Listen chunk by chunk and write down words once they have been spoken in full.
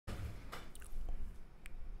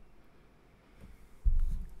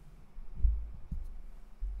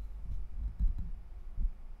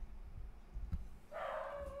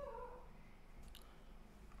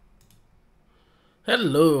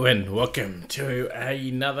Hello and welcome to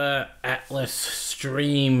another Atlas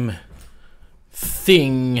stream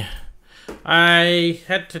thing. I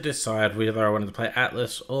had to decide whether I wanted to play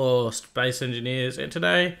Atlas or Space Engineers, and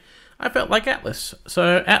today I felt like Atlas.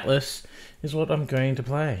 So Atlas is what I'm going to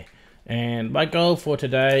play. And my goal for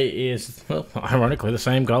today is, well, ironically the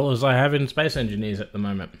same goal as I have in Space Engineers at the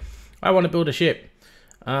moment. I want to build a ship.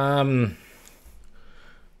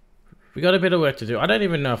 We got a bit of work to do. I don't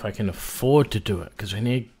even know if I can afford to do it because we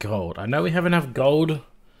need gold. I know we have enough gold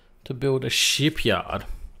to build a shipyard,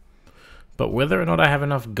 but whether or not I have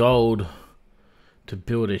enough gold to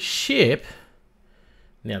build a ship,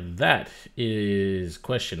 now that is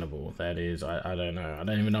questionable. That is, I don't know. I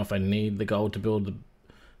don't even know if I need the gold to build the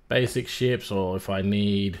basic ships or if I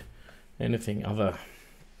need anything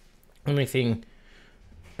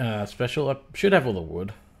special. I should have all the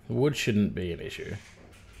wood. The wood shouldn't be an issue.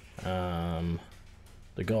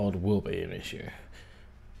 The gold will be an issue.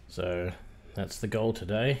 So that's the goal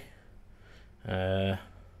today.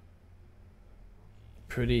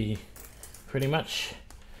 Pretty much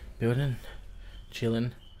building,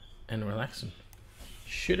 chilling, and relaxing.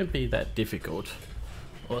 Shouldn't be that difficult.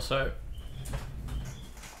 Also,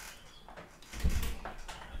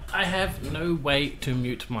 I have no way to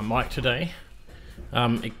mute my mic today.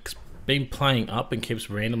 It's been playing up and keeps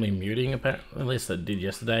randomly muting, apparently. At least it did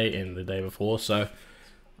yesterday and the day before, so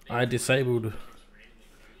I disabled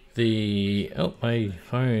the... Oh, my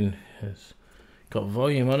phone has got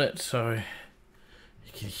volume on it, so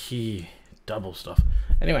you can hear double stuff.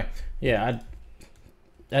 Anyway, yeah,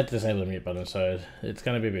 I had to disable the mute button, so it's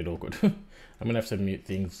going to be a bit awkward. I'm going to have to mute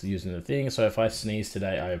things using the thing, so if I sneeze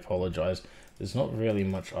today, I apologize. There's not really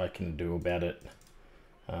much I can do about it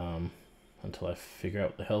until I figure out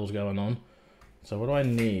what the hell's going on. So what do I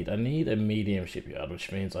need? I need a medium shipyard,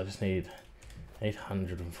 which means I just need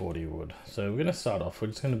 840 wood. So we're going to start off. We're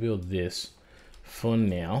just going to build this for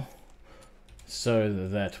now, so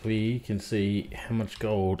that we can see how much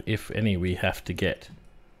gold, if any, we have to get.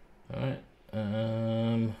 Alright.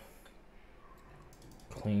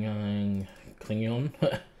 Klingon?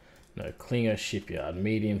 No, Klinger shipyard.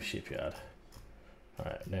 Medium shipyard.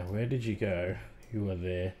 Alright, now where did you go? You were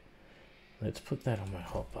there. Let's put that on my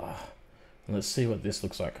hotbar. And let's see what this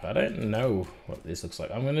looks like. I don't know what this looks like.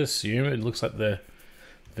 I'm going to assume it looks like the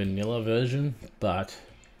vanilla version, but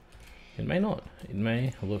it may not. It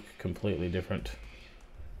may look completely different.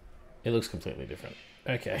 It looks completely different.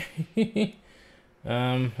 Okay.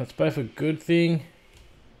 That's both a good thing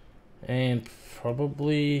and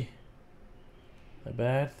probably a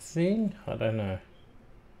bad thing. I don't know.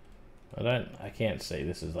 I can't see.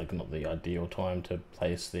 This is like not the ideal time to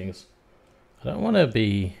place things. I don't want to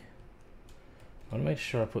be... I want to make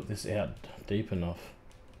sure I put this out deep enough.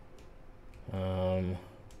 But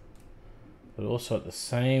also at the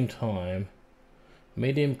same time,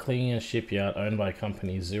 medium cleaning and shipyard owned by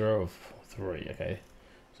company 0 of 3. Okay,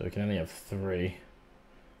 so we can only have 3.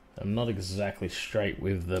 I'm not exactly straight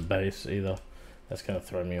with the base either. That's going to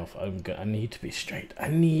throw me off. I need to be straight. I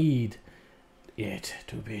need it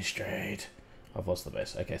to be straight. I've lost the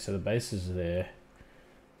base. Okay, so the base is there.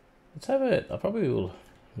 Let's have it. I probably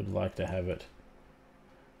would like to have it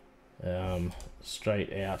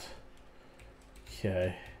straight out.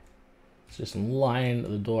 Okay, it's just lying at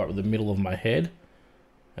the door up the middle of my head.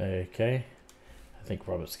 Okay, I think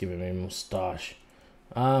Robert's giving me a moustache.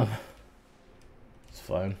 It's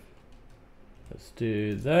fine. Let's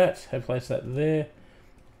do that. Have place that there.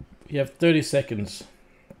 You have 30 seconds.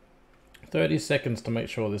 30 seconds to make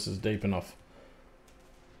sure this is deep enough.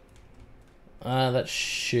 That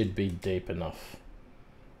should be deep enough.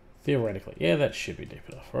 Theoretically. Yeah, that should be deep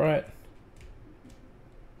enough, right?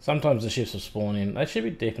 Sometimes the ships will spawn in. They should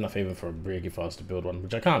be deep enough even for a brig if I was to build one,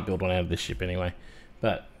 which I can't build one out of this ship anyway.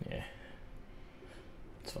 But, yeah.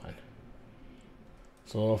 It's fine.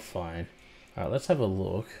 It's all fine. Alright, let's have a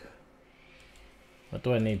look. What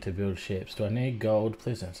do I need to build ships? Do I need gold?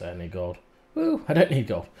 Please don't say I need gold. Woo! I don't need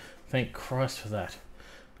gold. Thank Christ for that.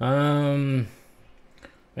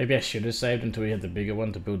 Maybe I should have saved until we had the bigger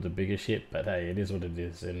one to build the bigger ship, but hey, it is what it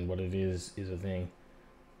is, and what it is a thing.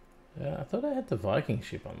 I thought I had the Viking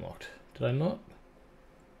ship unlocked. Did I not?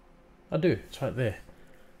 I do. It's right there.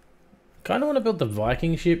 Kind of want to build the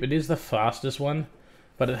Viking ship. It is the fastest one,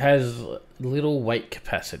 but it has little weight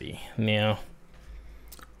capacity. Now,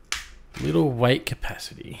 little weight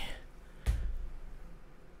capacity.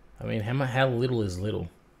 I mean, how little is little?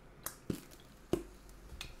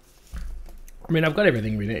 I mean, I've got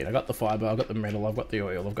everything we need. I've got the fiber, I've got the metal, I've got the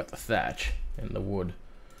oil, I've got the thatch and the wood.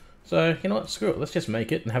 So, you know what? Screw it. Let's just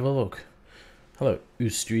make it and have a look. Hello,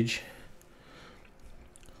 Oostridge.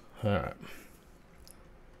 Alright.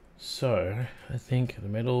 So I think the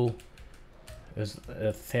metal is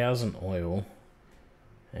 1,000 oil,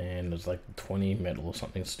 and it's like 20 metal or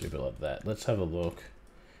something stupid like that. Let's have a look.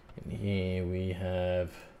 In here we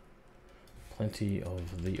have plenty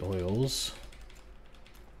of the oils.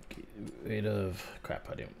 Get rid of crap.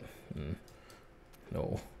 I didn't.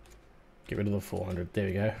 No. Get rid of the 400. There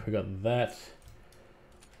we go. We got that.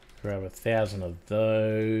 Grab 1,000 of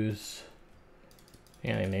those.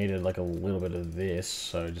 I only needed like a little bit of this,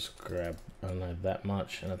 so just grab, I don't know, that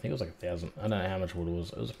much, and I think it was like 1,000. I don't know how much wood it was.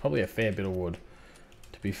 It was probably a fair bit of wood,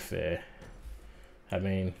 to be fair. I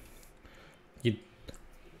mean,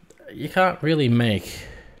 you can't really make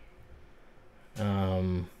a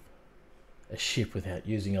ship without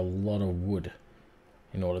using a lot of wood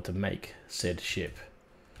in order to make said ship.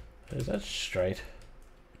 Is that straight?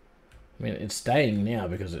 I mean, it's staying now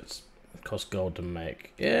because it's cost gold to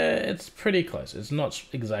make. Yeah, it's pretty close. It's not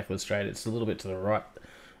exactly straight. It's a little bit to the right.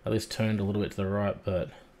 At least turned a little bit to the right, but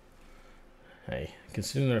hey,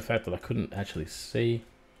 considering the fact that I couldn't actually see,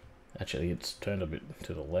 actually it's turned a bit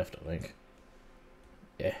to the left, I think.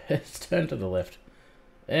 Yeah, it's turned to the left.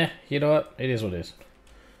 Yeah, you know what? It is what it is.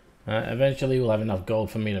 Eventually we'll have enough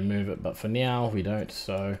gold for me to move it, but for now we don't,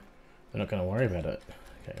 so we're not going to worry about it.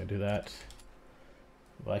 Okay, we'll do that.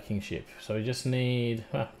 Viking ship. So we just need...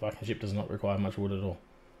 Viking ship does not require much wood at all.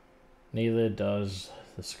 Neither does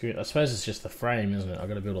the schooner. I suppose it's just the frame, isn't it? I've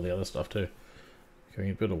got to build all the other stuff too. Can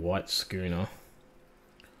we build a white schooner?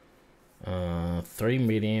 3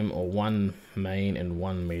 medium or 1 main and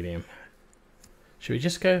 1 medium. Should we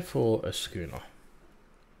just go for a schooner?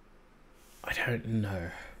 I don't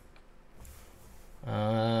know. I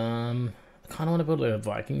kind of want to build a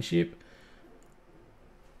Viking ship,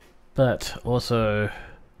 but also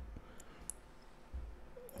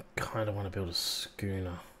kind of want to build a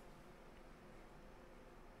schooner.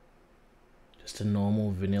 Just a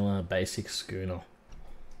normal vanilla basic schooner.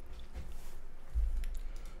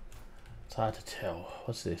 It's hard to tell.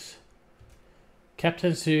 What's this?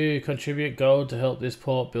 Captains who contribute gold to help this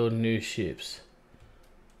port build new ships.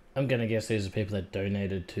 I'm gonna guess these are people that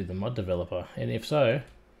donated to the mod developer, and if so,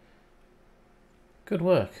 good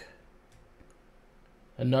work.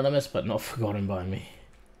 Anonymous but not forgotten by me.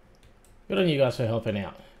 Good on you guys for helping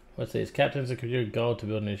out. What's this? Captains who contribute gold to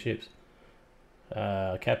build new ships.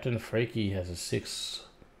 Captain Freaky has a 6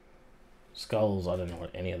 skulls. I don't know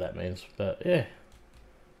what any of that means, but yeah,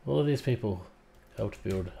 all of these people helped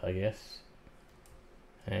build, I guess.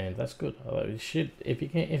 And that's good. You should, if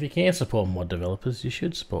you can support mod developers, you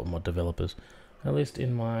should support mod developers. At least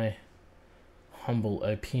in my humble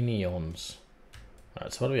opinions.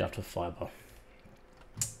 Alright, so what are we after? Fiber.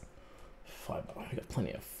 Fiber. We got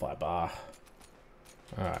plenty of fiber.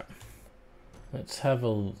 Alright. Let's have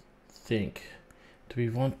a think. Do we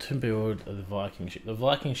want to build the Viking ship? The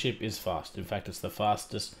Viking ship is fast. In fact, it's the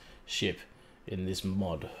fastest ship in this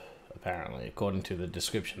mod, apparently, according to the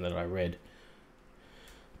description that I read.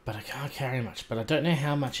 But I can't carry much, but I don't know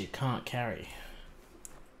how much it can't carry.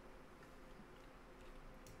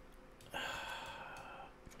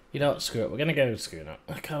 You know what, screw it, we're gonna go with schooner.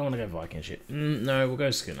 I kinda wanna go Viking ship. No, we'll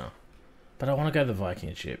go schooner. But I wanna go the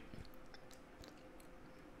Viking ship.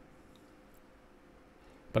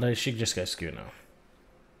 But I should just go schooner.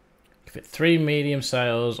 Give it 3 medium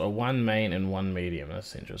sails or 1 main and 1 medium.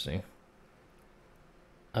 That's interesting.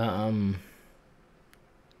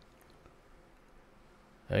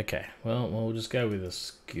 Okay, well, we'll just go with a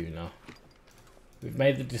schooner. We've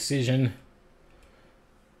made the decision,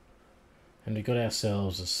 and we got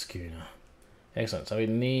ourselves a schooner. Excellent. So we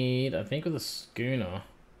need, I think, with a schooner.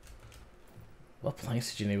 What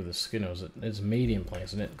planks did you need with a schooner? It's medium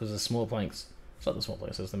planks, isn't it? Because the small planks, it's not the small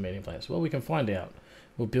planks, it's the medium planks. Well, we can find out.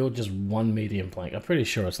 We'll build just 1 medium plank. I'm pretty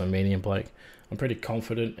sure it's the medium plank. I'm pretty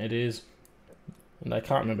confident it is. And I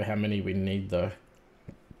can't remember how many we need though.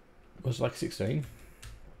 It was like 16.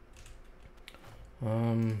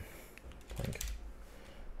 Plank.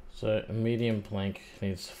 So a medium plank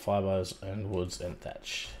needs fibers and woods and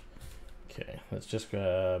thatch. Okay, let's just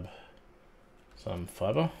grab some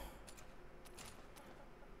fiber.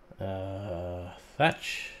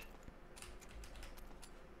 Thatch.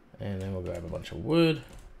 And then we'll grab a bunch of wood.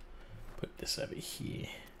 Put this over here.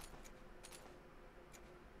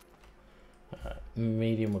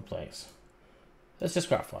 Medium wood planks. Let's just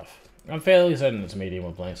grab 5. I'm fairly certain it's medium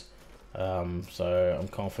wood planks. So I'm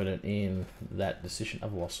confident in that decision.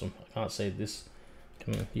 I've lost them. I can't see this.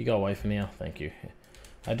 Can you go away for now? Thank you.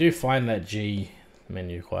 I do find that G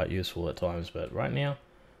menu quite useful at times, but right now,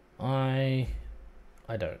 I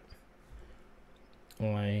don't.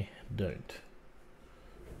 I don't.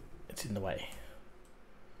 It's in the way.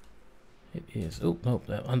 It is. Oh, nope,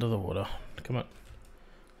 they're under the water. Come on.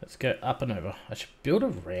 Let's go up and over. I should build a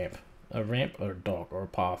ramp. A ramp or a dock or a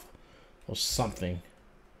path or something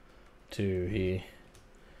to here.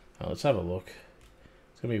 Oh, let's have a look.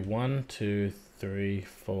 It's going to be 1, 2, 3,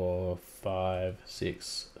 4, 5,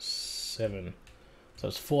 6, 7. So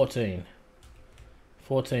it's 14.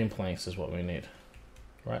 14 planks is what we need.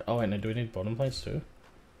 Right. Oh, wait, no, do we need bottom planks too?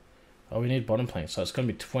 Oh, we need bottom planks. So it's going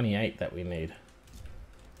to be 28 that we need.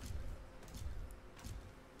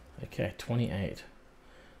 Okay, 28.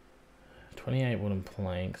 28 wooden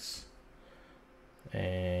planks.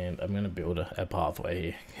 And I'm going to build a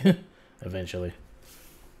pathway here. Eventually.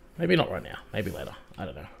 Maybe not right now. Maybe later. I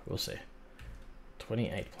don't know. We'll see.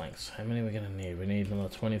 28 planks. How many are we going to need? We need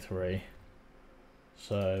another 23.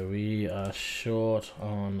 So we are short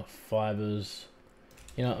on fibers.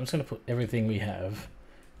 You know, I'm just going to put everything we have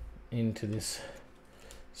into this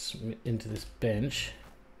bench.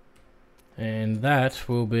 And that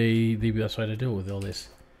will be the best way to deal with all this.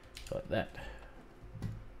 Like that.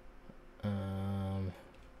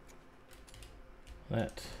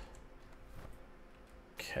 That.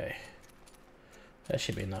 Okay. That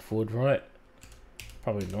should be enough wood, right?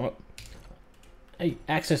 Probably not. Hey,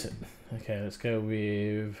 access it. Okay, let's go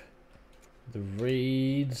with the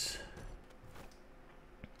reeds.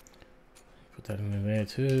 Put that in there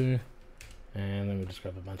too. And then we'll just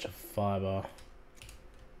grab a bunch of fiber.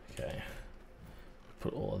 Okay.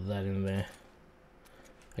 Put all of that in there.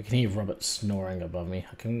 I can hear Robert snoring above me.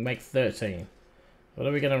 I can make 13. What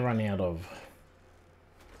are we going to run out of?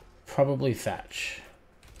 Probably thatch.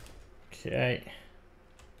 Okay.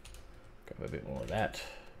 Grab a bit more of that.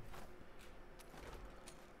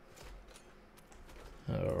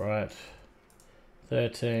 Alright.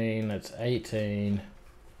 13, that's 18.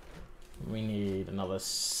 We need another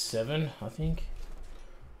 7, I think.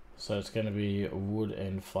 So it's going to be wood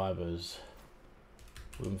and fibers.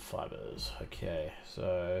 Wood and fibers. Okay,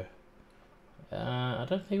 so I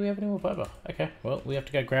don't think we have any more fiber. Okay, well, we have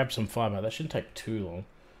to go grab some fiber. That shouldn't take too long.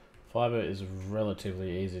 Fiber is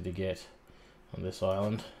relatively easy to get on this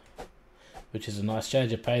island, which is a nice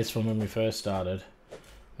change of pace from when we first started.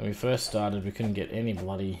 When we first started, we couldn't get any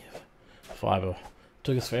bloody fiber. It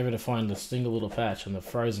took us forever to find a single little patch on the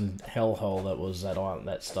frozen hellhole that was that island,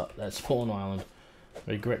 that spawn island.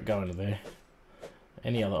 We regret going to there.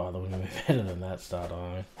 Any other island would be better than that start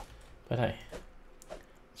island. But hey,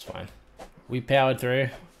 it's fine. We powered through.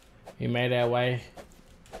 We made our way.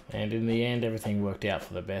 And in the end, everything worked out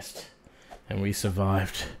for the best. And we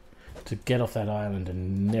survived to get off that island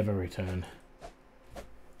and never return.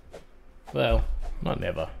 Well, not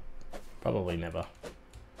never. Probably never.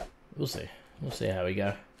 We'll see. We'll see how we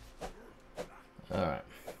go. Alright.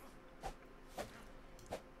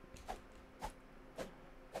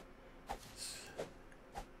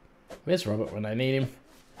 Where's Robert when I need him?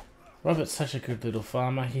 Robert's such a good little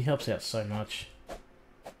farmer. He helps out so much.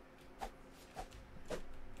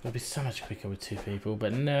 It'll be so much quicker with 2 people,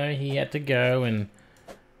 but no, he had to go and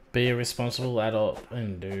be a responsible adult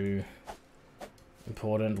and do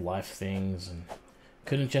important life things, and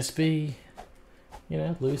couldn't just be, you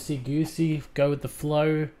know, loosey-goosey, go with the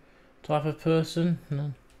flow type of person.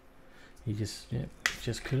 No, he just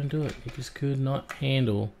couldn't do it. He just could not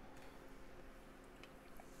handle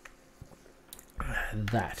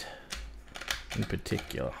that in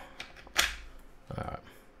particular. Alright.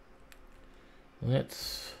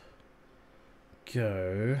 Let's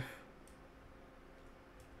go.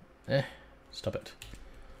 Stop it.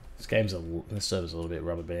 This server's a little bit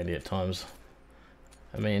rubber bandy at times.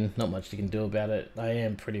 I mean, not much you can do about it. I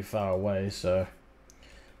am pretty far away, so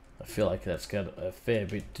I feel like that's got a fair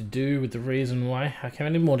bit to do with the reason why. How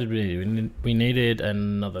many more did we need? We needed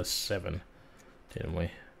another 7, didn't we?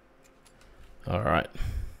 Alright.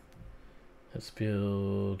 Let's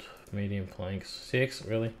build medium planks. 6,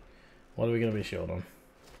 really? What are we going to be short on?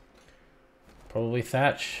 Probably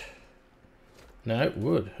thatch. No,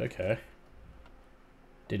 wood. Okay.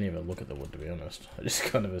 Didn't even look at the wood, to be honest. I just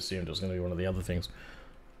kind of assumed it was going to be one of the other things.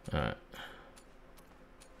 Alright.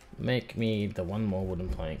 Make me the 1 more wooden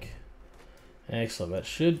plank. Excellent. That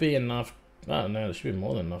should be enough. Oh, no, there should be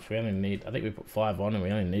more than enough. We only need, I think we put 5 on and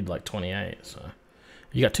we only need like 28. So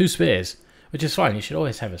you got 2 spares, which is fine. You should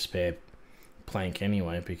always have a spare plank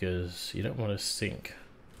anyway, because you don't want to sink.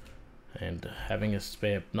 And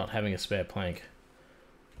not having a spare plank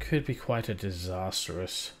could be quite a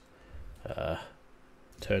disastrous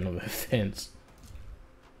turn of events.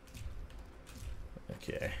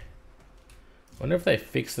 Okay. Wonder if they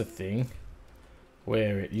fix the thing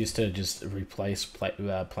where it used to just replace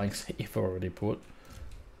planks that you've already put.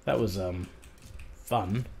 That was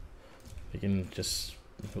fun. You can just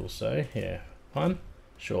we'll say. Yeah, fun?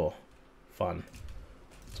 Sure, fun.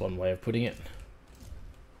 That's one way of putting it.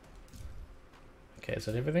 Okay, is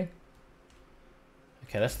that everything?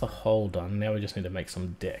 Okay, that's the hole done. Now we just need to make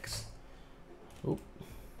some decks. Oop.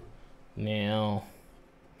 Now,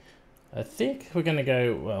 I think we're going to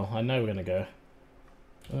go, well, I know we're going to go.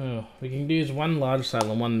 Oh, we can use one large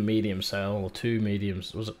sail and one medium sail, or two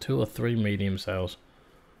mediums. Was it 2 or 3 medium sails?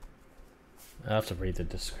 I have to read the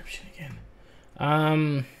description again.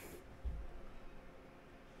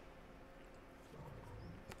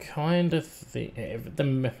 Kind of think it's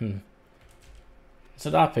an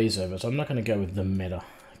RP server, so I'm not going to go with the meta,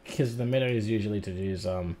 because the meta is usually to use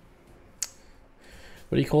what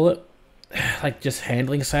do you call it? Like just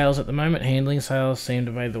handling sails at the moment. Handling sails seem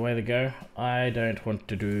to be the way to go. I don't want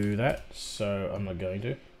to do that, so I'm not going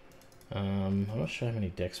to. I'm not sure how many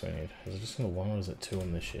decks we need. Is it just gonna 1 or is it 2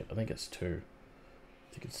 on this ship? I think it's 2.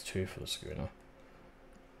 I think it's 2 for the schooner.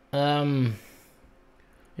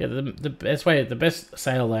 Yeah, the best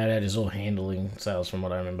sail layout is all handling sails from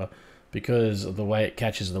what I remember, because of the way it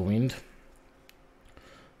catches the wind.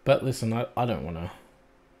 But listen, I don't want to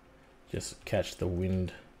just catch the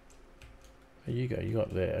wind. There you go, you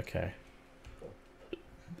got there, okay.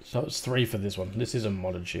 So it's 3 for this one. This is a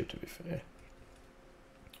modded ship, to be fair.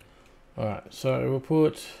 Alright, so we'll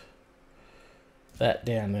put that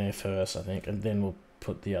down there first, I think, and then we'll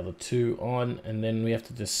put the other 2 on, and then we have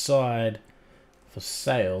to decide for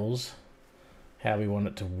sails how we want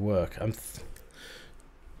it to work.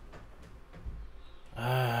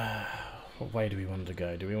 What way do we want it to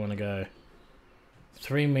go? Do we want to go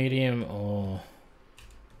 3 medium or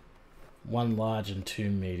 1 large and 2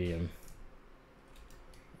 medium?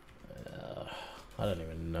 I don't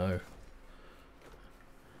even know.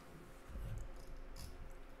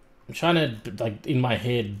 I'm trying to, like, in my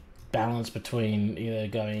head, balance between either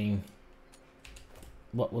going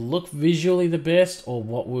what will look visually the best or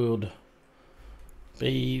what would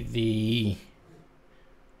be the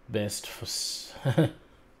best for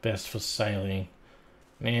best for sailing.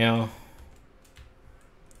 Now,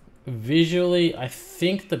 visually, I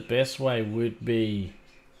think the best way would be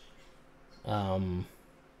the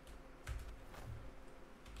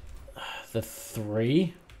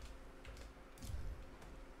 3.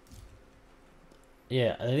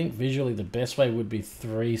 Yeah, I think visually the best way would be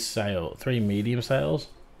 3 medium sails.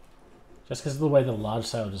 Just because of the way the large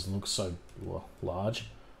sail just looks so large.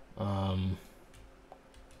 Can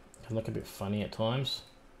look a bit funny at times.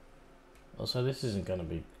 Also, this isn't going to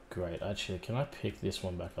be great. Actually, can I pick this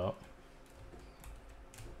one back up?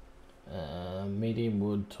 Medium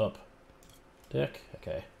wood top deck.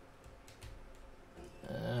 Okay.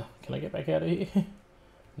 Can I get back out of here?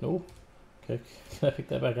 No. Okay, can I pick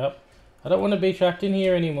that back up? I don't want to be trapped in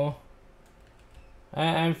here anymore.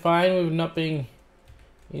 I'm fine with not being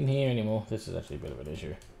in here anymore. This is actually a bit of an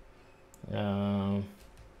issue. I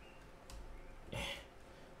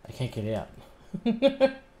can't get out.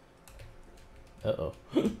 Uh-oh.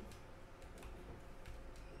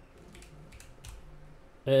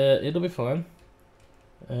 It'll be fine.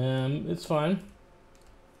 It's fine.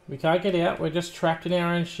 We can't get out. We're just trapped in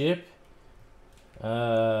our own ship.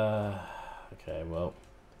 Okay, well.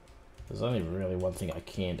 There's only really one thing I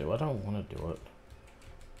can do. I don't want to do it.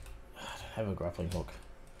 I don't have a grappling hook.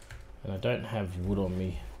 And I don't have wood on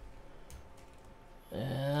me.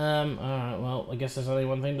 Alright, well, I guess there's only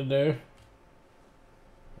one thing to do.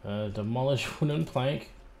 Demolish wooden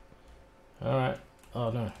plank. Alright.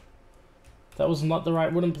 Oh, no. That was not the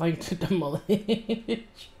right wooden plank to demolish.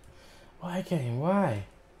 Why, game? Why?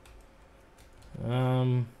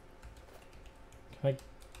 Can I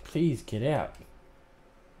please get out?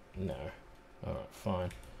 No. Alright, fine.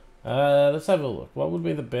 Let's have a look. What would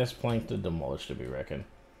be the best plank to demolish, do we reckon?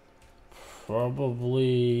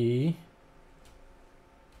 Probably...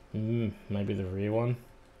 maybe the rear one.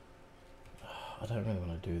 I don't really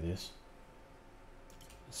want to do this.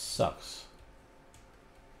 It sucks.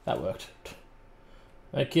 That worked.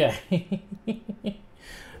 Okay.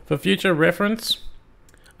 For future reference,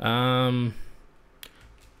 don't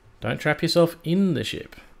trap yourself in the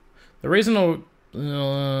ship. The reason I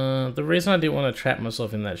didn't want to trap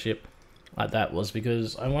myself in that ship like that was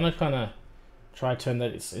because I want to kind of try turn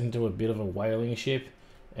that into a bit of a whaling ship,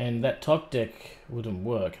 and that top deck wouldn't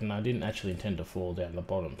work, and I didn't actually intend to fall down the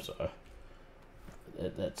bottom, so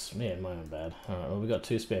that's my own bad. Alright, well, we got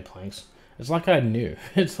 2 spare planks. It's like I knew.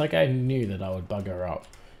 It's like I knew that I would bugger up,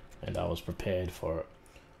 and I was prepared for it.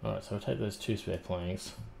 Alright, so I'll take those 2 spare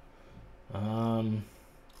planks. I'm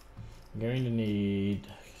going to need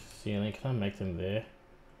ceiling. Can I make them there?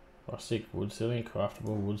 Rustic wood ceiling,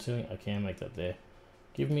 craftable wood ceiling. I can make that there.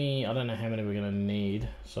 Give me, I don't know how many we're gonna need,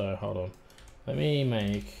 so hold on. Let me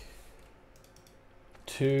make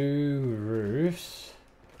 2 roofs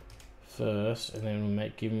first, and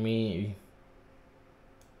then give me,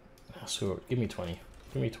 oh, screw it, give me 20.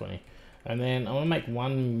 Give me 20. And then I want to make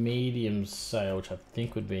 1 medium sail, which I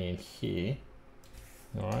think would be in here.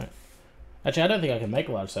 Alright. Actually, I don't think I can make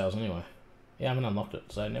large sails anyway. Yeah, I haven't unlocked it,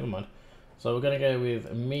 so never mind. So we're going to go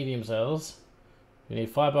with medium sails. We need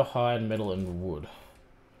fiber, hide, metal, and wood.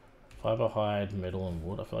 Fiber, hide, metal, and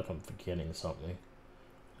wood. I feel like I'm forgetting something.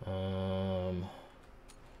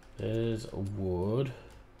 There's wood.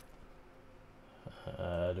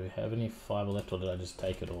 Do we have any fiber left, or did I just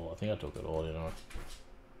take it all? I think I took it all, you know.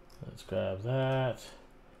 Let's grab that.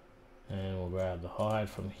 And we'll grab the hide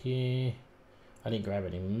from here. I didn't grab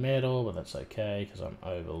any metal, but that's okay, because I'm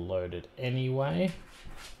overloaded anyway.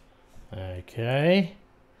 Okay.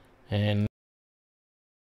 And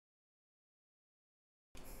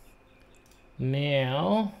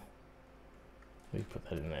now we put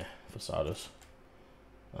that in there for starters.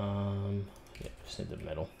 Yeah, just need the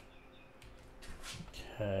metal.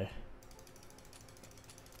 Okay.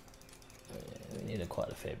 Yeah, we need quite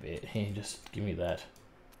a fair bit. Here, just give me that.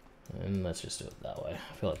 And let's just do it that way.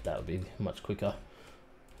 I feel like that would be much quicker.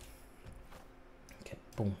 Okay,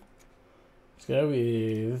 boom. Let's go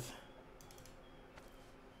with...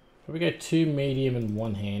 Probably go 2 medium and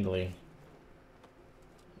 1 handling.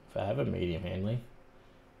 If I have a medium handling.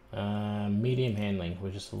 Medium handling.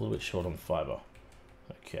 We're just a little bit short on fiber.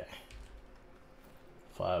 Okay.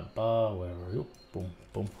 Fiber, where are you? Boom,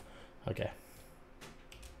 boom. Okay.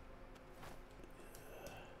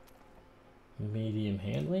 Medium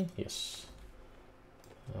handling, yes.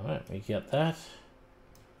 Alright, we got that.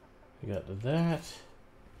 We got that.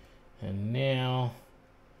 And now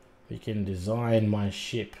we can design my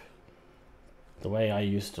ship the way I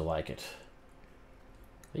used to like it.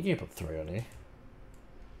 I think you put 3 on here.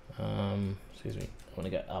 Excuse me. I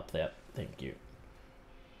want to go up there. Thank you.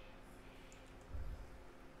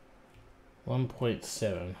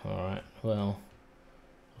 1.7. Alright, well, we'll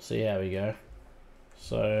see how we go.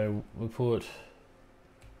 So we'll put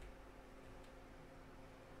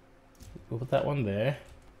that one there.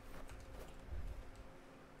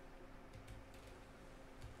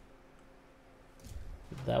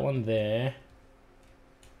 Put that one there.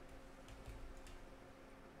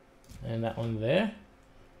 And that one there.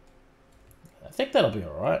 I think that'll be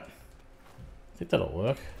alright. I think that'll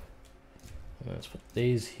work. And let's put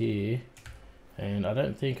these here. And I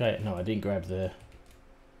don't think no, I didn't grab the...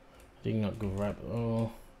 I did not grab...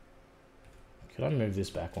 Oh... Could I move this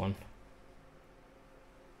back one?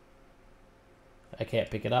 I can't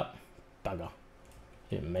pick it up. Bugger.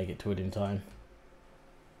 Didn't make it to it in time.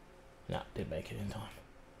 No, did make it in time.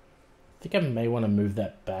 I think I may want to move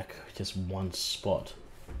that back just 1 spot.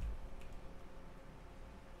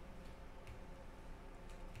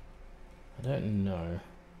 I don't know.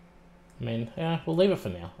 I mean, yeah, we'll leave it for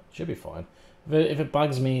now. It should be fine. If it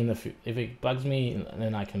bugs me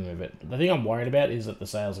then I can move it. The thing I'm worried about is that the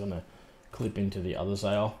sail's gonna clip into the other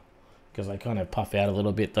sail, because they kind of puff out a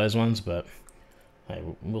little bit, those ones. But hey,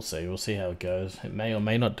 we'll see. We'll see how it goes. It may or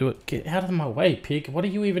may not do it. Get out of my way, pig! What are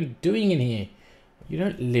you even doing in here? You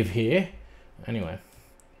don't live here. Anyway,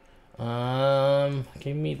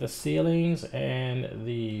 give me the ceilings and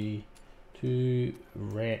the 2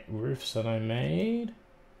 roofs that I made.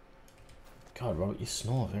 God, Robert, you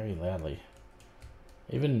snore very loudly.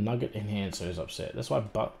 Even Nugget Enhancer is upset. That's why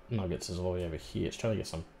Butt Nuggets is all the way over here. It's trying to get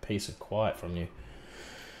some peace and quiet from you.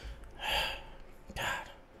 God.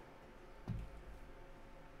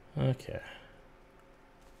 Okay.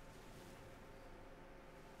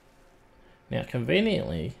 Now,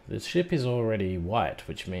 conveniently, the ship is already white,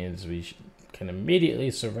 which means we can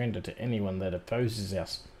immediately surrender to anyone that opposes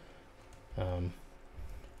us.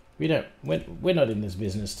 We're not in this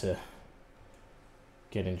business to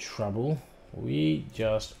get in trouble. We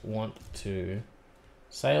just want to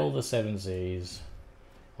sail the 7 seas,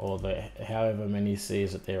 or the however many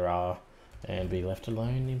seas that there are, and be left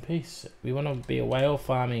alone in peace. We want to be a whale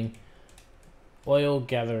farming, oil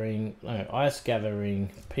gathering, no, ice gathering,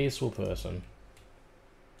 peaceful person.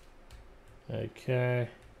 Okay.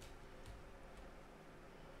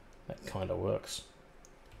 That kind of works.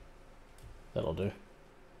 That'll do.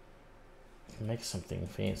 Make something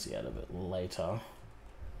fancy out of it later.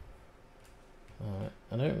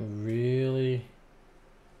 I don't really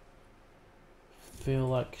feel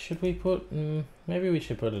like, should we put, maybe we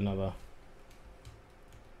should put another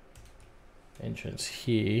entrance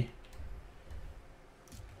here.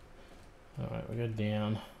 Alright, we go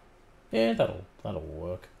down. Yeah, that'll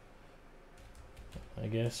work, I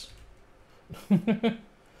guess.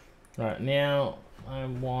 Right, now I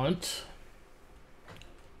want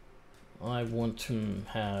to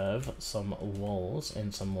have some walls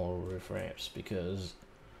and some more roof ramps because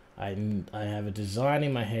I have a design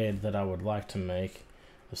in my head that I would like to make,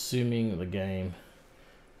 assuming the game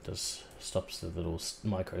just stops the little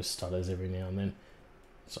micro stutters every now and then.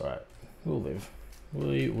 It's alright, we'll live.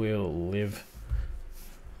 We will live.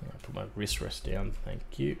 I'll put my wrist rest down, thank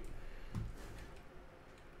you.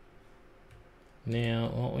 Now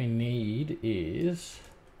what we need is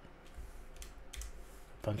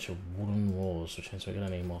a bunch of wooden walls, which means we're going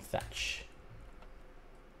to need more thatch.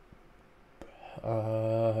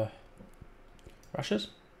 Rushes?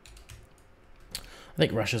 I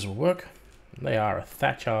think rushes will work. They are a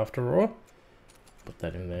thatch after all. Put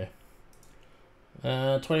that in there.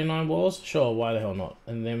 29 walls? Sure, why the hell not?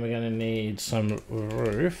 And then we're going to need some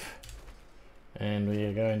roof. And we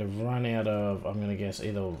are going to run out of, I'm going to guess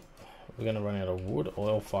either, we're going to run out of wood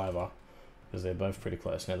or fiber. Because they're both pretty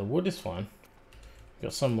close. Now the wood is fine. We've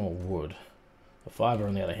got some more wood. The fiber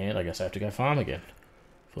on the other hand, I guess I have to go farm again.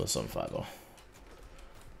 For some fiber.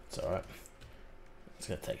 It's alright. It's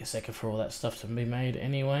going to take a second for all that stuff to be made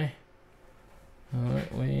anyway.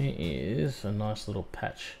 Alright, where is a nice little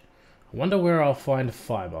patch? I wonder where I'll find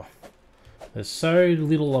fiber. There's so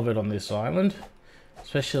little of it on this island,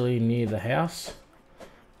 especially near the house.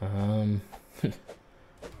 And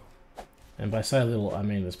by so little, I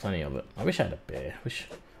mean there's plenty of it. I wish I had a bear. I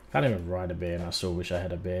can't even ride a bear, and I still wish I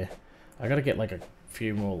had a bear. I gotta get like a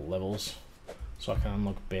few more levels so I can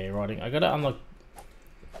unlock bear riding. I gotta unlock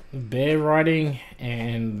bear riding,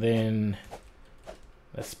 and then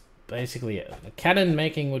that's basically it. The cannon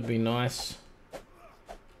making would be nice.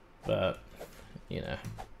 But, you know,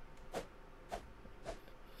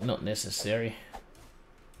 not necessary.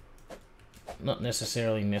 Not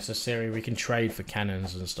necessarily necessary. We can trade for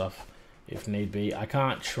cannons and stuff if need be. I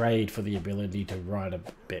can't trade for the ability to ride a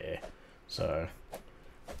bear. So,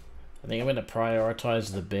 I think I'm going to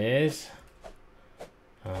prioritize the bears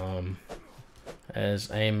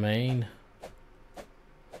as a main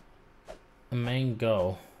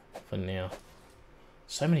goal for now.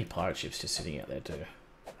 So many pirate ships just sitting out there too.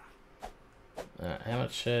 How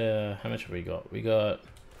much have we got? We got a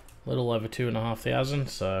little over 2,500,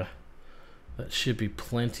 so that should be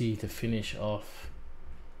plenty to finish off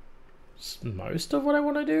most of what I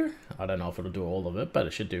want to do. I don't know if it'll do all of it, but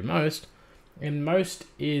it should do most. And most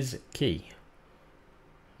is key.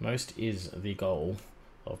 Most is the goal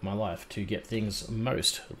of my life, to get things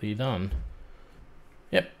mostly done.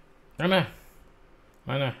 Yep, I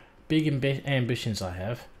know. Big ambitions I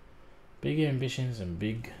have. Big ambitions and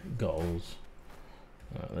big goals.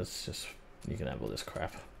 Alright, let's just, you can have all this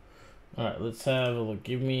crap. Alright, let's have a look.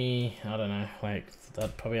 Give me, I don't know, like,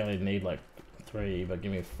 I'd probably only need like 3, but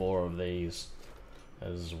give me 4 of these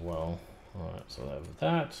as well. Alright, so I have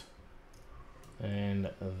that. And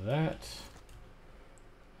that.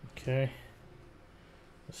 Okay.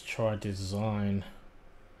 Let's try design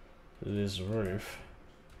this roof.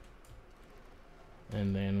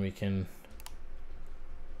 And then we can...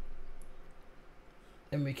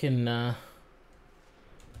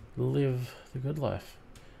 live the good life.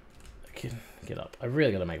 I can get up. I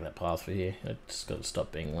really got to make that path for here. I just got to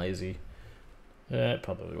stop being lazy. It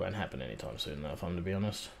probably won't happen anytime soon though, if I'm to be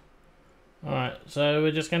honest. Alright, so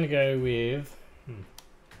we're just going to go with...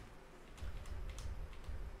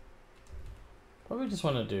 Probably just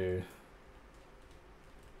want to do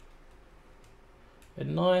a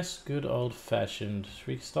nice, good old-fashioned... Should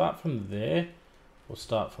we start from there or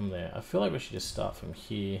start from there? I feel like we should just start from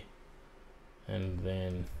here. And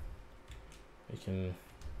then we can,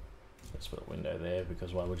 let's put a window there,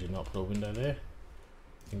 because why would you not put a window there?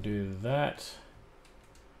 We can do that.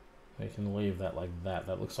 We can leave that like that.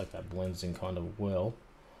 That looks like that blends in kind of well.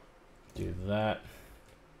 Do that.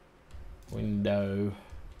 Window.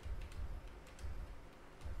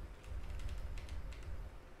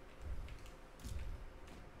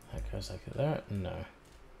 That goes like that. No.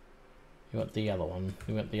 You want the other one.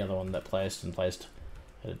 You want the other one that placed at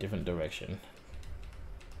a different direction.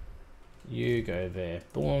 You go there.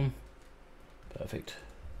 Boom. Perfect.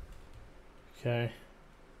 Okay.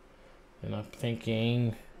 And I'm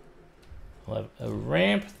thinking I'll have a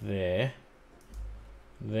ramp there.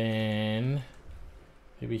 Then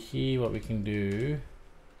maybe here what we can do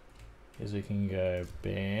is we can go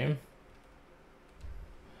bam.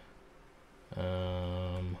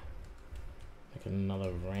 Make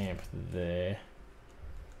another ramp there.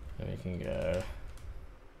 And we can go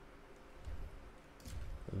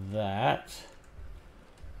that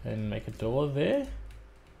and make a door there.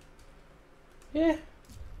 Yeah,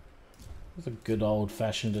 It's a good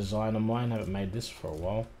old-fashioned design of mine. I haven't made this for a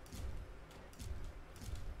while.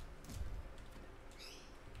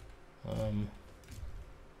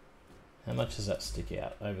 How much does that stick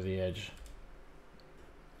out over the edge?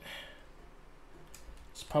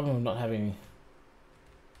 It's the problem of not having...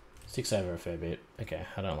 Sticks over a fair bit. Okay,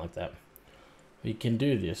 I don't like that. We can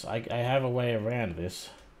do this. I have a way around this.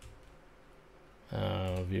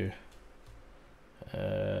 View.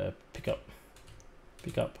 Pick up.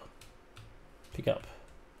 Pick up. Pick up.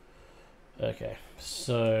 Okay,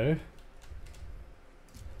 so...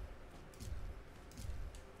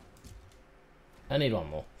 I need one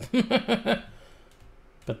more.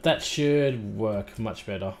 But that should work much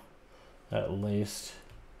better. At least.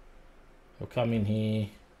 We'll come in here.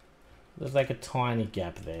 There's like a tiny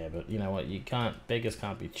gap there, but you know what? You can't, beggars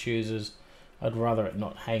can't be choosers. I'd rather it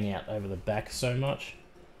not hang out over the back so much.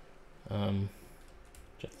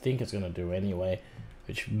 Which I think it's going to do anyway.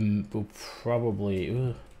 Which will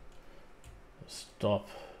probably stop.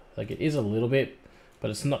 Like it is a little bit,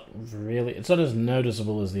 but it's not really, it's not as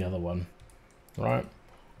noticeable as the other one. Right?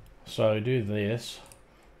 So do this.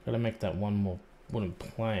 Gotta make that one more wooden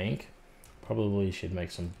plank. Probably should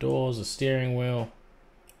make some doors, a steering wheel.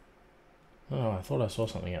 Oh, I thought I saw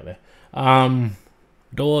something out there.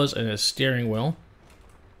 Doors and a steering wheel.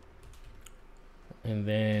 And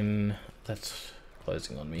then that's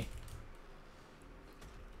closing on me.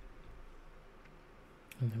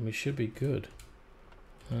 And then we should be good.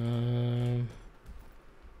 Okay,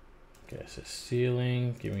 so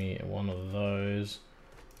ceiling, give me one of those.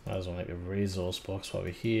 Might as well make a resource box while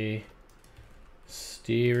we're here.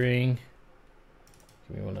 Steering,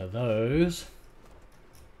 give me one of those.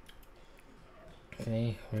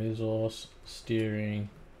 Okay, resource, steering,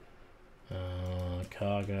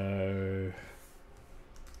 cargo,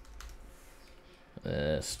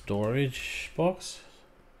 storage box.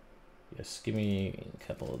 Yes, give me a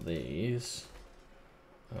couple of these.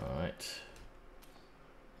 Alright.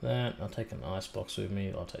 That, I'll take an ice box with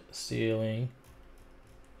me, I'll take the ceiling.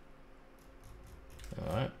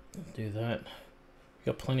 Alright, do that. We've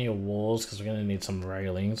got plenty of walls because we're going to need some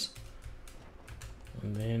railings.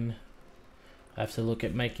 And then I have to look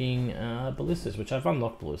at making ballistas, which I've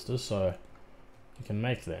unlocked ballistas, so you can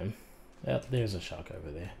make them. There's a shark over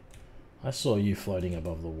there. I saw you floating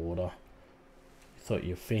above the water. You thought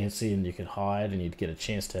you're fancy and you could hide and you'd get a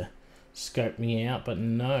chance to scope me out, but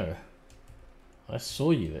no. I saw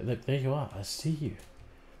you. Look, there you are. I see you.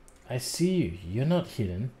 I see you. You're not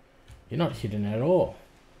hidden. You're not hidden at all.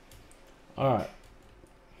 Alright.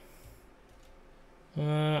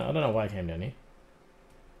 I don't know why I came down here.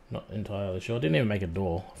 Not entirely sure. I didn't even make a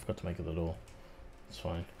door. I forgot to make it the door. It's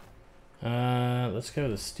fine. Let's go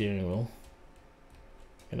with the steering wheel.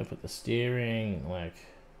 I'm gonna put the steering like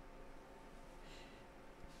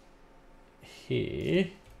here.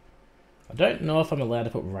 I don't know if I'm allowed to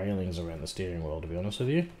put railings around the steering wheel, to be honest with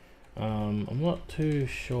you. I'm not too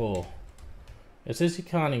sure. It says you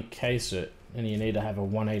can't encase it and you need to have a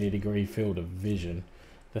 180-degree field of vision.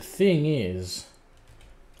 The thing is,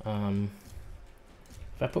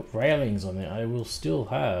 if I put railings on it, I will still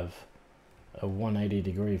have a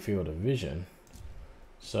 180-degree field of vision.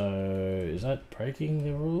 So is that breaking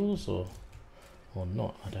the rules or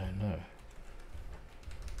not? I don't know.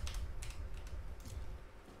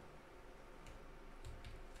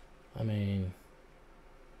 I mean,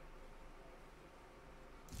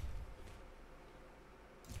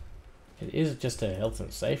 it is just a health and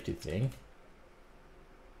safety thing.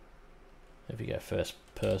 If you go first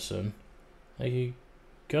person, like you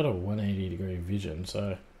got a 180-degree vision,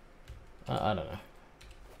 so I don't know.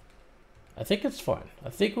 I think it's fine. I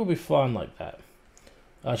think we'll be fine like that.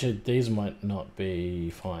 Actually, these might not be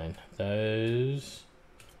fine. Those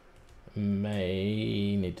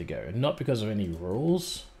may need to go. Not because of any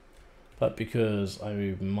rules, but because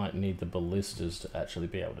I might need the ballistas to actually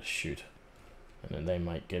be able to shoot, and then they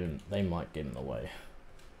might get in the way.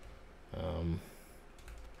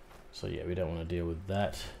 So yeah, we don't want to deal with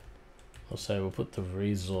that. Also, we'll put the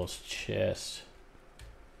resource chest.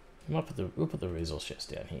 We'll put the resource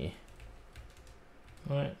chest down here.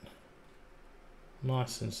 Right,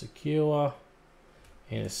 nice and secure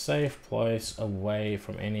in a safe place away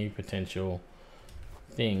from any potential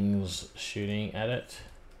things shooting at it.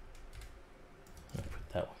 I'll put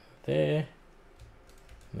that one there,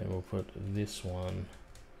 and then we'll put this one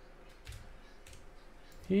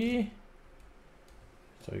here.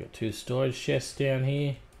 So we got two storage chests down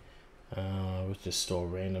here. We'll just store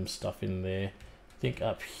random stuff in there. I think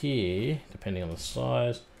up here, depending on the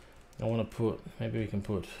size, I want to put, maybe we can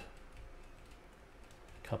put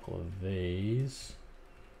a couple of these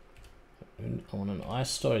I want an ice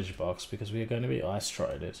storage box because we are going to be ice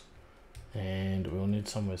traders. And we'll need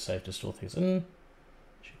somewhere safe to store things. And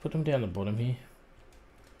should we put them down the bottom here?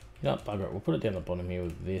 You know what, bugger it. We'll put it down the bottom here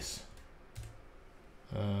with this.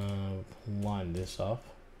 Line this up.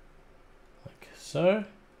 Like so.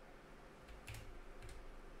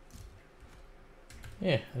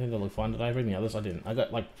 Yeah, I think they'll look fine. Did I bring the others? I didn't. I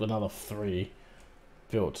got like another 3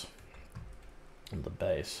 built on the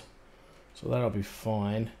base. So that'll be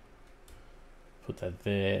fine. Put that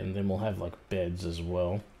there, and then we'll have like beds as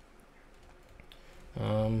well. Is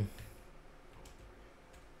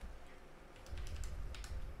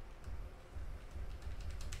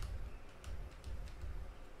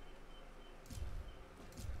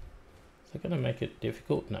that gonna make it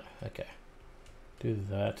difficult? No, okay. Do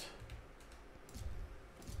that.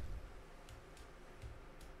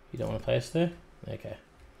 You don't want to place there? Okay.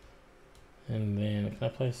 And then can I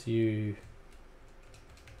place you?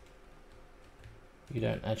 You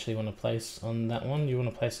don't actually want to place on that one. You want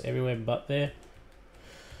to place everywhere but there.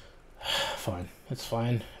 Fine, it's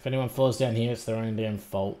fine. If anyone falls down here, it's their own damn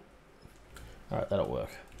fault. Alright, that'll work.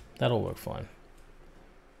 That'll work fine.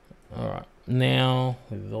 Alright, now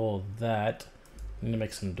with all that, I need to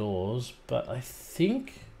make some doors, but I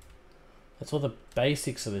think that's all the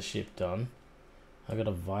basics of the ship done. I got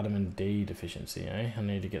a vitamin D deficiency, eh? I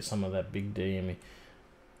need to get some of that big D in me.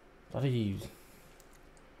 Bloody,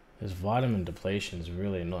 this vitamin depletion is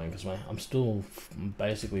really annoying because I'm still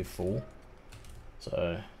basically full.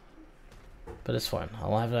 So, but it's fine.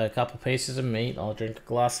 I'll have a couple pieces of meat. I'll drink a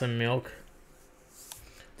glass of milk.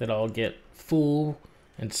 Then I'll get full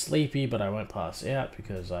and sleepy, but I won't pass out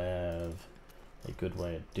because I have a good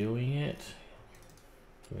way of doing it.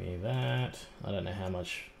 Give me that. I don't know how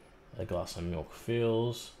much a glass of milk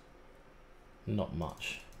feels. Not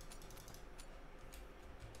much.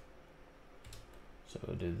 So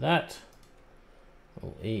we'll do that.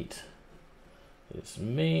 We'll eat this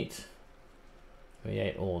meat. We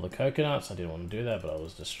ate all the coconuts. I didn't want to do that, but I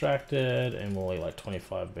was distracted. And we'll eat like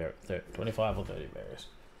 25 or 30 berries.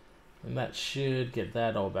 And that should get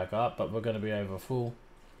that all back up, but we're going to be over full.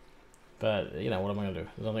 But, you know, what am I going to do?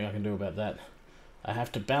 There's nothing I can do about that. I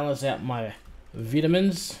have to balance out my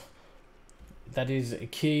vitamins. That is a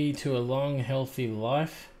key to a long, healthy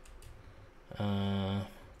life. And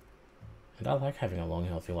I like having a long,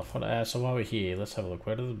 healthy life. So while we're here, let's have a look.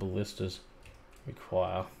 Where do the ballistas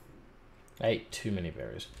require? I ate too many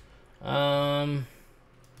berries. Ballista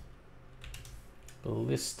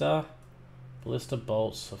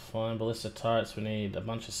bolts are fine. Ballista turrets, we need a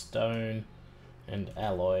bunch of stone and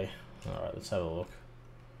alloy. Alright, let's have a look.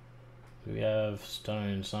 Do we have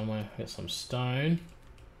stone somewhere? Get some stone.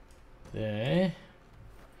 There.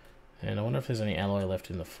 And I wonder if there's any alloy left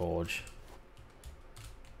in the forge.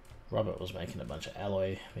 Robert was making a bunch of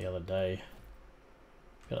alloy the other day.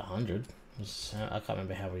 Got 100. I can't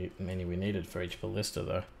remember how many we needed for each ballista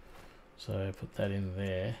though. So put that in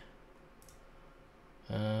there.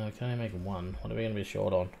 Can I make 1? What are we going to be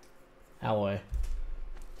short on? Alloy.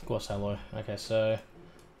 Of course alloy. Okay, so I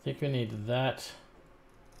think we need that.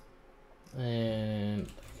 And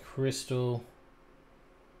crystal.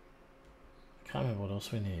 I can't remember what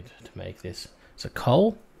else we need to make this. Is it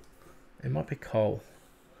coal? It might be coal.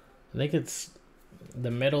 I think it's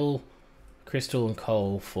the metal, crystal and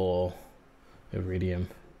coal for iridium.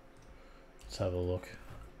 Let's have a look.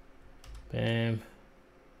 Bam.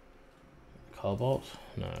 Cobalt?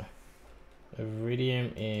 No.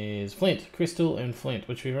 Iridium is flint, crystal and flint,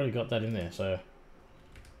 which we've already got that in there, so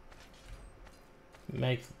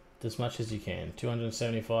make as much as you can.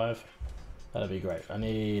 275. That'd be great. I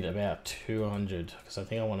need about 200 because I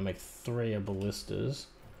think I want to make 3 of ballistas.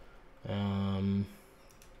 Can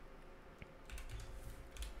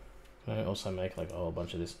I also make like a whole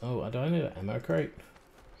bunch of this? Oh, do I need an ammo crate?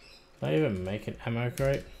 Can I even make an ammo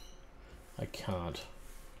crate? I can't.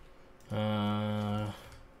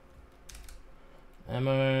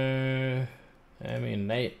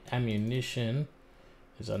 Ammunition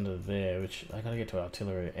is under there, which I gotta get to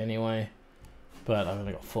artillery anyway. But I've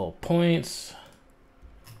only got 4 points.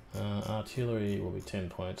 Artillery will be 10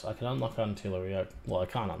 points. I can unlock artillery. Well, I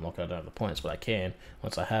can't unlock it. I don't have the points, but I can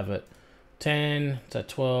once I have it. 10 to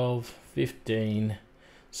 12, 15,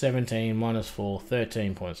 17, minus 4,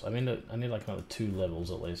 13 points. I mean, I need like another 2 levels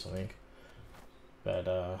at least, I think.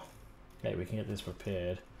 But, maybe we can get this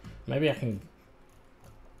repaired. Maybe I can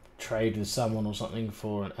trade with someone or something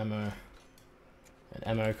for an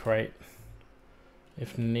ammo crate,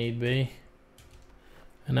 if need be.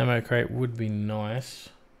 An ammo crate would be nice.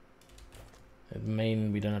 It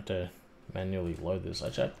means we don't have to manually load this.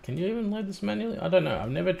 Actually, can you even load this manually? I don't know.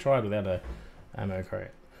 I've never tried without a ammo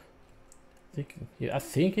crate. I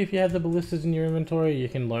think if you have the ballistas in your inventory, you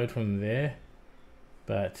can load from there.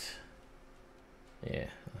 But yeah,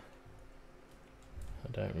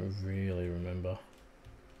 I don't really remember.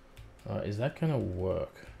 Is that gonna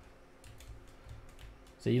work?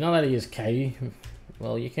 So you're not allowed to use K.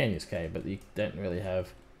 Well, you can use K, but you don't really have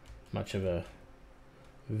much of a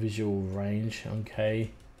visual range on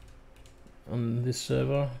K on this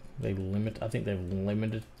server. I think they've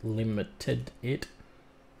limited it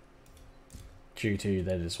due to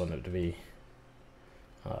they just want it to be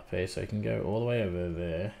up here. So you can go all the way over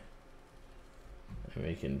there, and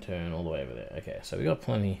we can turn all the way over there. Okay, so we got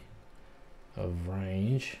plenty of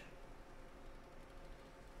range.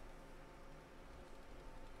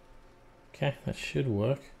 Okay, that should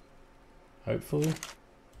work. Hopefully.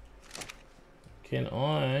 Can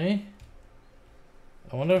I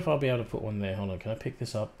wonder if I'll be able to put one there. Hold on, can I pick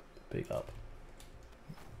this up? Pick up.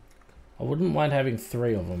 I wouldn't mind having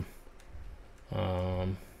 3 of them.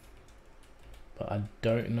 But I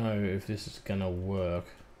don't know if this is gonna work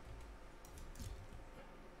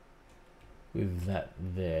with that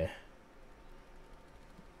there.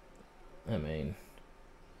 I mean,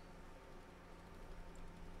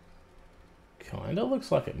 kinda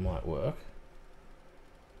looks like it might work.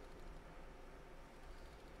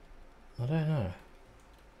 I don't know.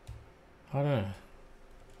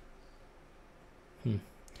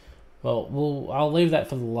 Well, I'll leave that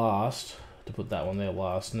for the last, to put that one there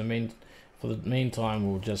last. For the meantime,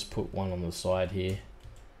 we'll just put one on the side here.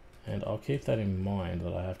 And I'll keep that in mind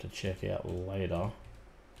that I have to check out later.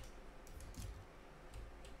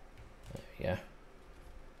 There we go.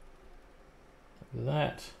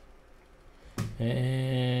 That.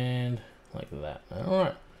 And like that.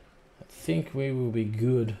 Alright. I think we will be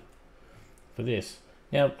good for this.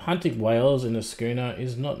 Now, hunting whales in a schooner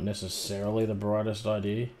is not necessarily the brightest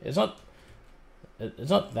idea. It's not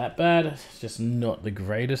that bad. It's just not the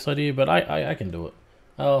greatest idea, but I can do it.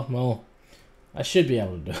 Oh, well, I should be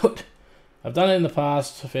able to do it. I've done it in the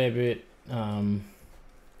past a fair bit. We'll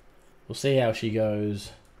see how she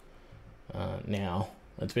goes now.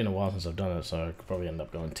 It's been a while since I've done it, so I could probably end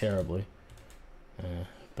up going terribly.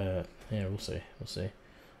 But yeah, we'll see.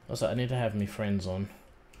 Also, I need to have my friends on.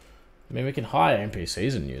 I mean, we can hire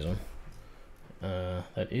NPCs and use them.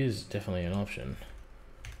 That is definitely an option.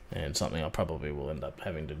 And something I probably will end up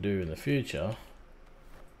having to do in the future.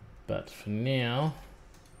 But for now,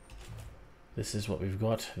 this is what we've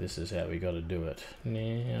got. This is how we got to do it.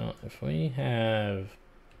 Now, if we have...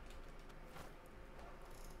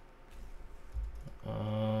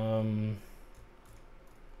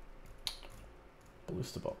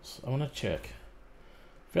 ballista bolts. I want to check.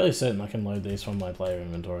 Fairly certain I can load these from my player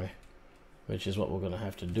inventory, which is what we're going to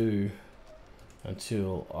have to do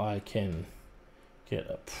until I can get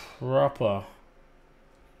a proper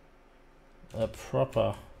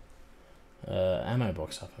ammo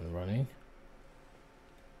box up and running.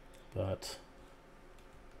 But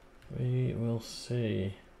we will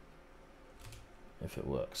see if it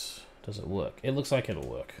works. Does it work? It looks like it'll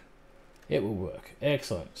work. It will work.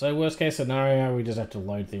 Excellent. So worst case scenario, we just have to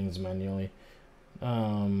load things manually.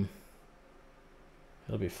 It'll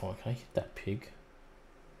be fine. Can I hit that pig?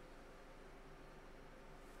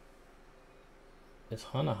 It's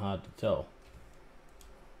kind of hard to tell.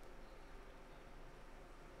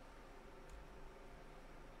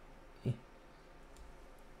 I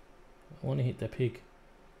want to hit the pig.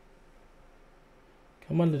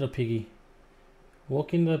 Come on, little piggy.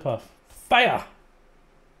 Walk into the path. Fire!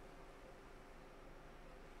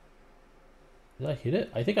 Did I hit it?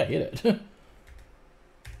 I think I hit it.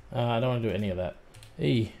 I don't want to do any of that.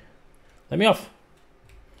 Hey, let me off.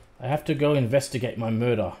 I have to go investigate my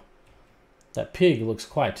murder. That pig looks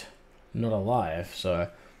quite not alive, so...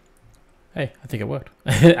 Hey, I think it worked.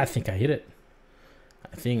 I think I hit it.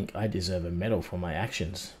 I think I deserve a medal for my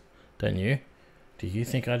actions. Don't you? Do you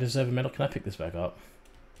think I deserve a medal? Can I pick this back up?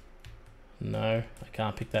 No, I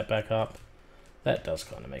can't pick that back up. That does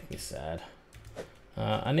kind of make me sad.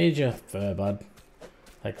 I need your fur, bud.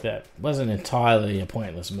 Like, that wasn't entirely a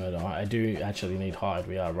pointless murder. I do actually need hide.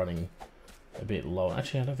 We are running a bit low.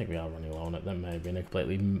 Actually, I don't think we are running low on it. That may have been a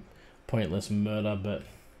completely pointless murder, but...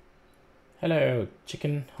 Hello,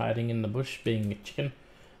 chicken, hiding in the bush, being a chicken.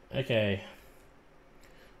 Okay.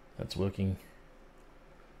 That's working.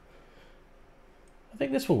 I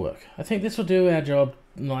think this will work. I think this will do our job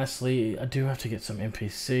nicely. I do have to get some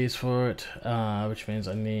NPCs for it, which means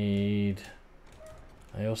I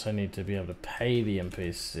also need to be able to pay the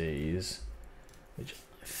NPCs, which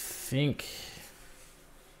I think...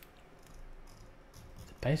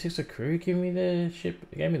 The basics of crew give me the ship,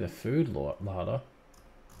 gave me the food larder.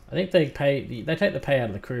 I think they take the pay out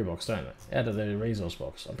of the crew box, don't they? Out of the resource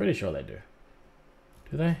box. I'm pretty sure they do.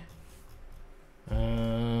 Do they?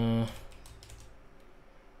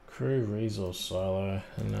 Crew resource silo.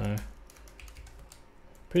 No.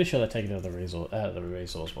 Pretty sure they take it out of the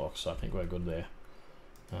resource box, so I think we're good there.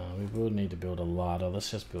 We will need to build a larder.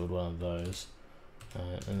 Let's just build one of those.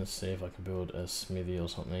 And let's see if I can build a smithy or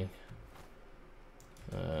something.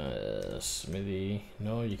 Smithy.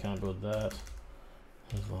 No, you can't build that.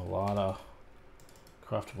 There's a larder.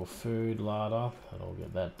 Craftable food larder. I'll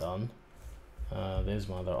get that done. There's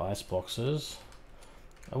my other ice boxes.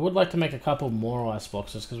 I would like to make a couple more ice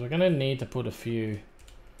boxes because we're going to need to put a few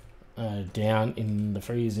down in the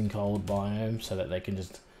freezing cold biome so that they can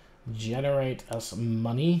just generate us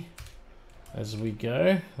money as we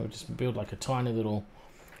go. We'll just build like a tiny little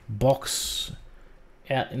box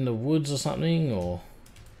out in the woods or something, or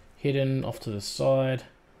hidden off to the side.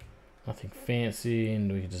 Nothing fancy,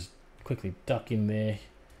 and we can just quickly duck in there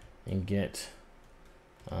and get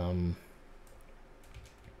our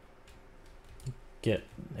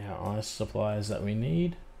ice supplies that we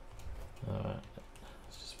need. Alright,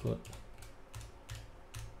 let's just put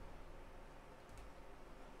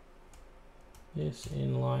this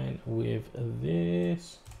in line with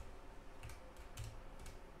this.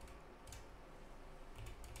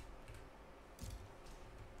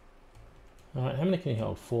 Alright, how many can you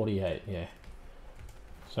hold? 48, yeah.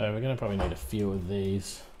 So we're going to probably need a few of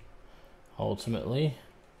these ultimately.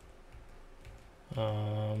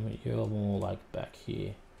 You're more like back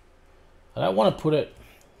here. I don't want to put it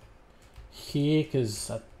here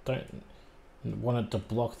because I don't want it to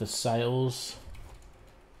block the sails.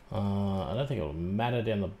 I don't think it will matter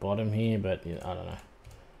down the bottom here, but yeah, I don't know.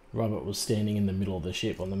 Robert was standing in the middle of the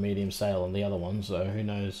ship on the medium sail on the other one, so who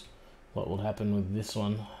knows what will happen with this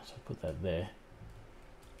one. So put that there.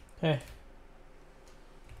 Okay.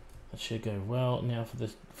 That should go well. Now for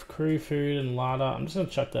the crew food and larder, I'm just going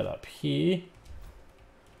to chuck that up here.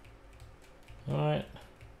 Alright.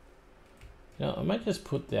 Now I might just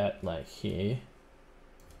put that like here.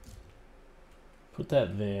 Put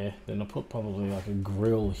that there. Then I'll put probably like a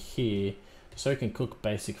grill here so we can cook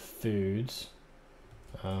basic foods.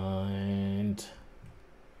 And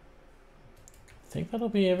I think that'll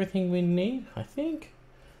be everything we need, I think.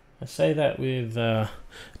 I say that with a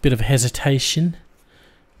bit of hesitation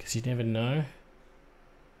because you never know.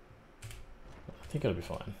 I think it'll be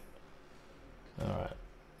fine. Alright.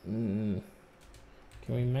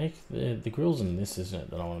 Can we make the grills in this, isn't it,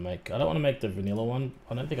 that I want to make? I don't want to make the vanilla one.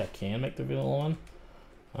 I don't think I can make the vanilla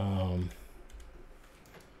one.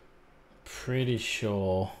 Pretty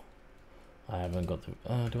sure I haven't got the...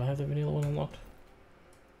 do I have the vanilla one unlocked?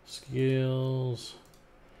 Skills.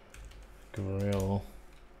 Grill.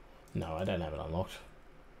 No, I don't have it unlocked.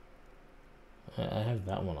 I have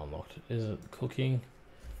that one unlocked. Is it cooking?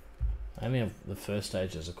 I only have the first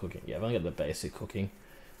stages of cooking. Yeah, I've only got the basic cooking.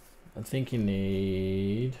 I think you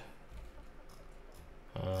need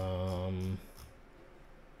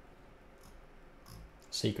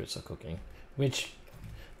secrets of cooking, which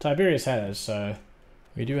Tiberius has, so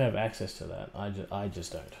we do have access to that. I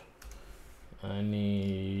just don't. I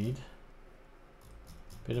need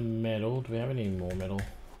a bit of metal. Do we have any more metal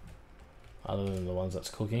other than the ones that's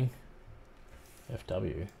cooking?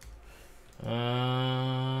 FW.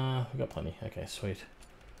 We got plenty. Okay, sweet.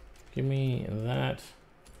 Give me that.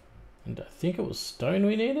 And I think it was stone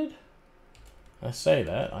we needed? I say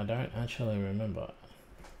that, I don't actually remember.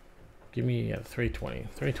 Give me 320.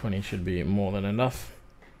 320 should be more than enough.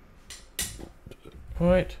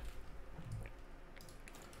 Right.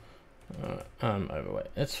 I'm overweight.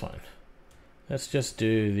 It's fine. Let's just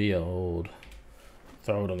do the old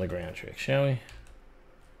throw it on the ground trick, shall we?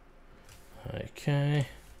 Okay.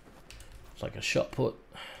 It's like a shot put.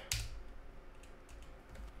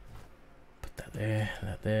 Put that there,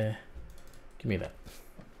 that there. Give me that.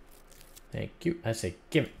 Thank you. I say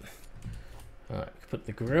give it. Alright, put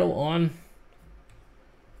the grill on.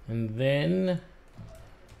 And then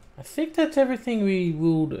I think that's everything we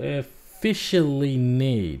would officially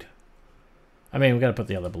need. I mean, we've got to put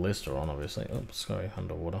the other ballista on, obviously. Oops, sorry,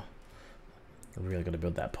 underwater. I really got to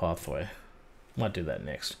build that pathway. Might do that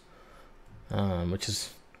next. Which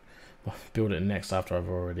is, well, build it next after I've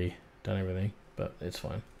already done everything, but it's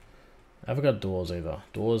fine. I haven't got doors either.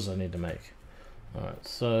 Doors I need to make. Alright,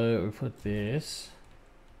 so we put this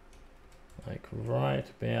like right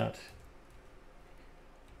about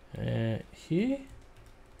here.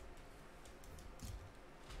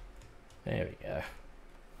 There we go.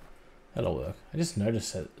 That'll work. I just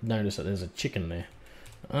noticed that there's a chicken there.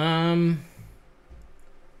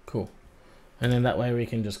 Cool. And then that way we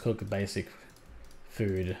can just cook basic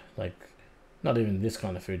food, like not even this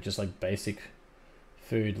kind of food, just like basic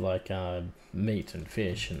food like meat and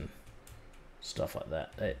fish and stuff like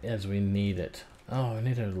that as we need it. Oh, I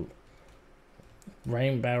need a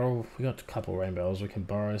rain barrel. We got a couple rain barrels. We can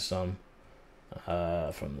borrow some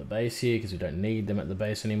from the base here because we don't need them at the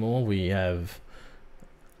base anymore. We have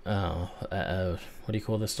what do you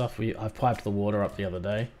call this stuff? I piped the water up the other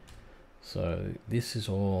day, so this is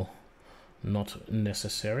all not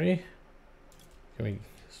necessary. Can we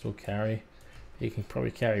still carry? You can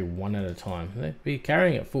probably carry one at a time. They'd be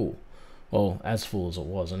carrying it full, well, as full as it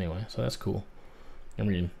was anyway, so that's cool. I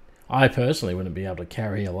mean, I personally wouldn't be able to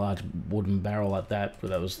carry a large wooden barrel like that, but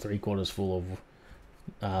that was 3/4 full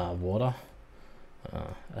of water.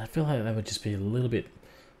 I feel like that would just be a little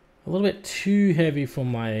bit too heavy for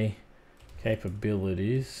my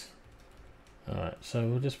capabilities. Alright, so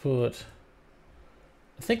we'll just put,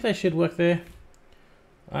 I think they should work there.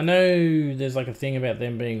 I know there's like a thing about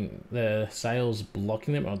them being, the sails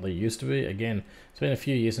blocking them, or they used to be. Again, it's been a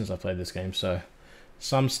few years since I played this game, so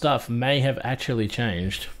some stuff may have actually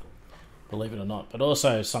changed, believe it or not, but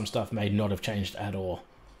also some stuff may not have changed at all.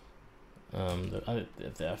 I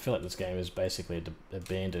feel like this game is basically an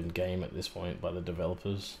abandoned game at this point by the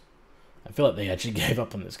developers. I feel like they actually gave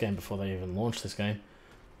up on this game before they even launched this game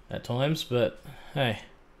at times, but hey.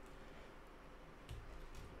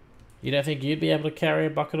 You don't think you'd be able to carry a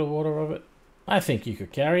bucket of water of it? I think you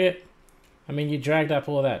could carry it. I mean, you dragged up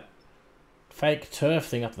all that fake turf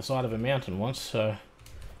thing up the side of a mountain once, so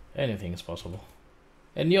anything is possible.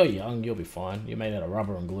 And you're young, you'll be fine. You're made out of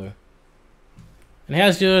rubber and glue. And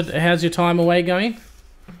how's your time away going?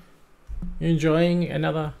 You enjoying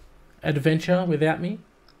another adventure without me?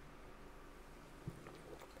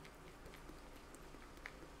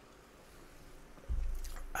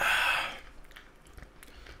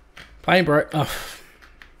 Plane broke. Oh.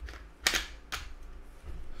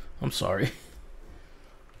 I'm sorry.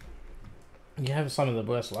 You have some of the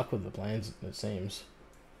worst luck with the planes, it seems.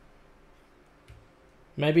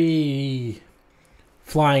 Maybe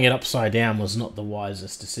flying it upside down was not the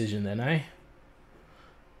wisest decision then, eh?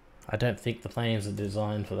 I don't think the planes are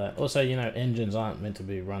designed for that. Also, you know, engines aren't meant to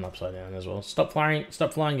be run upside down as well. Stop flying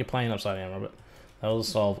your plane upside down, Robert. That will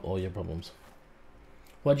solve all your problems.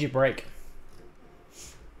 What'd you break?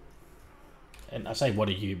 And I say, what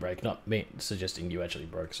did you break? Not me suggesting you actually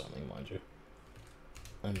broke something, mind you.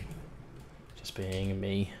 I'm just being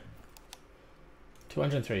me.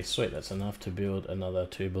 203, sweet, that's enough to build another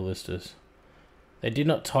 2 ballistas. They did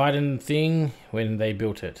not tighten the thing when they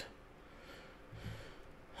built it.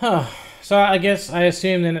 Huh. So I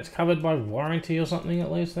assume then it's covered by warranty or something at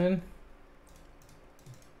least then?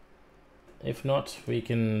 If not, we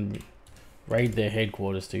can raid their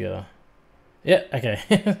headquarters together. Yeah,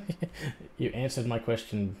 okay. You answered my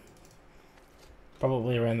question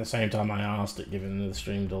probably around the same time I asked it, given the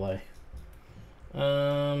stream delay.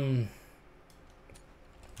 That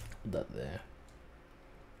there.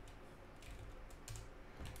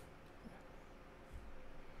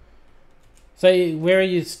 So, where are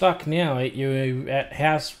you stuck now? Are you at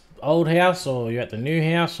old house, or you're at the new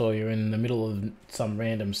house, or you're in the middle of some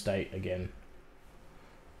random state again?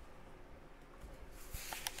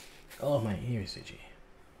 Oh, my ear is itchy.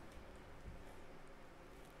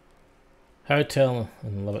 Hotel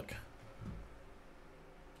in Lubbock.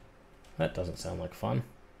 That doesn't sound like fun.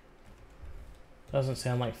 Doesn't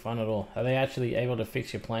sound like fun at all. Are they actually able to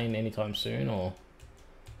fix your plane anytime soon, or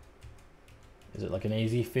is it like an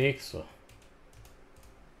easy fix? Or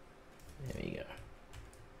there you go.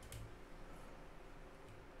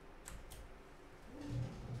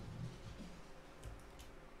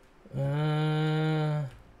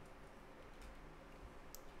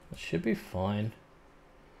 It should be fine.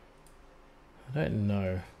 I don't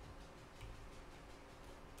know.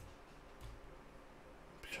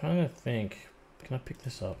 I'm trying to think. Can I pick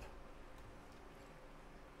this up?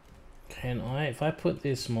 Can I? If I put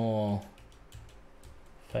this more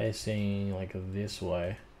facing like this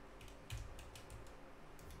way.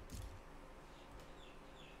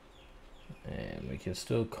 And we can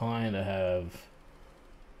still kind of have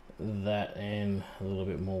that and a little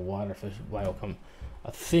bit more wider for whale come. I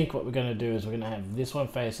think what we're going to do is we're going to have this one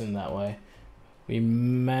facing that way. We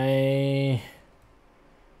may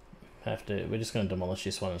have to, we're just going to demolish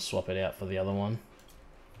this one and swap it out for the other one,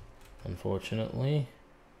 unfortunately,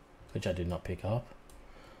 which I did not pick up.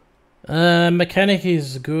 Mechanic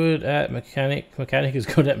is good at mechanic is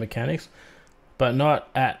good at mechanics, but not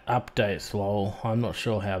at updates, lol. I'm not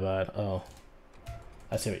sure how bad. Oh,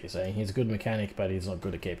 I see what you're saying. He's a good mechanic, but he's not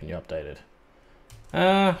good at keeping you updated.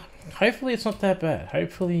 Hopefully it's not that bad.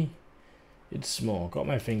 Hopefully it's small. Got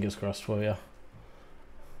my fingers crossed for you.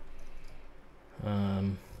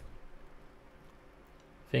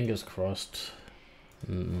 Fingers crossed.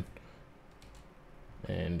 And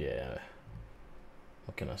yeah,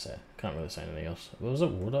 what can I say? Can't really say anything else. Was it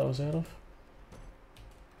wood I was out of?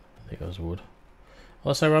 I think it was wood.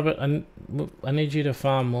 Also, Robert, I need you to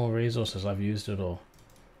farm more resources. I've used it all,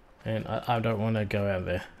 and I don't want to go out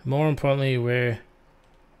there. More importantly, where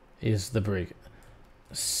is the brig?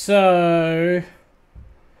 So,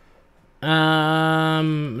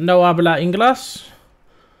 no habla inglés.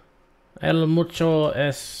 El mucho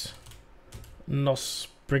es nos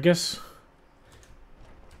brigas.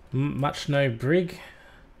 Much no brig.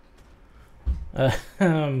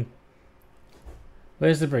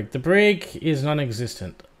 Where's the brig? The brig is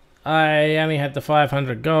non-existent. I only had the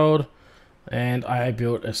 500 gold, and I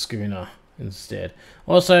built a schooner instead.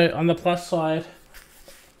 Also, on the plus side,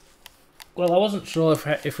 well, I wasn't sure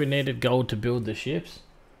if we needed gold to build the ships,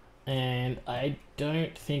 and I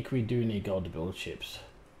don't think we do need gold to build ships.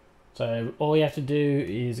 So all we have to do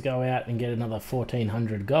is go out and get another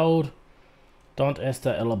 1400 gold. Don't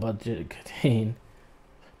esta el budget. Did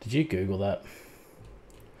you Google that?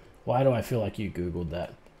 Why do I feel like you Googled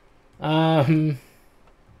that? Thank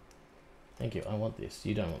you. I want this.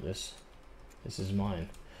 You don't want this. This is mine.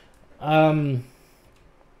 At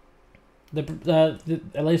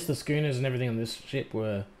least the schooners and everything on this ship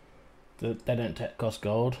were... They don't cost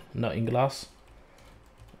gold. Not in glass.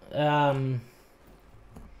 Yeah,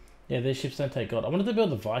 these ships don't take gold. I wanted to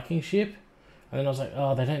build the Viking ship. And then I was like,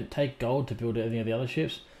 oh, they don't take gold to build any of the other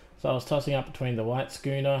ships. So I was tossing up between the white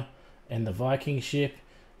schooner and the Viking ship.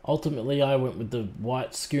 Ultimately, I went with the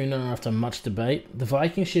white schooner after much debate. The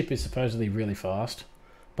Viking ship is supposedly really fast,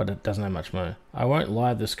 but it doesn't have much money. I won't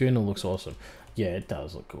lie, the schooner looks awesome. Yeah, it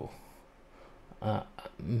does look cool. I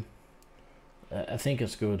think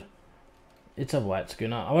it's good. It's a white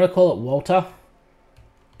schooner. I want to call it Walter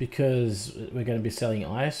because we're going to be selling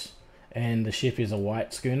ice, and the ship is a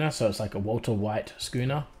white schooner, so it's like a Walter White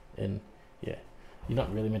schooner. And yeah, you're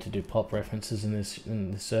not really meant to do pop references in this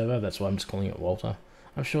server. That's why I'm just calling it Walter.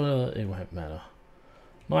 I'm sure it won't matter.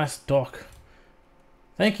 Nice dock.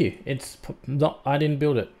 Thank you. It's not. I didn't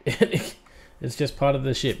build it. It's just part of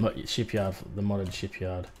the shipyard, the modded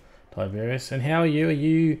shipyard. Tiberius. And how are you?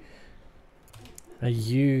 Are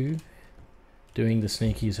you doing the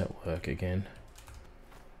sneakies at work again?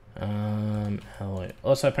 Hello.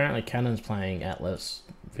 Also, apparently, Cannon's playing Atlas.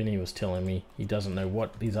 Vinny was telling me he doesn't know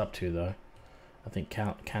what he's up to though. I think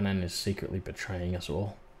Cannon is secretly betraying us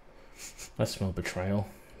all. I smell betrayal.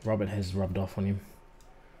 Robert has rubbed off on him.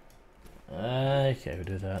 Okay, we'll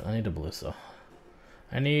do that. I need a ballista.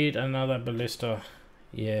 I need another ballista.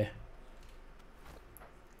 Yeah.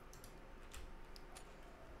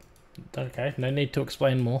 Okay, no need to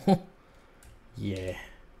explain more. Yeah.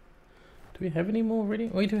 Do we have any more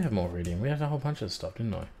reading? We do have more reading. We had a whole bunch of stuff,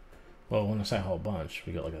 didn't I? Well, when I say a whole bunch,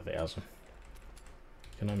 we got like 1,000.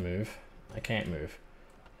 Can I move? I can't move.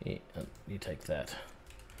 Yeah, you take that.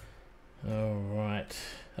 Alright.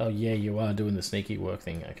 Oh yeah, you are doing the sneaky work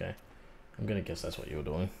thing. Okay. I'm gonna guess that's what you're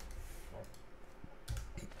doing.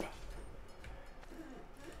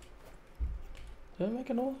 Did I make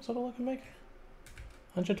an all? Is that all I can make?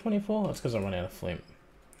 124? That's because I run out of flint.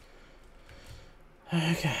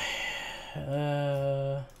 Okay.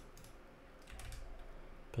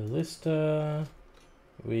 Ballista.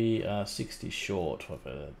 We are 60 short of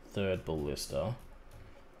a third ballista.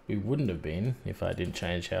 We wouldn't have been if I didn't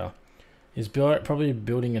change how. He's probably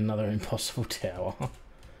building another impossible tower.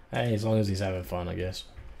 Hey, as long as he's having fun, I guess.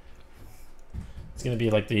 It's gonna be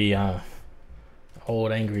like the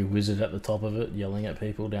old angry wizard at the top of it, yelling at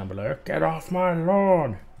people down below. Get off my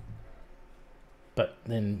lawn! But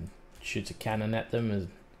then shoots a cannon at them.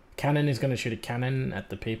 Cannon is gonna shoot a cannon at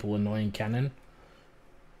the people annoying Cannon.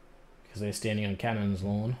 Because they're standing on Cannon's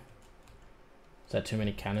lawn. Is that too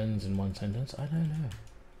many cannons in one sentence? I don't know.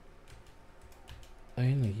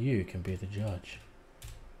 Only you can be the judge.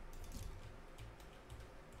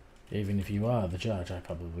 Even if you are the judge, I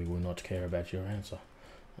probably will not care about your answer.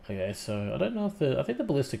 Okay, so I don't know if I think the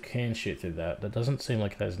ballista can shoot through that. That doesn't seem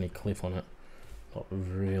like it has any cliff on it. Not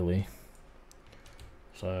really.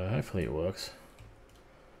 So hopefully it works.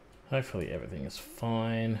 Hopefully everything is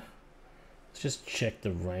fine. Let's just check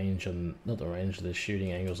the range on, not the range, the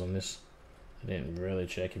shooting angles on this. I didn't really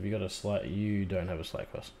check. If you got a slight, you don't have a slight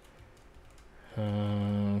cross.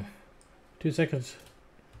 2 seconds.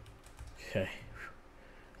 Okay.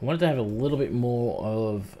 I wanted to have a little bit more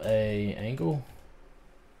of a angle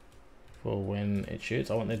for when it shoots.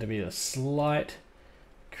 I want there to be a slight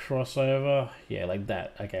crossover. Yeah, like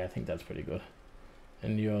that. Okay, I think that's pretty good.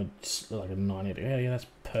 And you're just like a 90. Yeah, that's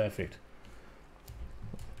perfect.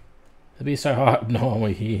 It'd be so hard no one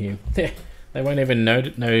will hear him. They won't even know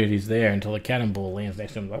he's there until the cannonball lands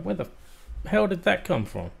next to him. Like, where the hell did that come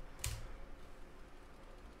from?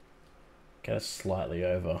 Okay, that's slightly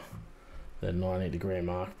over the 90-degree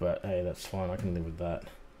mark, but hey, that's fine. I can live with that.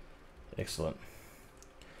 Excellent.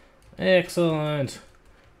 Excellent.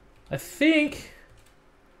 I think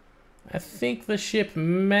the ship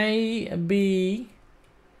may be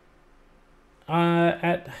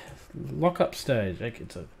at lockup stage. Okay,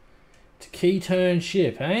 it's a key turn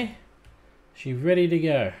ship, eh? She ready to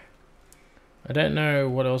go. I don't know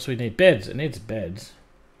what else we need. Beds. It needs beds.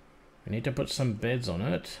 We need to put some beds on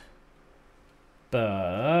it.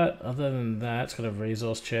 But other than that, it's got a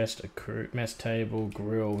resource chest, a crew mess table,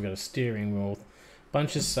 grill. We've got a steering wheel,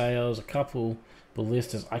 bunch of sails, a couple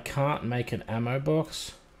ballistas. I can't make an ammo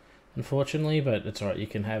box, unfortunately, but it's alright. You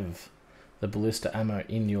can have the ballista ammo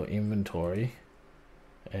in your inventory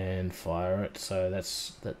and fire it. So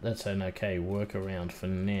that's an okay workaround for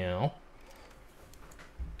now.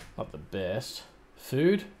 Not the best.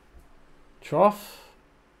 Food, trough.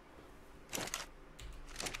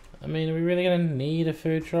 I mean, are we really going to need a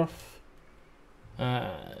food trough?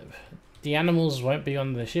 The animals won't be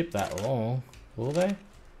on the ship that long, will they?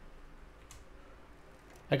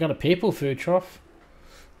 I got a people food trough.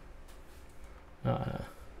 I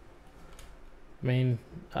mean,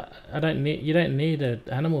 I don't need. You don't need an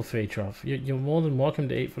animal food trough. You're more than welcome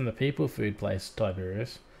to eat from the people food place,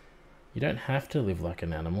 Tiberius. You don't have to live like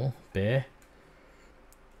an animal, bear.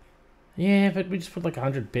 Yeah, but we just put like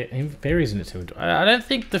 100 berries in its inventory. I don't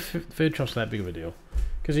think the food trough's that big of a deal,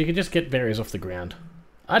 because you can just get berries off the ground.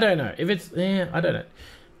 I don't know if it's I don't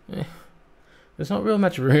know. There's not real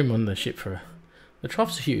much room on the ship for the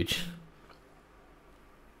trough's huge.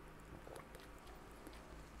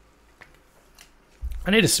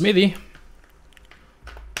 I need a smithy.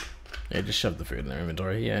 Yeah, just shove the food in their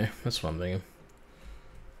inventory. Yeah, that's what I'm thinking.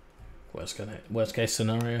 Worst case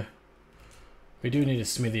scenario. We do need a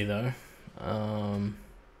smithy though.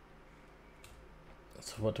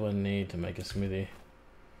 So what do I need to make a smithy?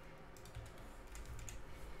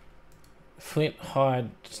 Flint, hide,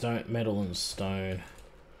 stone, metal and stone.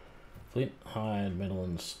 Flint, hide, metal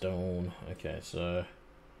and stone. Okay, so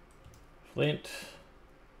flint,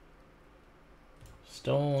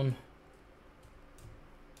 stone,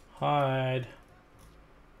 hide.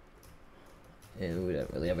 Yeah, we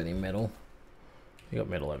don't really have any metal. We got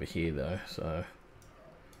metal over here though, so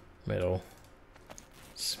metal,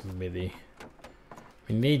 smithy.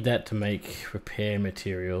 We need that to make repair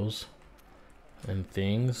materials and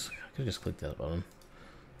things. I could just click that button.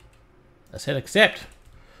 I said accept.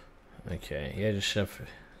 Okay, yeah, just shove.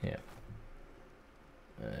 Yeah.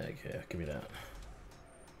 Okay, I'll give me that.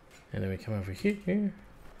 And then we come over here.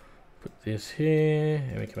 Put this here,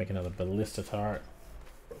 and we can make another ballista turret.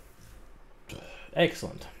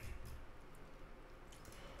 Excellent.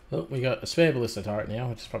 Well, we got a spare ballista turret now,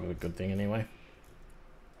 which is probably a good thing anyway.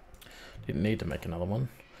 Didn't need to make another one.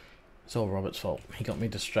 It's all Robert's fault. He got me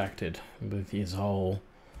distracted with his whole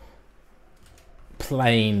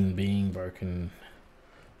plane being broken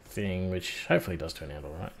thing, which hopefully does turn out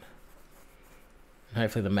alright.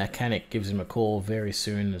 Hopefully the mechanic gives him a call very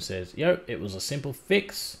soon and says, yo, it was a simple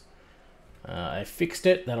fix. I fixed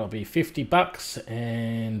it. That'll be $50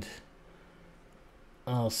 and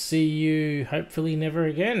I'll see you hopefully never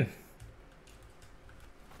again.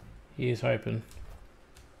 Here's hoping.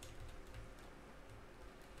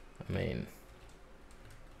 I mean,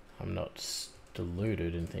 I'm not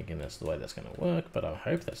deluded in thinking that's the way that's going to work, but I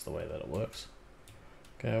hope that's the way that it works.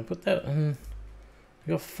 Okay, I'll put that in.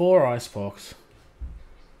 We got 4 ice blocks.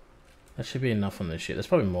 That should be enough on this ship. There's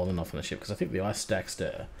probably more than enough on the ship because I think the ice stacks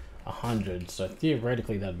to 100. So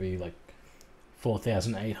theoretically, that'd be like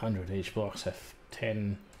 4,800 each block. So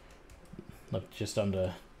 10, like just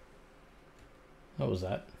under. What was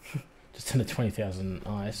that? Just under 20,000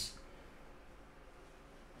 ice.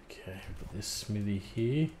 Okay, put this smithy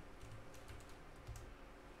here.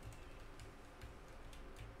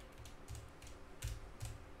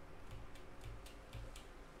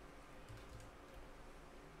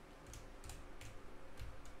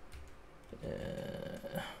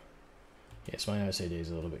 Yes, my OCD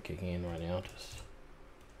is a little bit kicking in right now.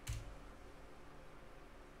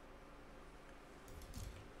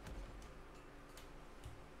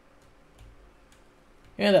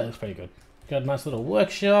 Yeah, that looks pretty good. Got a nice little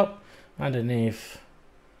workshop underneath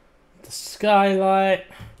the skylight.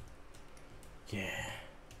 Yeah.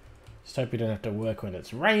 Just hope we don't have to work when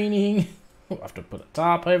it's raining. We'll have to put a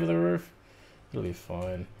tarp over the roof. It'll be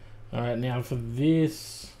fine. Alright, now for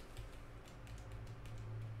this.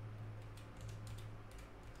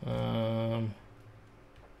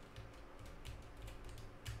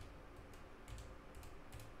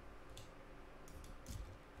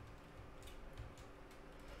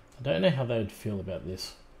 I don't know how they would feel about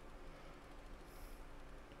this.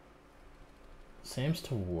 Seems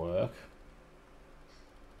to work.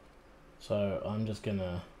 So I'm just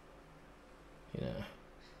gonna, you know,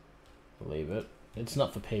 leave it. It's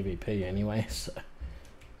not for PvP anyway, so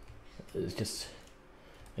it's just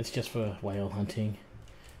for whale hunting.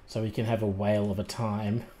 So we can have a whale of a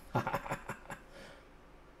time. Yeah,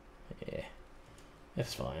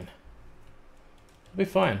 it's fine. It'll be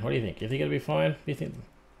fine. What do you think? You think it'll be fine? You think?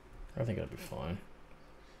 I think it'll be fine.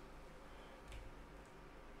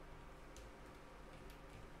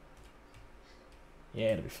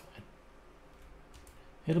 Yeah, it'll be fine.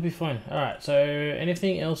 It'll be fine. Alright, so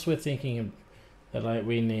anything else we're thinking that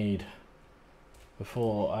we need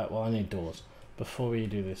before... well, I need doors. Before we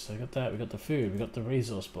do this, so I got that, we got the food, we got the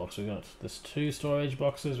resource box, we got this 2 storage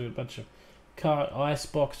boxes, we got a bunch of ice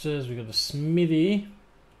boxes, we got the smithy.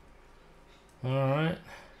 Alright.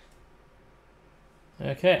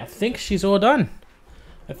 Okay, I think she's all done.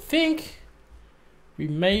 I think we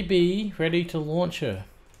may be ready to launch her.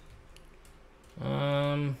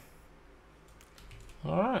 Alright.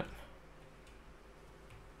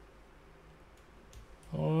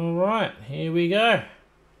 Alright, here we go.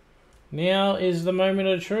 Now is the moment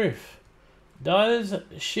of truth. Does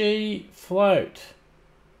she float?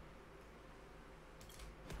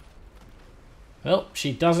 Well,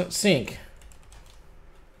 she doesn't sink.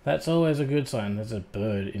 That's always a good sign. There's a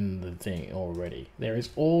bird in the thing already. There is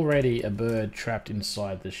already a bird trapped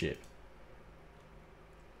inside the ship.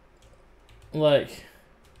 Like,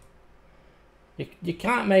 you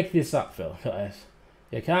can't make this up, guys.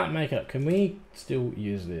 You can't make it up. Can we still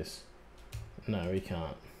use this? No, we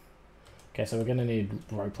can't. Okay, so we're going to need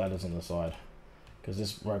rope ladders on the side. Because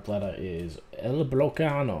this rope ladder is El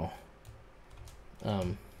Blocano.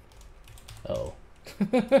 Oh.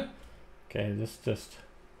 Okay, just...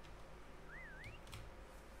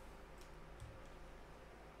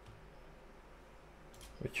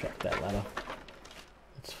 retract that ladder.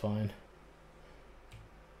 That's fine.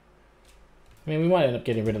 I mean, we might end up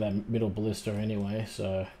getting rid of that middle blister anyway,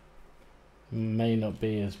 so may not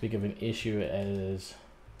be as big of an issue as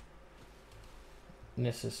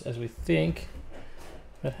we think.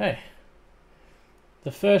 But hey,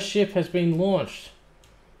 the first ship has been launched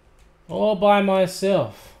all by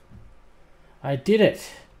myself. I did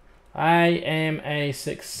it. I am a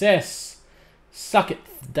success. Suck it,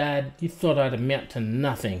 Dad. You thought I'd amount to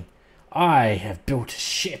nothing. I have built a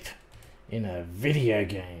ship in a video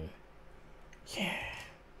game. Yeah.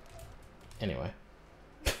 Anyway.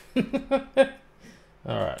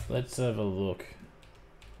 Alright, let's have a look.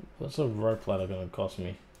 What's a rope ladder going to cost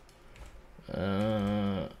me?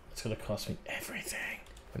 It's going to cost me everything.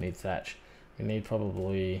 We need thatch. We need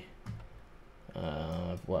probably...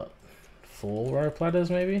 what? 4 rope ladders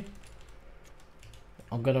maybe?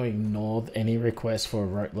 I'm going to ignore any request for a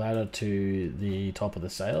rope ladder to the top of the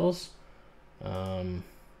sails. I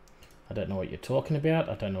don't know what you're talking about.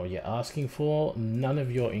 I don't know what you're asking for. None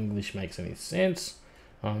of your English makes any sense.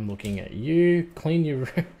 I'm looking at you. Clean your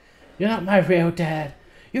room. You're not my real dad.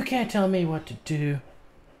 You can't tell me what to do.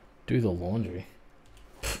 Do the laundry.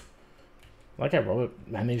 Like how Robert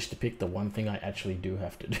managed to pick the one thing I actually do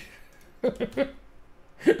have to do.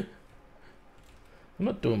 I'm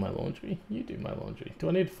not doing my laundry. You do my laundry. Do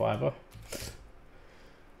I need fiber?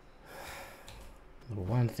 The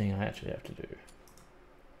one thing I actually have to do.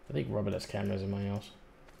 I think Robert has cameras in my house.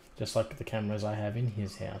 Just like the cameras I have in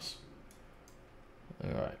his house.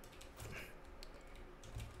 Alright.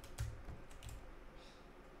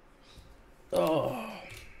 Oh.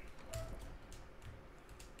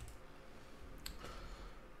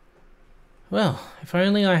 Well, if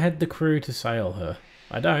only I had the crew to sail her.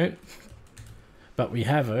 I don't. But we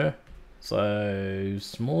have her. So,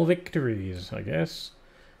 small victories, I guess.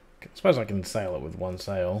 I suppose I can sail it with one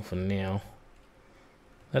sail for now.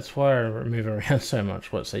 That's why I move around so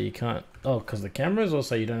much. What, so you can't... Oh, because the cameras, or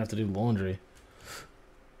so you don't have to do laundry?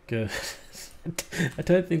 Good. I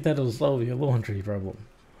don't think that'll solve your laundry problem.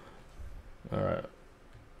 Alright.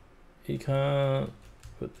 You can't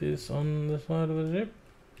put this on the side of the ship?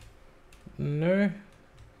 No.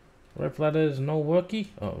 Rope ladder's no worky?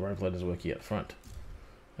 Oh, rope ladder's worky up front.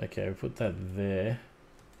 Okay, we put that there.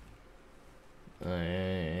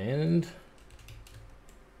 And...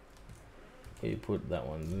 we put that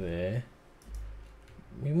one there.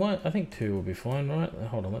 We might, I think 2 will be fine, right?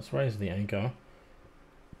 Hold on, let's raise the anchor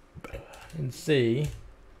and see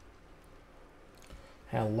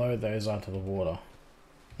how low those are to the water.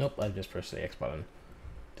 Nope, I just pressed the X button.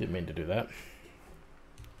 Didn't mean to do that.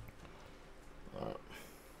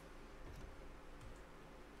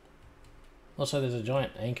 Also, there's a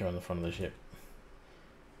giant anchor on the front of the ship.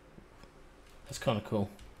 That's kind of cool.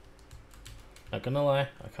 Not gonna lie,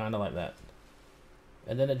 I kind of like that.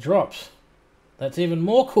 And then it drops. That's even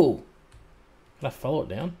more cool. Can I follow it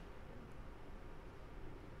down?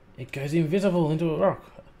 It goes invisible into a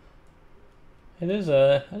rock. It is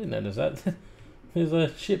a... I didn't notice that. There's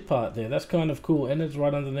a ship part there. That's kind of cool. And it's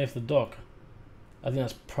right underneath the dock. I think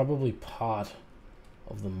that's probably part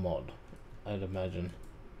of the mod, I'd imagine.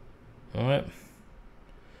 Alright.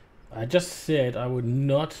 I just said I would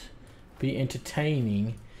not be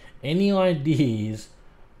entertaining any ideas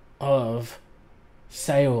of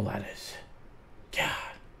sail ladders. God.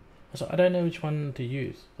 So I don't know which one to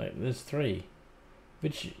use. Like, there's 3.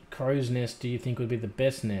 Which crow's nest do you think would be the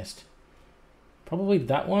best nest? Probably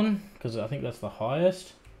that one, because I think that's the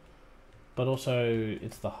highest. But also,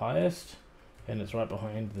 it's the highest, and it's right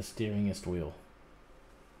behind the steeringest wheel.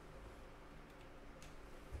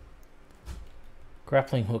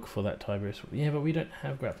 Grappling hook for that Tigress. Yeah, but we don't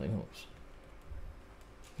have grappling hooks.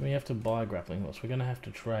 We have to buy grappling hooks. We're going to have to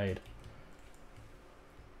trade.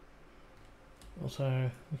 Also,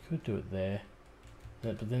 we could do it there.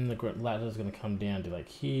 But then the ladder is going to come down to like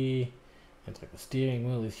here. And it's like the steering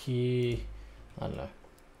wheel is here. I don't know.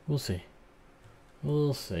 We'll see.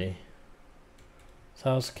 We'll see.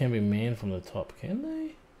 Sails can be manned from the top, can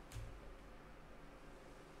they?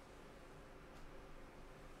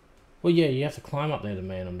 Well, yeah, you have to climb up there to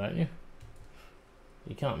man them, don't you?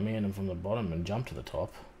 You can't man them from the bottom and jump to the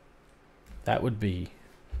top. That would be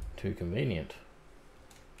too convenient.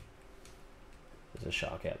 There's a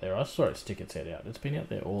shark out there. I saw it stick its head out. It's been out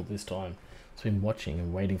there all this time. It's been watching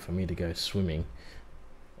and waiting for me to go swimming.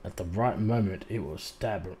 At the right moment, it will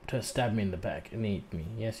stab me in the back and eat me.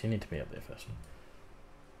 Yes, you need to be up there first.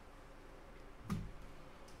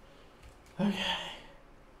 Okay.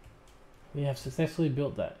 We have successfully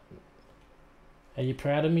built that. Are you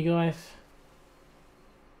proud of me, guys?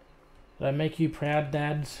 Did I make you proud,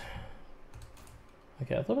 dads?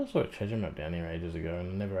 Okay, I thought I saw a treasure map down here ages ago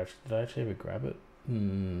and never actually... Did I actually ever grab it?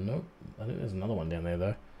 Nope. I think there's another one down there,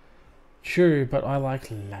 though. True, but I like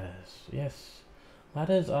ladders. Yes.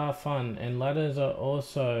 Ladders are fun, and ladders are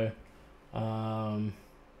also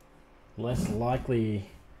less likely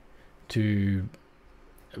to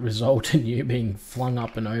result in you being flung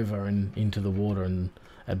up and over and into the water and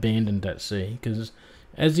abandoned at sea. Because,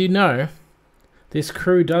 as you know, this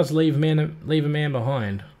crew does leave a man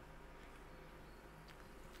behind.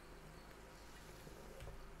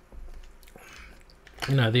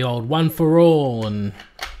 You know, the old one for all and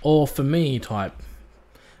all for me type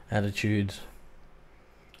attitudes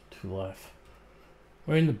to life.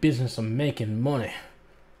 We're in the business of making money,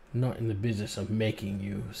 not in the business of making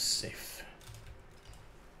you safe.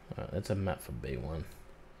 Alright, that's a map for B1.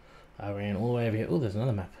 I ran all the way over here. Oh, there's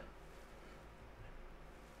another map.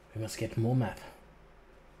 We must get more map.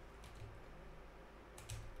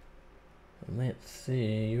 Let's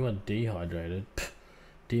see. You are dehydrated. Pfft.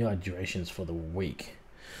 Dehydration's for the weak.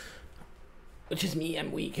 Which is me,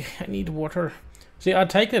 I'm weak. I need water. See, I'd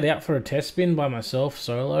take it out for a test spin by myself,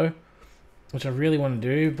 solo. Which I really want to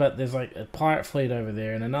do, but there's like a pirate fleet over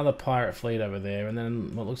there, and another pirate fleet over there, and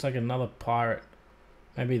then what looks like another pirate.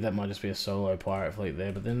 Maybe that might just be a solo pirate fleet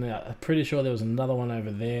there, but then I'm pretty sure there was another one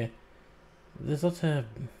over there. There's lots of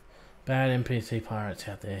bad NPC pirates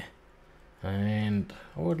out there. And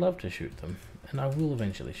I would love to shoot them. And I will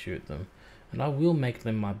eventually shoot them. And I will make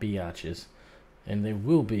them my bee archers. And there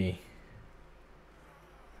will be,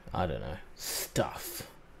 I don't know, stuff.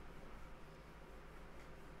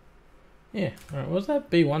 Yeah, alright, what was that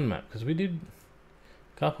B1 map? Because we did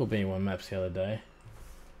a couple B1 maps the other day.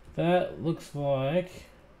 That looks like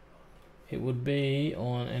it would be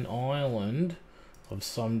on an island of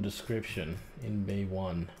some description in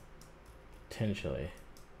B1. Potentially.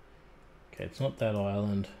 Okay, it's not that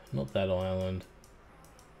island, not that island.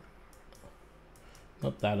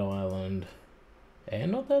 Not that island.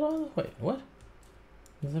 And not that island? Wait, what?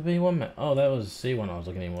 There's a B1 map. Oh, that was C1 I was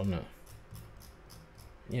looking at, wasn't it?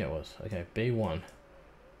 Yeah, it was. Okay, B1.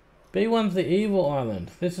 B1's the evil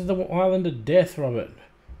island. This is the island of death, Robert.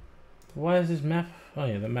 Why is this map? Oh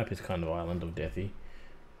yeah, the map is kind of island of deathy.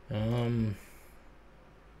 I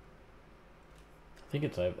think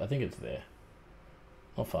it's over. I think it's there.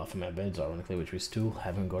 Not far from our beds, ironically, which we still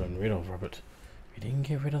haven't gotten rid of, Robert. We didn't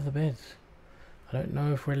get rid of the beds. I don't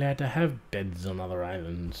know if we're allowed to have beds on other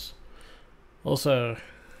islands. Also,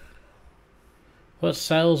 what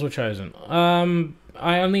sails were chosen?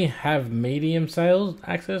 I only have medium sails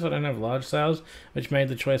access. I don't have large sails, which made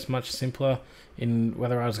the choice much simpler in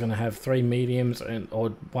whether I was going to have 3 mediums or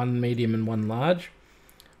 1 medium and 1 large.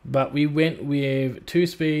 But we went with 2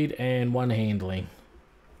 speed and 1 handling.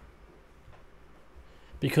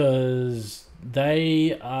 Because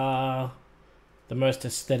they are the most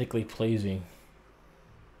aesthetically pleasing.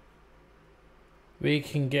 We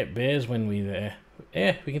can get bears when we're there.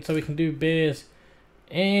 Yeah, we can do bears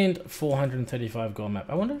and 435 gold map.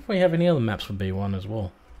 I wonder if we have any other maps for B1 as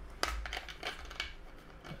well.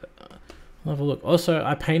 I'll have a look. Also,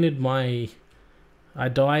 I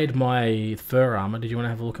dyed my fur armor. Did you want to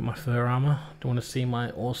have a look at my fur armor? Do you want to see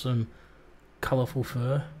my awesome colourful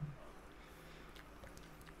fur?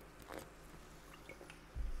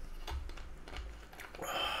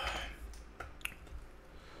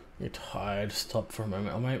 You're tired. Stop for a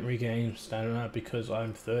moment. I won't regain stamina because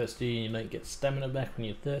I'm thirsty. You don't get stamina back when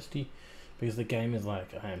you're thirsty because the game is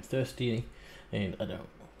like, I am thirsty and I don't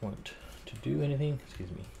want to do anything.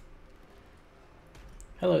 Excuse me.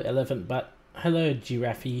 Hello, elephant butt. Hello,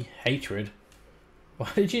 giraffe hatred. Why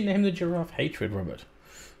did you name the giraffe hatred, Robert?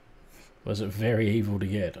 Was it very evil to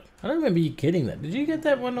get? I don't remember you getting that. Did you get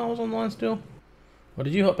that when I was online still? Or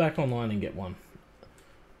did you hop back online and get one?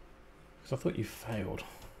 Because I thought you failed.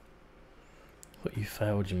 I thought you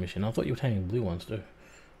failed your mission. I thought you were taking blue ones too.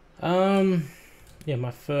 Yeah, my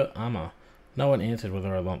fur armor. No one answered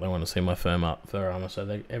whether or not they want to see my fur armor,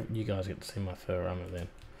 so you guys get to see my fur armor then.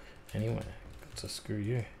 Anyway, so screw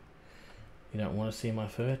you. You don't want to see my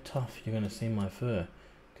fur? Tough, you're going to see my fur.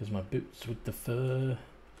 Because my boots with the fur.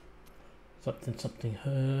 Something, something,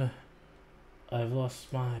 her. I've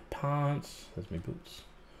lost my pants. There's my boots.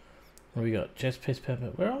 What do we got? Chest piece pepper.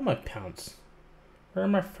 Where are my pants? Where are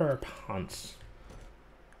my fur pants?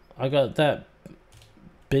 I got that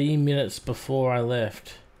B minutes before I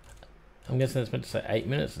left. I'm guessing it's meant to say 8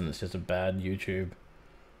 minutes and it's just a bad YouTube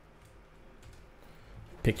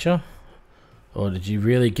picture. Or did you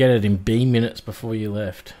really get it in B minutes before you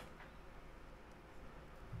left?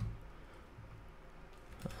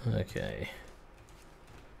 Okay.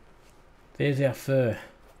 There's our fur.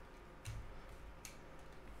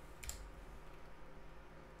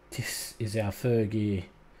 This is our fur gear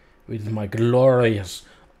with my glorious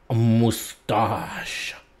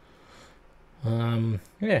moustache.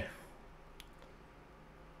 Yeah.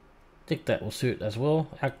 Think that will suit as well.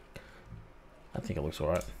 I think it looks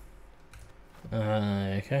alright.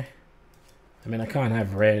 Okay. I mean, I can't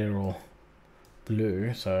have red or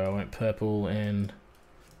blue, so I went purple and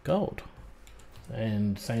gold.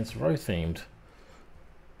 And Saints Row themed,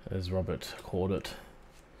 as Robert called it.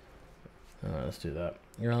 Let's do that.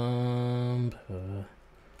 Yeah, I'm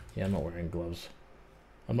not wearing gloves.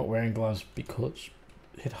 I'm not wearing gloves because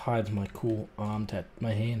it hides my cool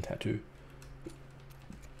my hand tattoo.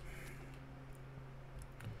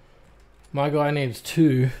 My guy needs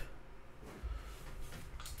two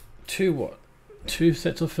what? 2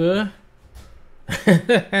 sets of fur?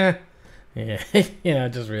 Yeah, yeah, I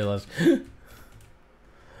just realized.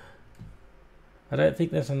 I don't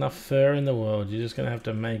think there's enough fur in the world. You're just gonna have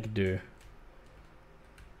to make do.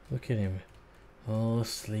 Look at him. Oh,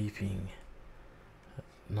 sleeping.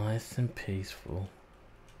 Nice and peaceful.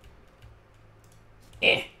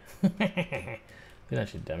 Eh. Didn't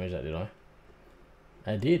actually damage that, did I?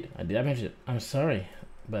 I did. I damaged it. I'm sorry.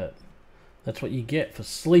 But that's what you get for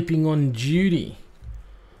sleeping on duty.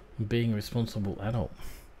 And being a responsible adult.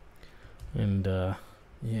 And,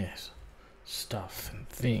 yes. Stuff and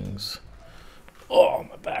things. Oh,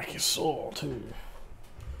 my back is sore too.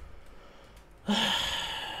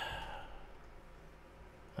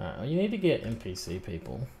 You need to get NPC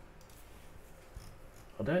people.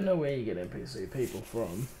 I don't know where you get NPC people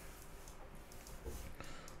from.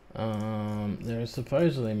 There is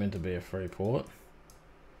supposedly meant to be a free port.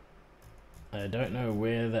 I don't know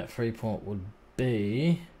where that free port would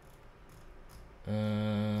be. It's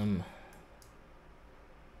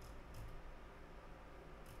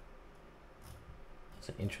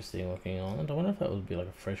an interesting looking island. I wonder if that would be like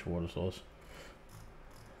a freshwater source.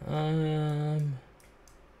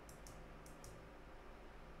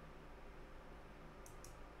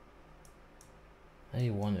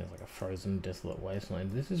 A1 is like a frozen, desolate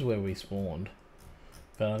wasteland. This is where we spawned.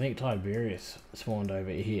 But I think Tiberius spawned over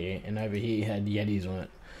here, and over here had Yetis on it.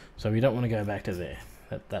 So we don't want to go back to there.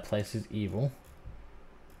 That place is evil.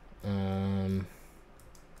 Yeah,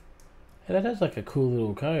 that has like a cool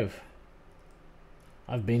little cove.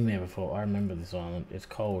 I've been there before. I remember this island. It's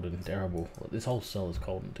cold and terrible. This whole cell is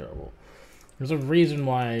cold and terrible. There's a reason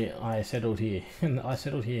why I settled here. And I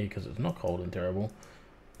settled here because it's not cold and terrible.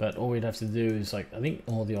 But all we'd have to do is, like, I think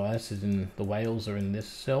all the ice is in, the whales are in this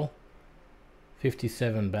cell.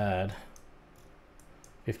 57 bad.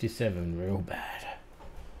 57 real bad.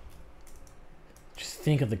 Just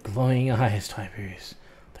think of the glowing eyes, Tiberius.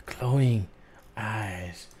 The glowing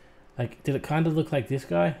eyes Like, did it kind of look like this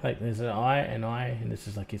guy? Like, there's an eye, and this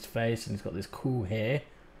is like his face, and he's got this cool hair.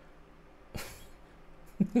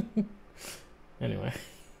 Anyway.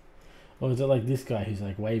 Or is it like this guy who's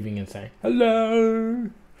like waving and saying, hello?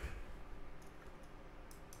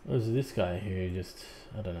 Or is it this guy who just,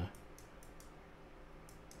 I don't know.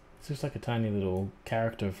 It's just like a tiny little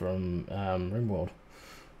character from RimWorld.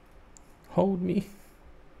 Hold me.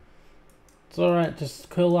 It's alright, just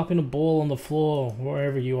curl up in a ball on the floor,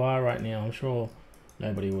 wherever you are right now. I'm sure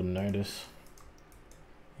nobody would notice.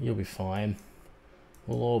 You'll be fine.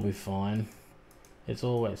 We'll all be fine. It's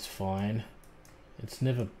always fine. It's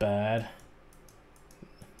never bad.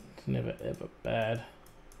 It's never ever bad.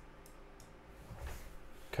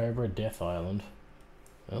 Cobra Death Island.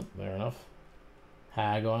 Oh, fair enough.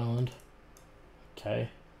 Hag Island. Okay.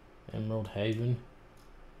 Emerald Haven.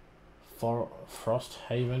 Frost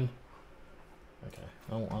Haven. Okay,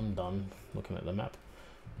 I'm done looking at the map.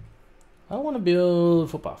 I want to build a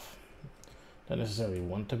footpath. Don't necessarily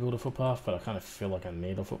want to build a footpath, but I kind of feel like I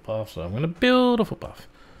need a footpath, so I'm going to build a footpath.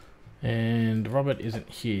 And Robert isn't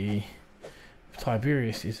here.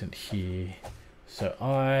 Tiberius isn't here. So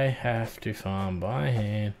I have to farm by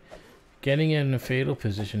hand. Getting in a fetal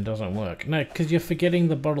position doesn't work. No, because you're forgetting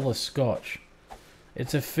the bottle of scotch.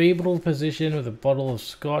 It's a fetal position with a bottle of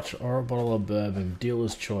scotch or a bottle of bourbon.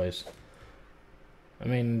 Dealer's choice. I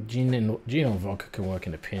mean, gin or vodka can work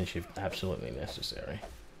in a pinch if absolutely necessary.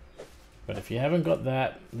 But if you haven't got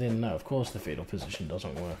that, then no, of course the fetal position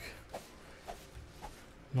doesn't work.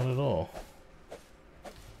 Not at all.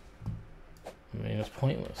 I mean, it's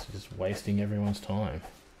pointless. It's just wasting everyone's time.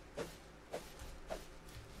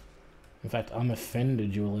 In fact, I'm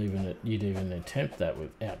offended you'd even attempt that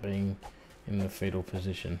without being in the fetal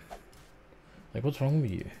position. Like, what's wrong with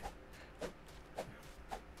you?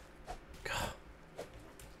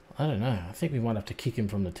 I don't know. I think we might have to kick him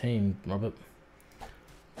from the team, Robert.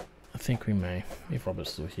 I think we may, if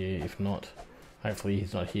Robert's still here. If not, hopefully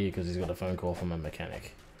he's not here because he's got a phone call from a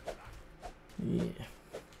mechanic. Yeah.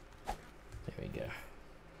 There we go.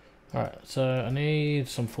 Alright, so I need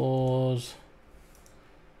some floors.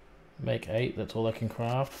 Make 8, that's all I can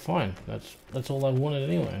craft. Fine, that's all I wanted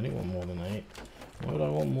anyway. I didn't want more than 8. Why would I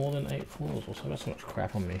want more than 8 floors? Also, I've got so much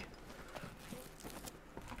crap on me.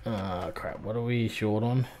 Crap, what are we short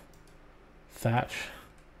on? Thatch.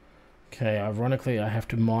 Okay, ironically I have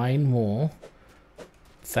to mine more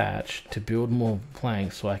thatch to build more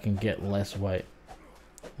planks so I can get less weight.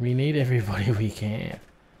 We need everybody we can.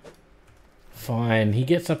 Fine, he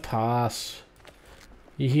gets a pass.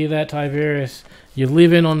 You hear that, Tiberius? You're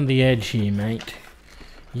living on the edge here, mate.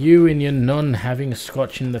 You and your nun having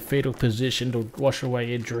scotch in the fetal position to wash away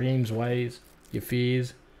your dreams, ways, your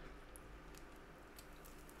fears.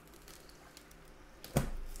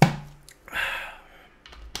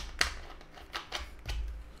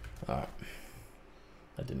 Alright.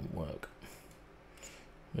 That didn't work.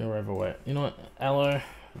 You're overweight. You know what? Aloe,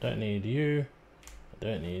 I don't need you. I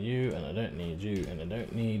don't need you, and I don't need you, and I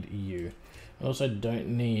don't need you. I also don't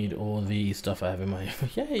need all the stuff I have in my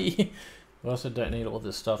yay! I also don't need all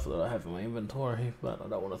this stuff that I have in my inventory, but I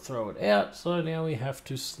don't want to throw it out, so now we have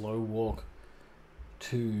to slow walk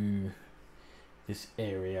to this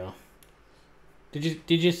area. Did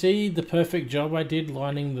you see the perfect job I did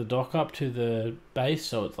lining the dock up to the base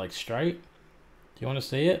so it's like straight? Do you want to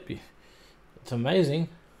see it? It's amazing.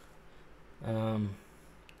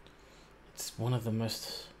 It's one of the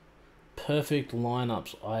most perfect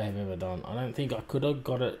lineups I have ever done. I don't think I could have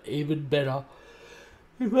got it even better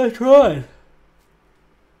if I tried.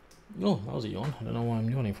 Oh, that was a yawn. I don't know why I'm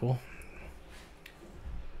yawning for.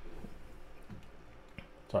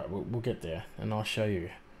 Sorry, we'll get there and I'll show you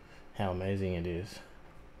how amazing it is.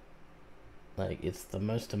 Like, it's the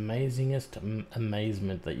most amazingest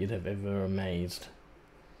amazement that you'd have ever amazed.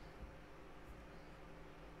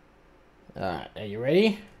 Alright, are you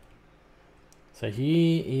ready? So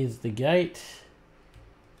here is the gate.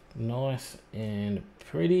 Nice and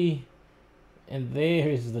pretty. And there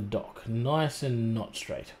is the dock. Nice and not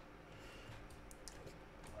straight.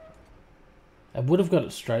 I would have got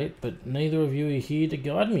it straight, but neither of you are here to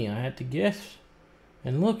guide me. I had to guess.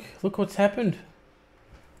 And look what's happened.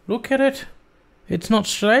 Look at it. It's not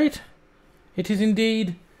straight. It is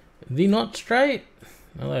indeed the not straight.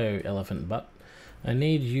 Hello, elephant butt. I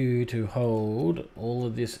need you to hold all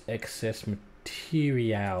of this excess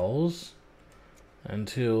materials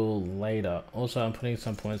until later. Also, I'm putting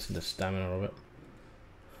some points into stamina of it.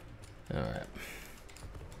 Alright.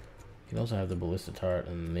 You can also have the ballista turret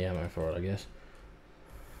and the ammo for it, I guess.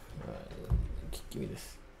 Alright, give me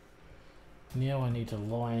this. Now I need to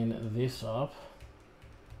line this up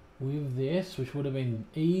with this, which would have been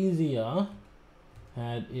easier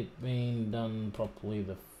had it been done properly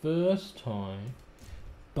the first time.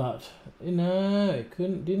 But no,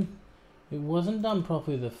 it wasn't done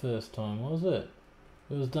properly the first time, was it?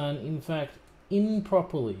 It was done, in fact,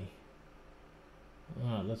 improperly.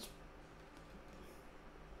 Alright, that's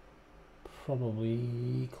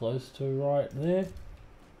probably close to right there.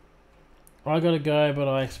 I gotta go, but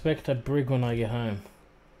I expect a brig when I get home.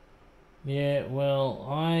 Yeah, well,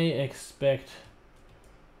 I expect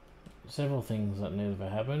several things that never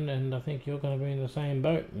happened, and I think you're gonna be in the same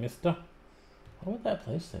boat, mister. What would that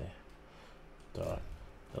place there? Alright,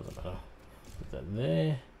 doesn't matter. Put that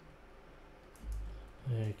there.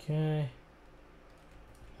 Okay.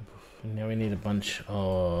 Now we need a bunch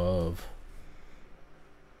of...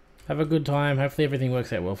 Have a good time. Hopefully everything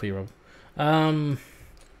works out well for you, Rob.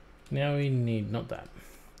 Now we need not that.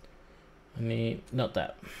 I need not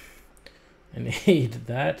that. I need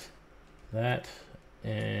that,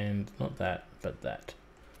 and not that, but that.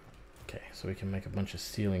 Okay, so we can make a bunch of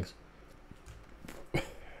ceilings.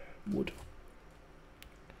 Wood.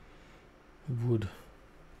 Wood.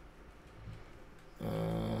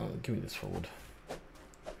 Give me this for wood.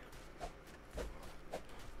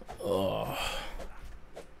 Oh.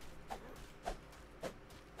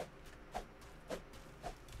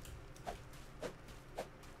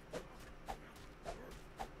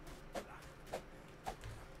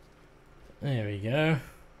 There we go.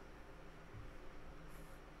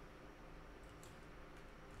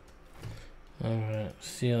 Alright,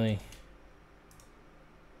 ceiling.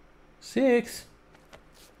 6.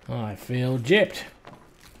 I feel gypped.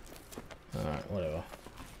 Alright, whatever.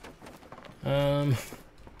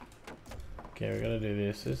 Okay, we gotta do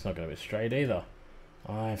this. It's not gonna be straight either.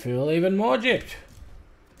 I feel even more gypped.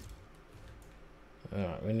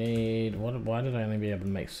 Alright, we need... Why did I only be able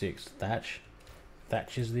to make 6? Thatch.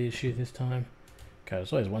 Thatch is the issue this time. Okay,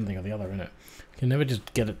 it's always one thing or the other, isn't it? You can never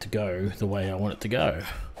just get it to go the way I want it to go.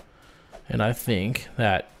 And I think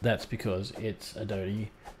that that's because it's a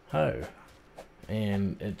dirty hoe.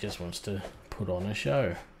 And it just wants to put on a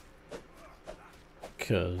show.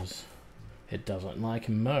 Because it doesn't like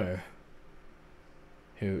Mo,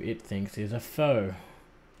 who it thinks is a foe.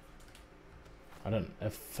 I don't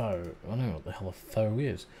know what the hell a foe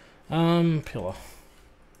is. Pillar.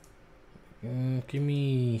 Give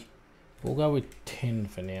me... We'll go with 10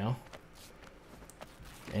 for now.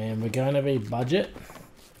 And we're going to be budget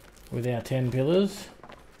with our 10 pillars.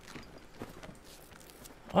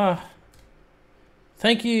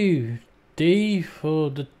 Thank you, D, for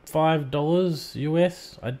the $5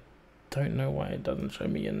 US. I don't know why it doesn't show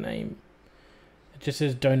me your name. It just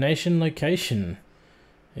says donation location.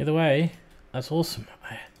 Either way, that's awesome.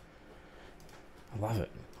 I love it.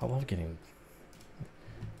 I love getting...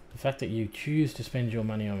 The fact that you choose to spend your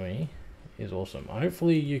money on me is awesome.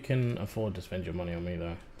 Hopefully you can afford to spend your money on me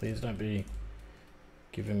though. Please don't be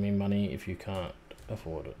giving me money if you can't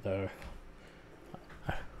afford it though.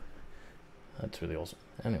 That's really awesome.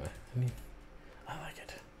 Anyway, I like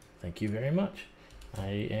it. Thank you very much. I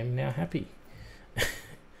am now happy.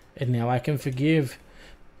 And now I can forgive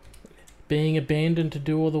being abandoned to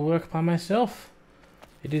do all the work by myself.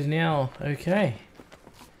 It is now okay.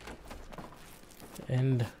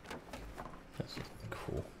 And that's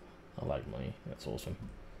cool. I like money. That's awesome.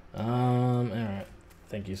 Alright.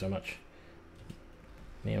 Thank you so much.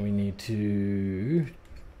 Now we need to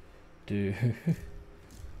do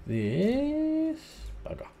this.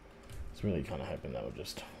 Bugger. I was really kind of hoping that would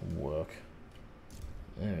just work.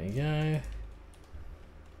 There we go.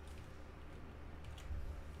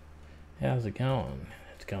 How's it going?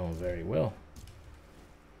 It's going very well.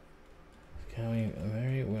 It's going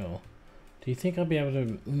very well. Do you think I'll be able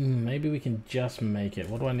to... maybe we can just make it.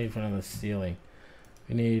 What do I need for another ceiling?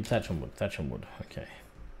 We need thatch and wood. Thatch and wood. Okay.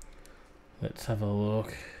 Let's have a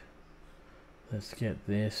look. Let's get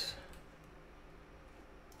this.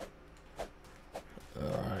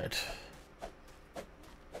 Alright.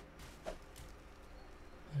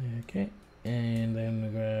 Okay. And then we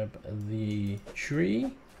grab the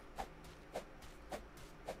tree.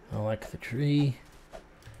 I like the tree.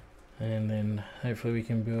 And then hopefully we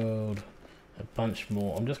can build a bunch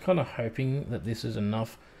more. I'm just kind of hoping that this is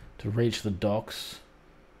enough to reach the docks,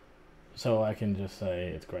 so I can just say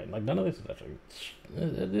it's great. Like, none of this is actually...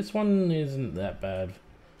 This one isn't that bad.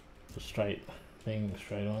 The straight thing,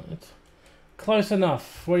 straight on. It's close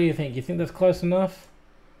enough. What do you think? You think that's close enough?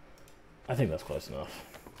 I think that's close enough.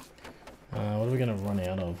 What are we going to run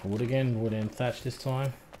out of? Wood again? Wood and thatch this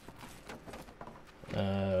time?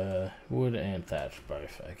 Wood and thatch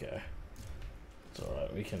both. Okay. It's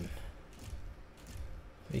alright. We can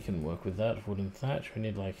We can work with that. Wooden thatch. We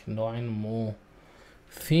need like 9 more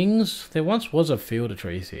things. There once was a field of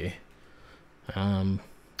trees here. I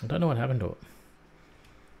don't know what happened to it.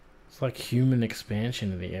 It's like human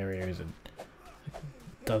expansion in the area. It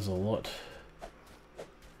does a lot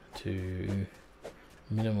to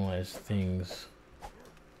minimize things.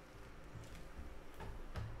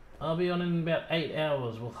 I'll be on in about 8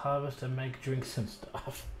 hours. We'll harvest and make drinks and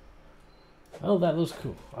stuff. Oh, that looks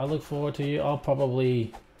cool. I look forward to you. I'll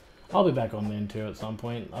be back on then too at some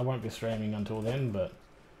point. I won't be streaming until then, but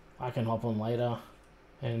I can hop on later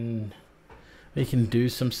and we can do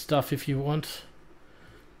some stuff if you want.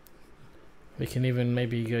 We can even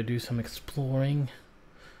maybe go do some exploring.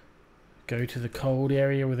 Go to the cold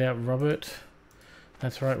area without Robert.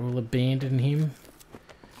 That's right, we'll abandon him.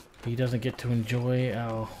 He doesn't get to enjoy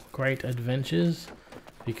our great adventures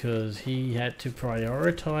because he had to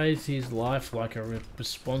prioritize his life like a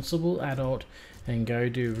responsible adult and go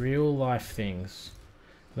do real life things.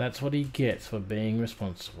 That's what he gets for being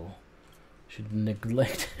responsible. Should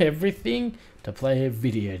neglect everything to play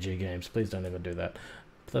video games. Please don't ever do that.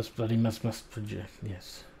 That's bloody must project.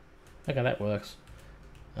 Yes. Okay, that works.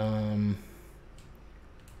 Should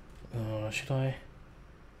I?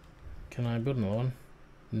 Can I build another one?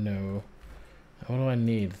 No. What do I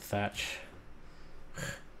need? Thatch.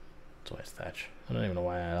 It's always thatch. I don't even know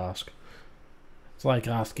why I ask. It's like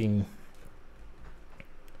asking.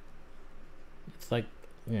 It's like,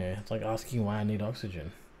 yeah, it's like asking why I need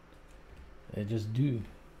oxygen. They just do.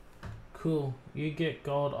 Cool. You get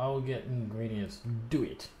gold, I will get ingredients. Do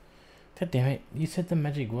it. God damn it. You said the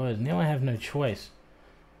magic words. Now I have no choice.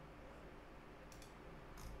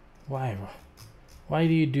 Why? Why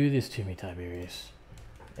do you do this to me, Tiberius?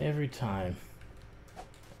 Every time.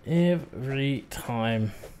 Every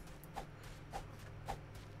time.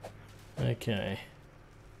 Okay.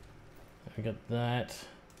 I got that.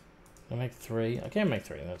 I make 3. I can't make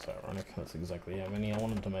 3. That's ironic. That's exactly how many I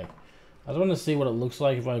wanted to make. I just want to see what it looks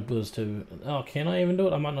like if I was to... Oh, can I even do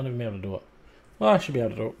it? I might not even be able to do it. Oh, I should be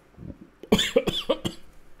able to do it.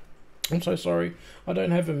 I'm so sorry. I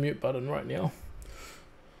don't have a mute button right now.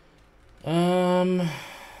 I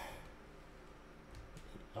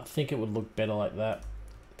think it would look better like that.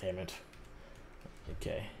 Damn it.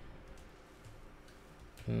 Okay.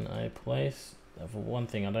 Can I place... For one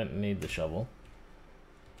thing, I don't need the shovel.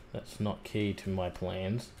 That's not key to my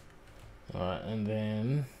plans. Alright, and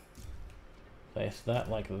then... place that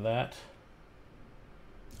like that.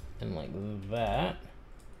 And like that.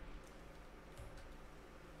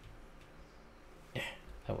 Yeah,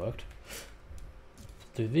 that worked.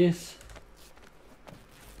 Do this.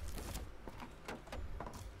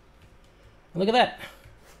 Look at that.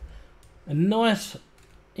 A nice...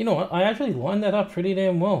 You know what? I actually lined that up pretty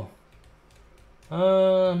damn well.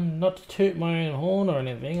 Not to toot my own horn or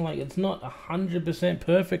anything. Like, it's not 100%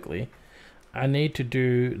 perfectly. I need to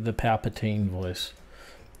do the Palpatine voice.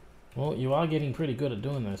 Well, you are getting pretty good at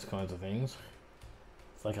doing those kinds of things.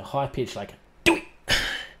 It's like a high pitch, like, do it!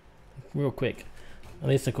 Real quick. At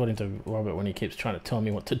least according to Robert when he keeps trying to tell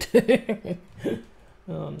me what to do.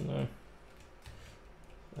 Oh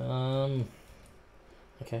no.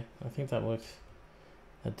 Okay, I think that worked.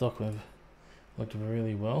 That dock worked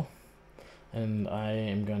really well. And I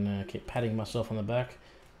am gonna keep patting myself on the back.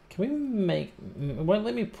 Can we make... It won't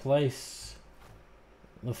let me place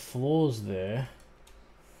the floors there.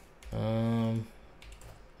 I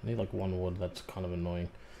need like 1 wood, that's kind of annoying.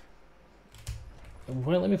 It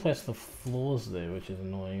won't let me place the floors there, which is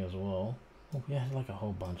annoying as well. Oh, we had like a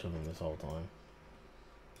whole bunch of them this whole time.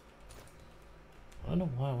 I don't know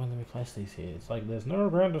why it won't let me place these here. It's like there's no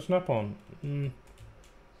ground to snap on.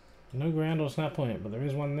 No ground or snap on it, but there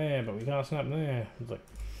is one there, but we can't snap there. It's like,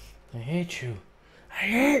 I hate you. I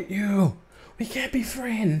hate you. We can't be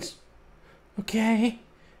friends. Okay?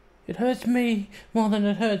 It hurts me more than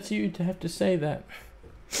it hurts you to have to say that.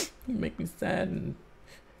 You make me sad and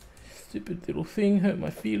stupid little thing hurt my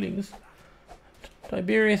feelings.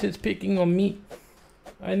 Tiberius is picking on me.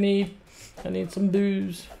 I need some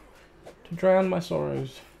booze to drown my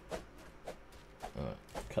sorrows. Alright,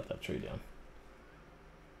 cut that tree down.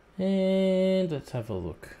 And let's have a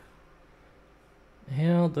look.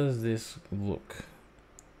 How does this look?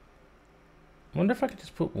 I wonder if I could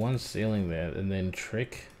just put one ceiling there and then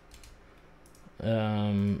trick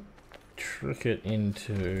it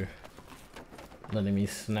into letting me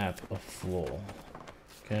snap a floor.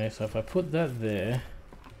 Okay, so if I put that there,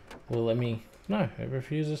 will let me... No, it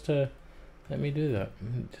refuses to let me do that.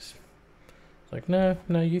 Just it's like, no,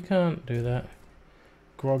 you can't do that.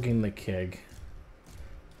 Grog in the keg.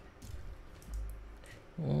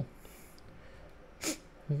 Well,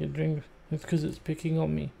 we can drink. It's because it's picking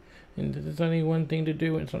on me. And there's only one thing to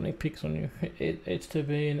do when something picks on you. It's to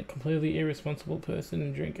be a completely irresponsible person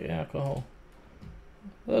and drink alcohol.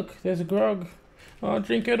 Look, there's a grog. I'll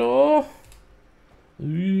drink it all.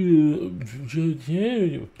 You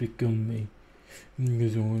pick on me.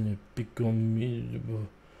 Because I want to pick on me.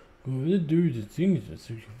 Go do the things.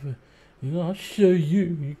 I'll show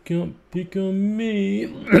you. You can't pick on me.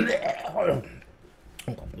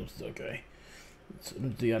 It's okay.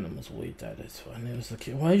 The animals will eat that. It's fine. It was the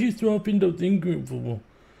kid. Why did you throw up in the thing group for?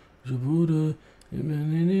 Oh,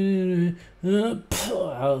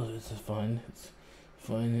 it's fine. It's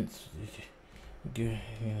fine. It's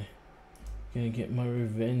gonna get my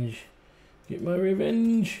revenge. Get my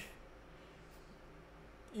revenge.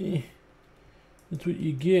 Yeah. That's what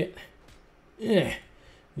you get. Yeah.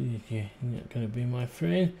 You're not gonna be my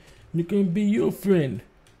friend. You're gonna be your friend.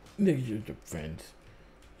 You're the friends.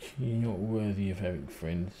 You're not worthy of having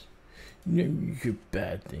friends. You're a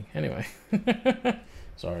bad thing. Anyway.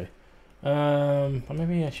 Sorry.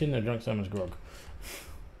 Maybe I shouldn't have drunk so much grog.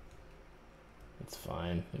 It's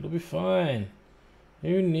fine. It'll be fine.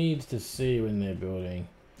 Who needs to see when they're building?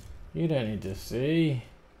 You don't need to see.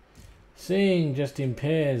 Seeing just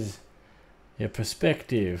impairs your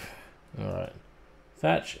perspective. Alright.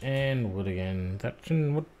 Thatch and wood again. Thatch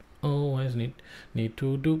and wood. Always need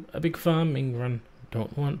to do a big farming run.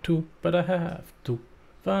 Don't want to, but I have to.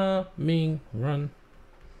 Farming run.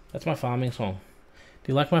 That's my farming song.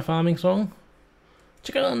 Do you like my farming song?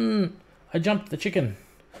 Chicken! I jumped the chicken.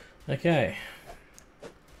 Okay.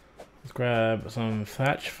 Let's grab some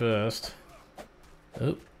thatch first.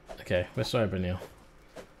 Oh, okay, we're sober now.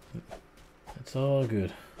 It's all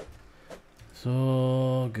good. It's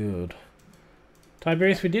all good.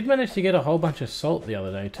 Tiberius, we did manage to get a whole bunch of salt the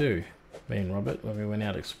other day too. Me and Robert, when we went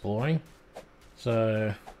out exploring.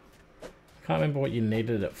 So, I can't remember what you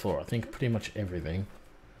needed it for. I think pretty much everything.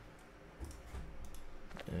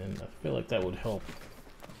 And I feel like that would help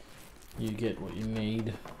you get what you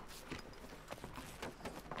need.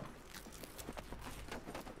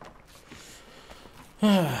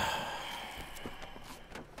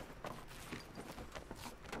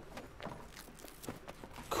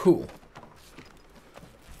 Cool.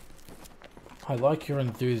 I like your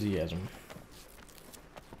enthusiasm.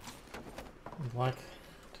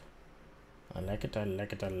 I like it, I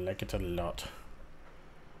like it, I like it a lot.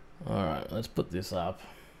 Alright, let's put this up.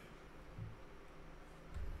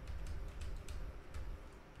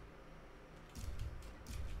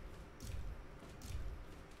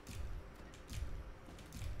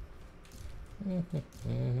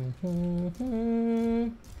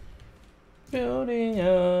 Building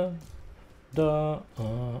a dock.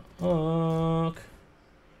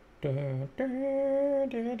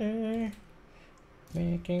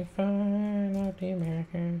 Making fun of the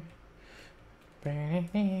American. There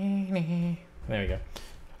we go.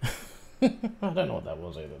 I don't know what that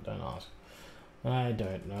was either, don't ask. I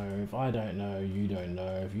don't know. If I don't know, you don't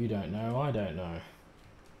know. If you don't know, I don't know.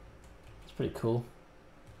 It's pretty cool.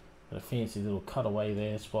 Got a fancy little cutaway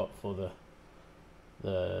there spot for the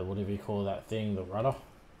whatever you call that thing, the rudder.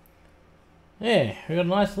 Yeah, we got a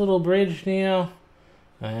nice little bridge now.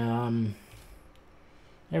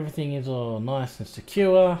 Everything is all nice and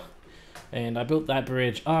secure. And I built that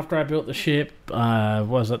bridge after I built the ship.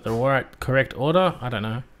 Was it the correct order? I don't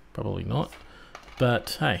know. Probably not.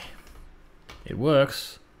 But hey, it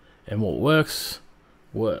works. And what works,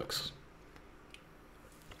 works.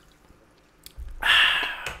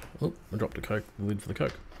 Oh, I dropped the lid for the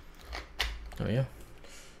Coke. Oh yeah.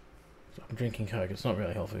 So I'm drinking Coke. It's not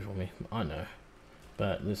really healthy for me. I know.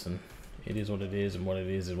 But listen, it is what it is, and what it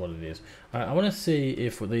is what it is. I want to see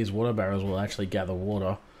if these water barrels will actually gather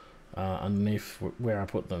water underneath where I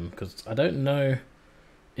put them, because I don't know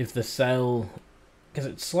if the sail, because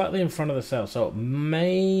it's slightly in front of the sail, so it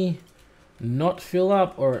may not fill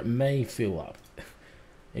up or it may fill up.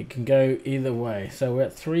 It can go either way. So we're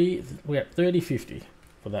at 30-50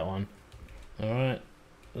 for that one. All right,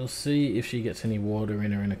 we'll see if she gets any water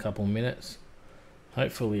in her in a couple minutes.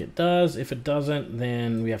 Hopefully it does. If it doesn't,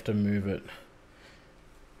 then we have to move it.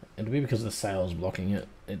 It'll be because the sail's blocking it.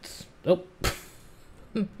 It's oh.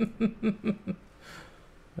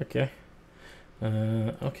 Okay.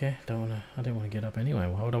 Okay. I don't want to get up anyway.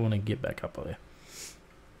 Why would I want to get back up there?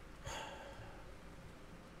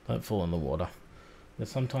 Don't fall in the water.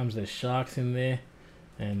 Sometimes there's sharks in there,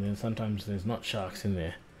 and then sometimes there's not sharks in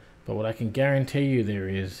there. But what I can guarantee you there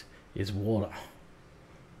is water.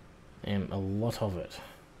 And a lot of it.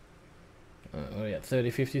 What are we at,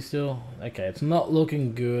 30-50 still? Okay, it's not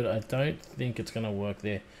looking good. I don't think it's going to work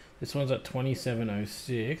there. This one's at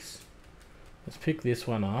 27.06. Let's pick this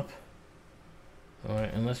one up.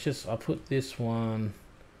 Alright, and I'll put this one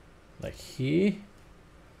like here.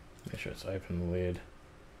 Make sure it's open the lid.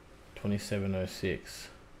 2706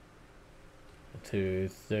 to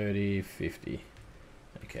 3050.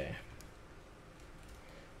 Okay.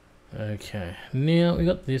 Okay, now we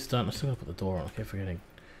got this done. I still gotta put the door on. I keep forgetting.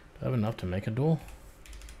 Do I have enough to make a door?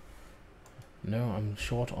 No, I'm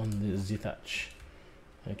short on the thatch.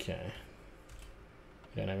 Okay.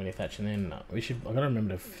 We don't have any thatch in there. No, I gotta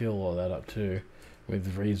remember to fill all that up too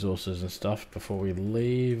with resources and stuff before we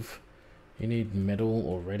leave. You need metal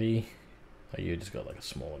already. Oh, you just got like a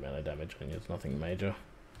small amount of damage on you. It's nothing major.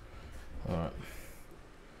 Alright.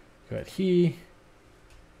 Go out here.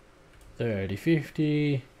 30,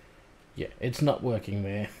 50. Yeah, it's not working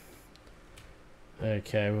there.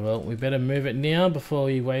 Okay, well, we better move it now before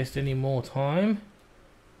we waste any more time.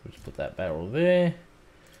 We'll just put that barrel there.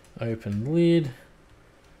 Open lid.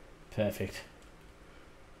 Perfect.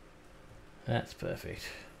 That's perfect.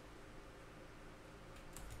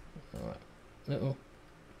 Alright. Uh-oh.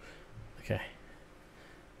 Okay.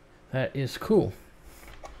 That is cool.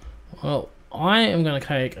 Well, I am going to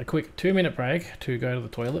take a quick 2-minute break to go to the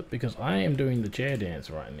toilet because I am doing the chair dance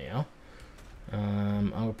right now.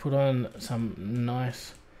 I'll put on some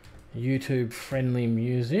nice YouTube friendly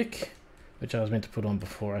music, which I was meant to put on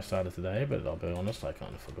before I started today, but I'll be honest, I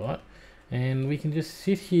kind of forgot. And we can just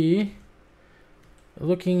sit here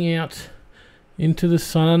looking out into the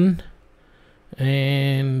sun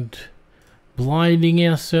and blinding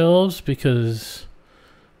ourselves because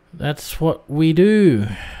that's what we do.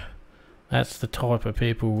 That's the type of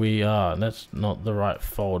people we are. That's not the right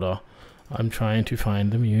folder. I'm trying to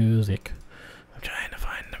find the music. I'm trying to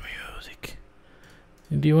find the music.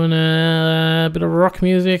 Do you want a bit of rock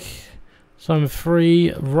music? Some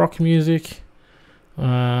free rock music?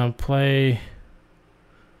 Play...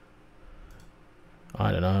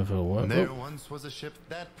 I don't know if it'll work.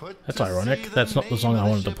 That's ironic. That's not the song I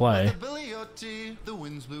wanted to play.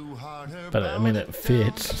 But I mean, it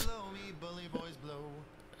fits.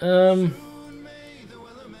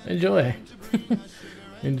 Enjoy.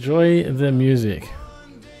 Enjoy the music.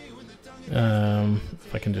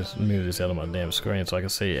 If I can just move this out of my damn screen so I can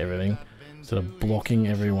see everything instead of blocking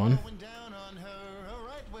everyone.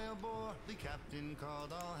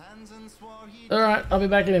 Alright, I'll be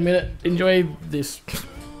back in a minute. Enjoy this.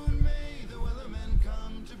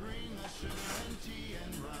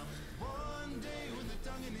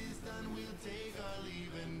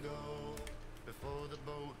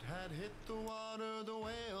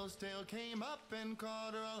 Came up and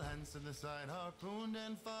caught her, all hands to the side, harpooned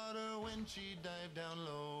and fought her when she dived down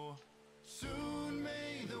low. Soon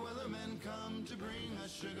may the wellerman come to bring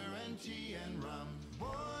us sugar and tea and rum.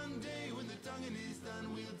 One day when the tonguing is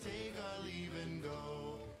done, we'll take our leave and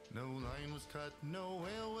go. No line was cut, no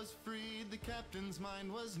whale was freed. The captain's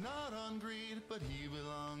mind was not on greed, but he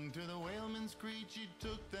belonged to the whaleman's creed. She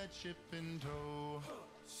took that ship in tow.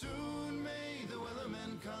 Soon may the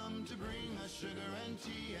wellerman come to bring us sugar and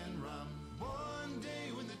tea and rum. One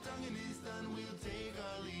day when the tonguing is done, we'll take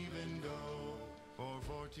our leave and go. For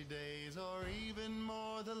 40 days or even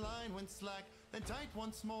more, the line went slack, then tight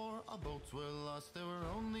once more. Our boats were lost, there were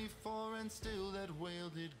only 4, and still that whale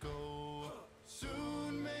did go.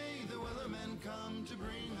 Soon may the wellerman come to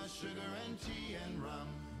bring us sugar and tea and rum.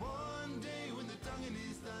 One day when the tonguing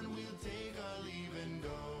is done, we'll take our leave and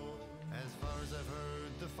go. As far as I've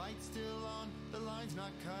heard, the fight's still on. The line's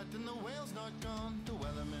not cut and the whale's not gone. The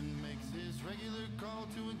wellerman makes his regular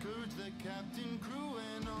call to encourage the captain, crew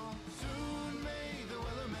and all. Soon may the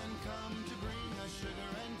wellerman come to bring us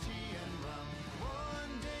sugar and tea and rum.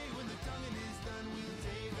 One day when the tonguing is done, we'll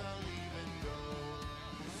take our leave and go.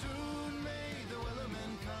 Soon may the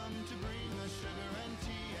wellerman come to bring us sugar and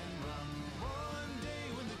tea and rum. One day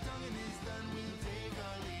when the tonguing is done, we'll take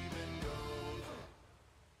our leave and go.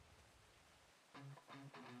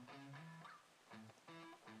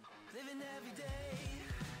 Living every day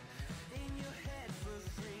in your head for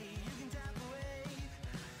free. You can tap away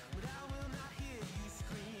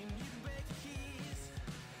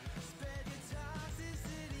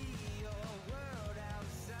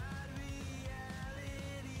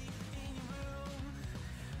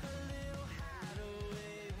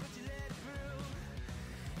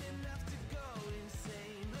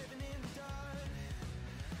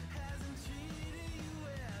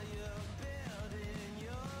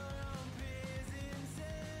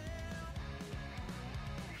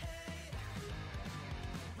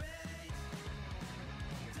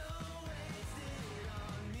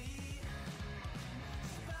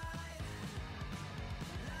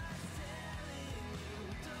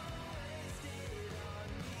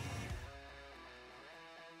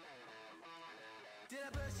Did I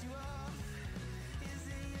brush you off? Is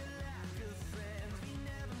it your lack of friends? We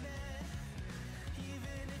never met.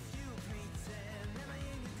 Even if you pretend, am I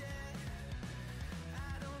in your debt?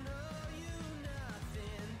 I don't owe you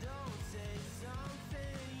nothing. Don't say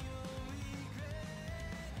something you'll regret.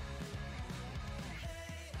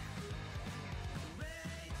 Hey,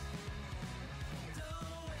 wait,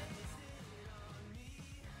 don't waste it on me.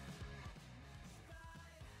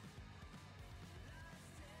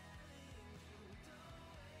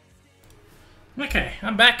 Okay,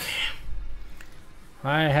 I'm back.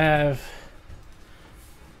 I have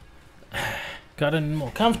gotten more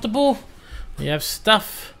comfortable. We have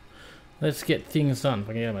stuff. Let's get things done. If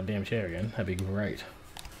I can get out of my damn chair again, that'd be great.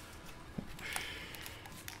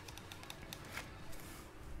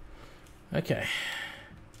 Okay.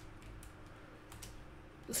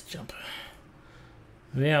 Let's jump.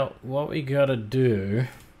 Now, what we gotta do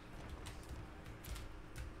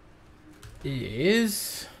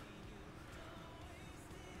is...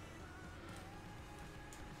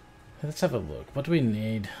 let's have a look. What do we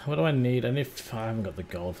need? What do I need? I haven't got the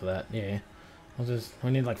gold for that. Yeah. I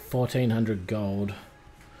need like 1400 gold.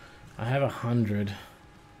 I have 100. I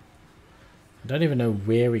don't even know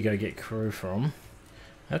where we go get crew from.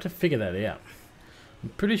 I have to figure that out. I'm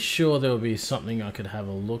pretty sure there will be something I could have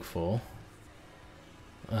a look for.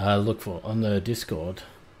 On the Discord.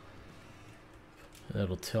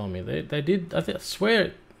 That'll tell me. They did. I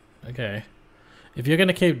swear. Okay. If you're going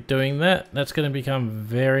to keep doing that, that's going to become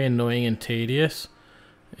very annoying and tedious.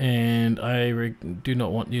 And I do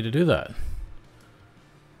not want you to do that.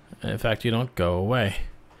 In fact, you don't go away.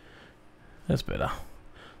 That's better.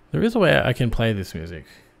 There is a way I can play this music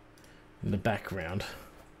in the background.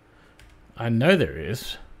 I know there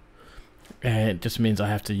is. And it just means I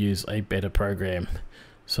have to use a better program.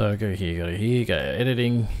 So go here, go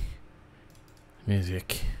editing.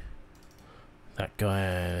 Music. That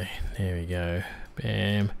guy. There we go.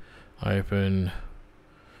 Bam. Open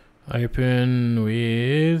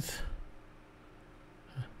with...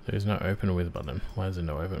 there's no open with button. Why is there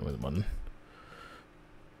no open with button?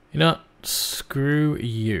 You know what? Screw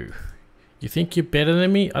you. You think you're better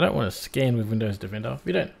than me? I don't want to scan with Windows Defender.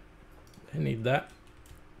 We don't need that.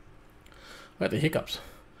 I got the hiccups.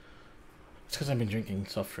 It's because I've been drinking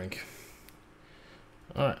soft drink.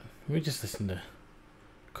 Alright, we just listen to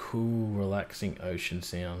cool, relaxing ocean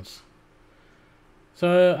sounds.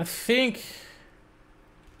 So I think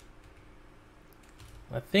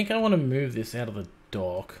I want to move this out of the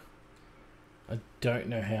dock. I don't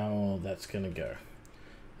know how that's going to go.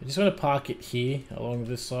 I just want to park it here along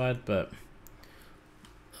this side, but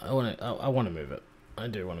I want to move it. I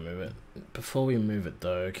do want to move it. Before we move it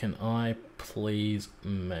though, can I please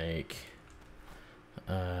make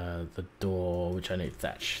the door, which I need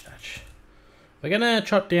thatch. We're gonna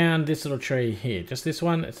chop down this little tree here, just this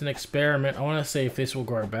one. It's an experiment. I want to see if this will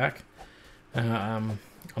grow back. I'm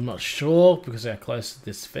not sure because how close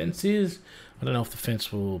this fence is. I don't know if the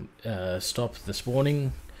fence will stop the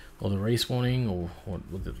spawning or the respawning or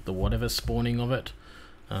the whatever spawning of it.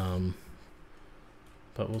 But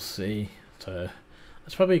we'll see. So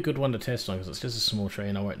that's probably a good one to test on because it's just a small tree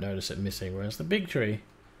and I won't notice it missing. Whereas the big tree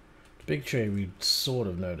we sort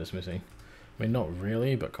of notice missing. I mean, not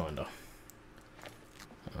really, but kinda.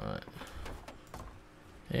 Alright.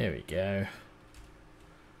 There we go.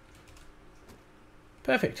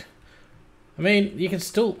 Perfect. I mean, you can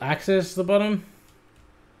still access the bottom.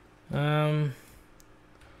 Like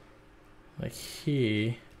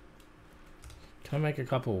here. Can I make a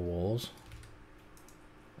couple of walls?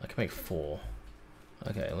 I can make 4.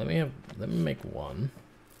 Okay, let me make 1.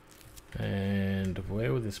 And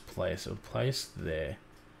where would this place? It'll place there.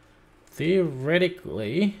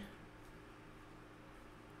 Theoretically,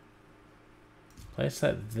 place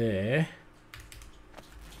that there.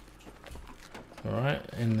 Alright,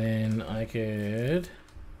 and then I could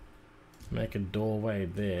make a doorway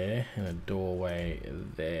there and a doorway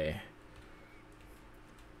there.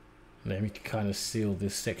 And then we can kind of seal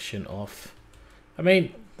this section off. I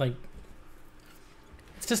mean, like,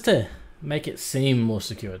 it's just to make it seem more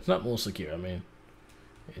secure. It's not more secure, I mean,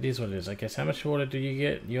 it is what it is. I guess how much water do you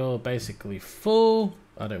get? You're basically full.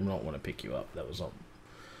 I do not want to pick you up. That was not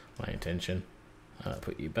my intention. I'll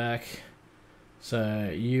put you back.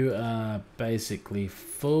 So you are basically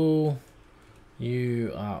full.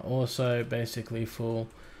 You are also basically full.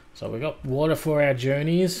 So we got water for our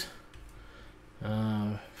journeys.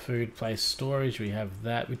 Food, place, storage. We have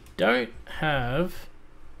that. We don't have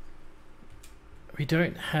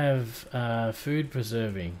food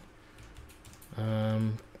preserving.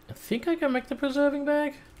 I think I can make the preserving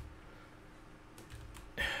bag.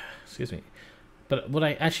 Excuse me. But what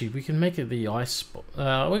we can make it the ice box.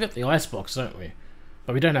 We got the ice box, don't we?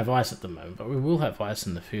 But we don't have ice at the moment, but we will have ice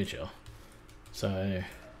in the future. So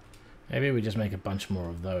maybe we just make a bunch more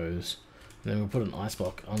of those. And then we'll put an ice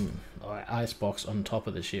box on top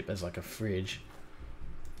of the ship as like a fridge.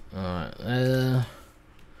 Alright,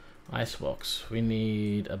 ice box. We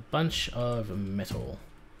need a bunch of metal.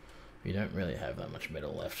 We don't really have that much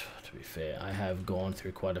metal left, to be fair. I have gone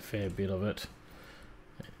through quite a fair bit of it.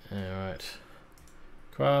 Alright.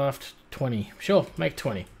 Craft 20. Sure, make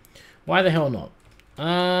 20. Why the hell not?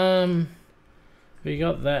 We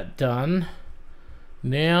got that done.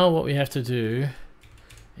 Now what we have to do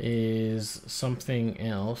is something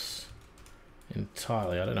else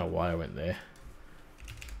entirely. I don't know why I went there.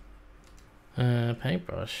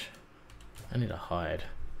 Paintbrush. I need a hide.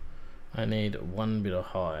 I need one bit of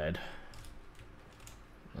hide.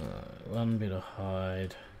 One bit of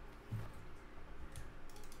hide.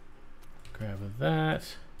 Grab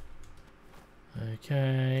that.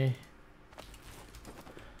 Okay.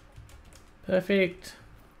 Perfect.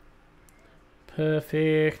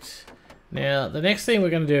 Perfect. Now, the next thing we're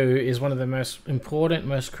going to do is one of the most important,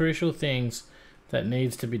 most crucial things that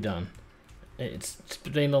needs to be done. It's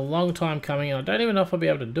been a long time coming, and I don't even know if I'll be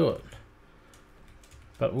able to do it.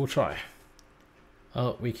 But we'll try.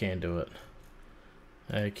 Oh, we can do it.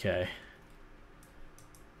 Okay.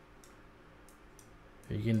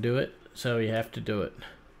 You can do it, so we have to do it.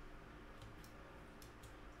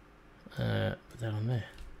 Put that on there.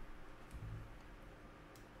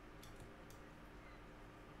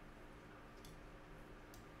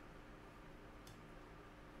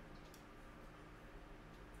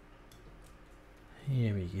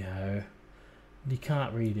 Here we go. You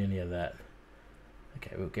can't read any of that.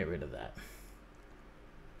 Okay, we'll get rid of that.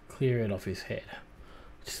 Clear it off his head.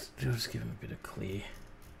 Just give him a bit of clear.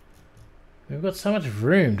 We've got so much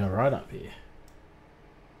room to write up here.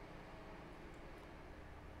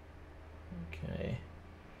 Okay.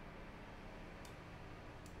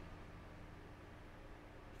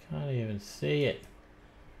 Can't even see it.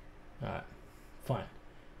 Alright, fine.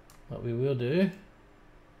 What we will do .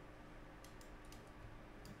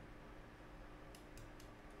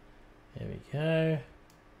 There we go.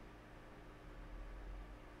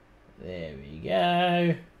 There we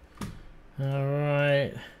go.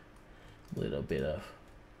 Alright. Little bit of,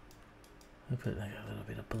 I'll put like a little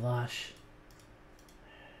bit of blush.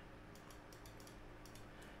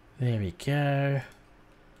 There we go.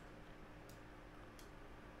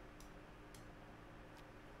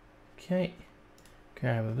 Okay.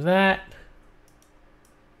 Grab that.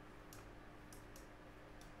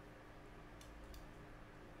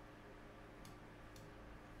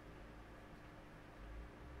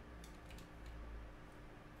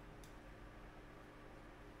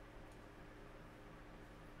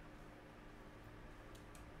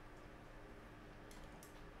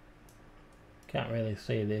 Can't really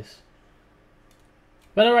see this.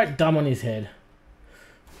 But I write dumb on his head.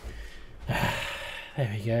 There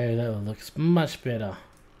we go, that looks much better.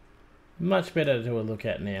 Much better to look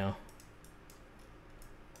at now.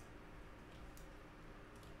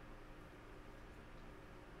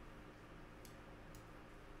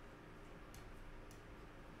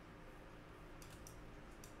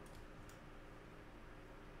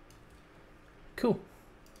 Cool.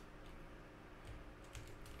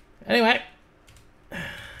 Anyway.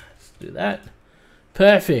 Do that.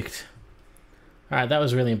 Perfect. Alright, that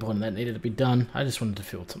was really important. That needed to be done. I just wanted to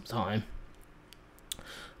fill some time.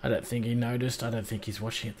 I don't think he noticed. I don't think he's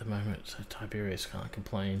watching at the moment, so Tiberius can't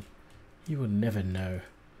complain. You will never know.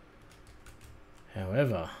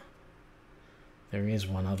 However, there is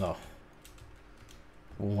one other.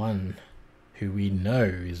 One who we know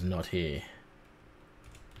is not here.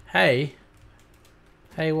 Hey.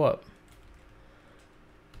 Hey, what?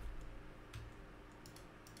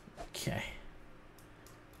 Okay.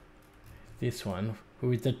 This one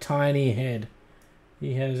with the tiny head.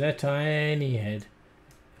 He has a tiny head.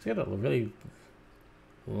 He's got a really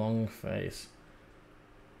long face.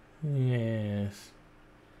 Yes.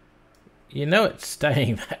 You know it's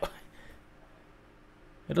staying that way.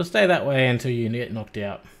 It'll stay that way until you get knocked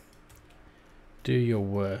out. Do your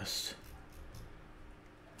worst.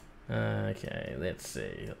 Okay, let's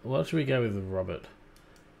see. What should we go with Robert?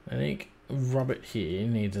 I think Robert here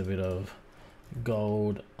needs a bit of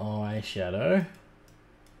gold eyeshadow.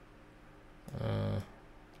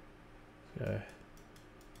 Go.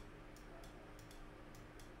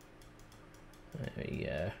 There we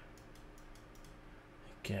go.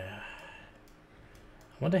 Okay.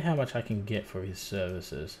 I wonder how much I can get for his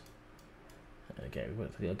services. Okay, we've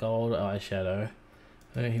got the gold eyeshadow.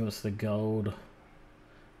 I think he wants the gold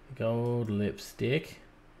Gold lipstick.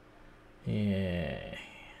 Yeah.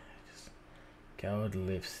 Just gold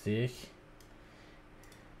lipstick.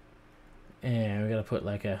 And we're gonna put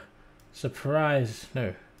like a surprise.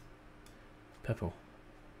 No. Purple.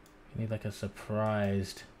 You need like a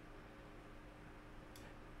surprised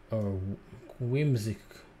or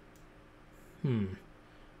whimsical.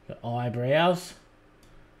 The eyebrows.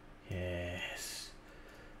 Yes.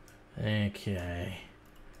 Okay.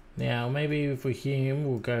 Now maybe if we're him,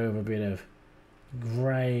 we'll go with a bit of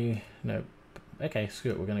grey. No. Okay,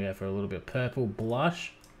 screw it. We're gonna go for a little bit of purple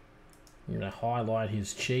blush. I'm gonna highlight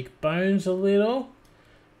his cheekbones a little.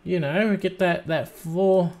 You know, get that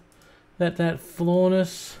floor, that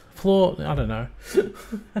floorness, I don't know.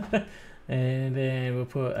 And then we'll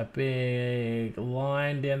put a big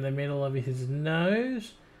line down the middle of his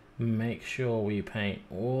nose. Make sure we paint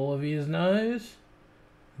all of his nose.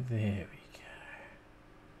 There we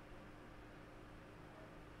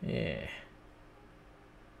go. Yeah.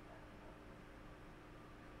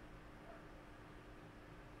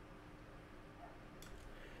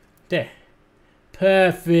 There.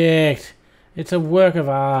 Perfect. It's a work of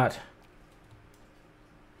art.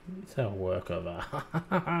 It's a work of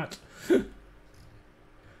art.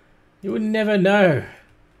 You would never know.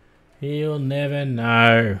 You'll never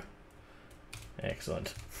know.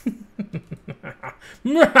 Excellent.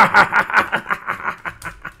 Did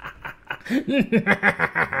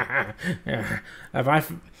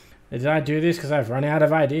I do this because I've run out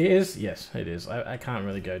of ideas? Yes, it is. I can't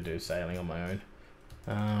really go do sailing on my own.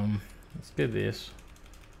 Let's do this.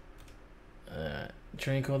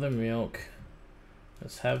 Drink all the milk.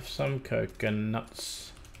 Let's have some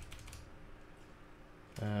coconuts.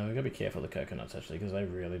 We gotta be careful of the coconuts actually, because they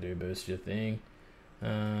really do boost your thing.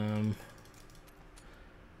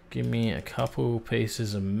 Give me a couple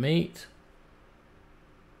pieces of meat.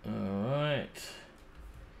 Alright.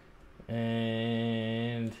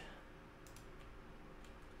 And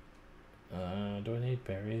do I need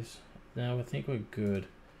berries? No, I think we're good.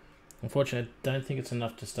 Unfortunately, I don't think it's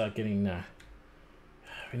enough to start getting. No.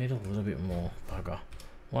 We need a little bit more. Bugger.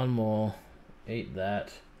 One more. Eat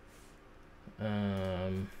that. A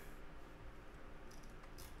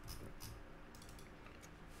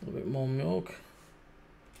little bit more milk.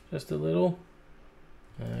 Just a little.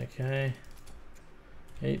 Okay.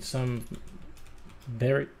 Eat some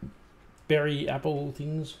berry apple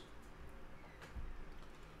things.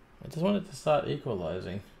 I just wanted to start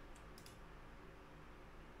equalizing.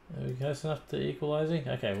 Are we close enough to equalizing?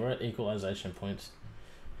 Okay, we're at equalization points.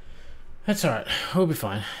 That's alright. We'll be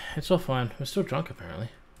fine. It's all fine. We're still drunk apparently.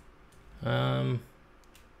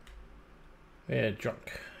 We're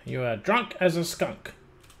drunk. You are drunk as a skunk.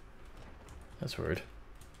 That's rude.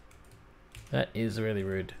 That is really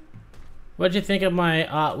rude. What did you think of my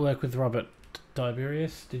artwork with Robert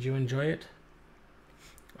Tiberius? Did you enjoy it?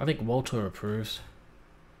 I think Walter approves.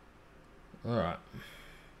 Alright.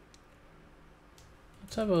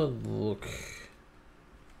 Let's have a look.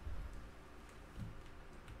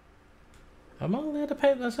 Am I allowed to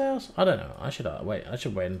paint this house? I don't know. I should wait. I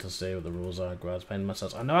should wait until see what the rules are. Grads painting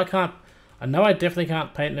myself. I know I can't. I know I definitely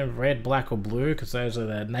can't paint them red, black, or blue because those are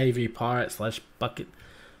the navy pirate / bucket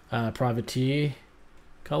privateer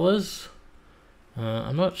colors.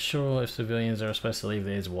 I'm not sure if civilians are supposed to leave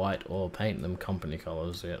theirs white or paint them company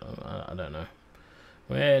colors yet. I don't know.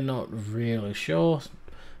 We're not really sure,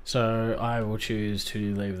 so I will choose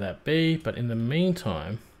to leave that be. But in the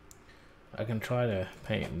meantime, I can try to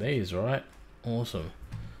paint these. Right? Awesome.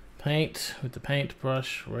 Paint with the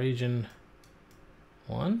paintbrush. Region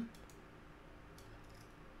 1.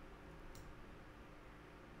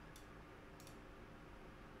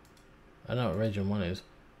 I know what region 1 is.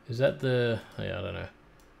 Is that the... oh, yeah, I don't know.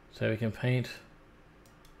 So we can paint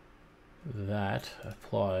that,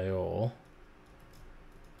 apply all,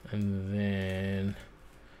 and then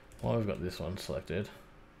while we've got this one selected,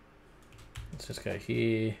 let's just go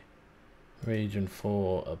here, region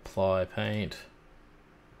 4, apply paint.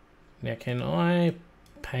 Now can I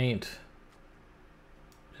paint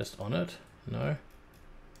just on it? No.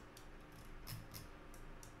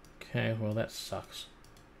 Okay, well that sucks.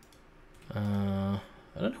 I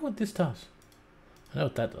don't know what this does. I know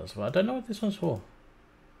what that does, but I don't know what this one's for.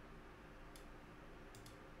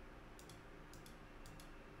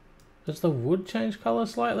 Does the wood change color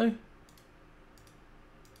slightly?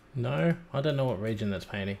 No, I don't know what region that's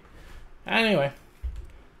painting. Anyway,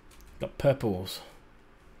 got purples.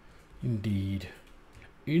 Indeed.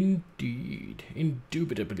 Indeed.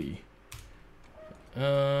 Indubitably.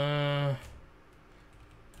 What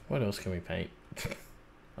else can we paint?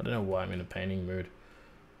 I don't know why I'm in a painting mood.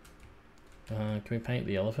 Can we paint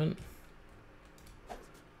the elephant?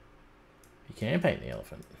 You can paint the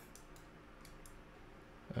elephant.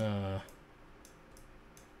 Can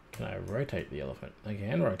I rotate the elephant? I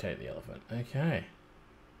can rotate the elephant. Okay.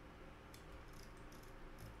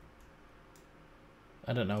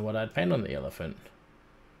 I don't know what I'd paint on the elephant.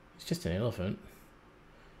 It's just an elephant.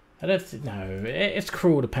 I don't no, it's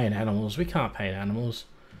cruel to paint animals. We can't paint animals.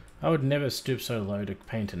 I would never stoop so low to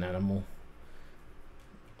paint an animal.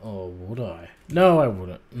 Or would I? No, I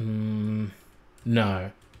wouldn't.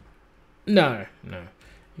 No. No, no.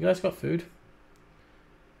 You guys got food?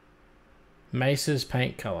 Mace's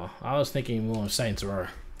paint color. I was thinking more of Saints Row.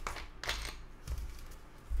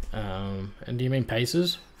 And do you mean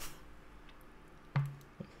Pacers?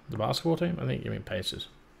 The basketball team? I think you mean Pacers.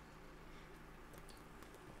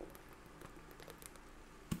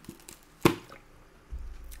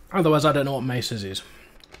 Otherwise, I don't know what Mace's is. Is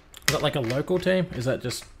that like a local team? Is that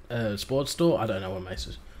just a sports store? I don't know what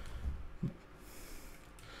Mace's.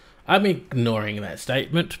 I'm ignoring that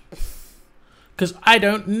statement. Because I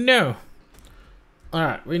don't know.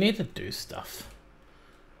 Alright, we need to do stuff.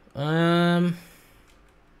 We'll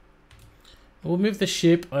move the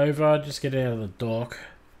ship over, just get it out of the dock.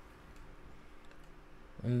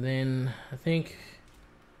 And then I think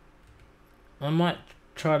I might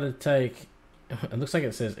try to take, it looks like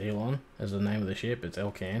it says Elon as the name of the ship, it's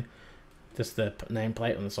Elcan. Just the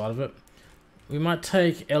nameplate on the side of it. We might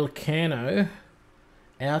take Elcano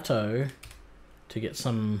Auto to get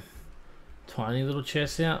some tiny little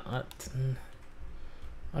chests out.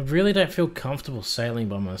 I really don't feel comfortable sailing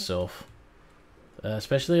by myself.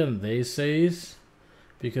 Especially on these seas.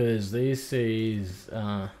 Because these seas,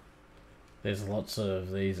 there's lots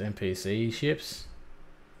of these NPC ships.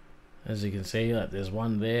 As you can see, like there's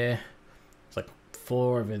one there. It's like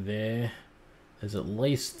 4 over there. There's at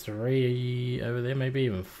least 3 over there, maybe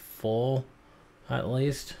even 4 at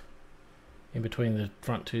least. In between the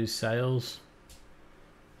front 2 sails.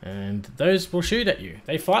 And those will shoot at you.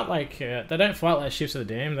 They fight like, they don't fight like ships of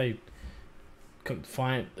the dam. They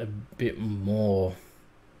fight a bit more,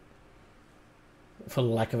 for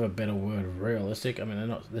lack of a better word, realistic. I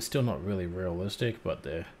mean, they're still not really realistic, but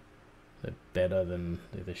they're better than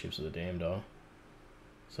the ships of the damned are.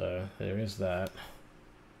 So there is that.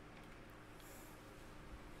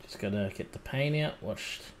 Just gotta get the paint out.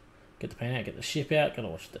 Get the paint out. Get the ship out. Gotta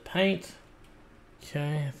watch the paint.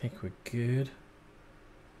 Okay, I think we're good.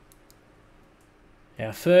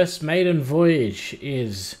 Our first maiden voyage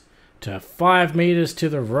is to 5 meters to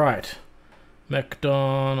the right.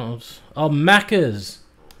 McDonald's. Oh, Macca's.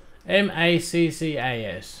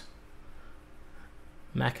 M-A-C-C-A-S.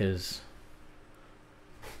 Macca's.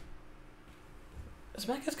 Is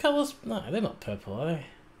Macca's colours? No, they're not purple, are they?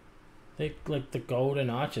 They're like the golden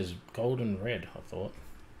arches, golden red, I thought.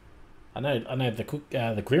 I know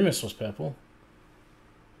the Grimace was purple.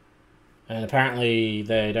 And apparently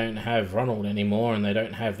they don't have Ronald anymore, and they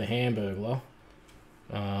don't have the Hamburglar.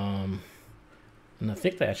 And I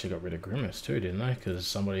think they actually got rid of Grimace too, didn't they? Because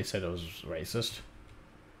somebody said it was racist.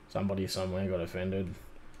 Somebody somewhere got offended,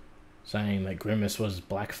 saying that Grimace was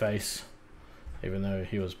blackface, even though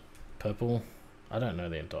he was purple. I don't know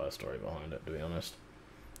the entire story behind it, to be honest.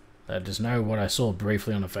 I just know what I saw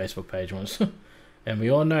briefly on a Facebook page once. And we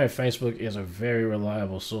all know Facebook is a very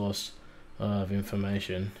reliable source of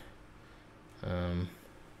information.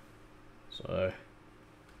 So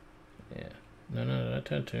yeah, no, don't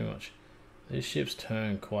turn too much. These ships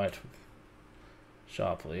turn quite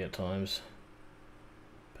sharply at times,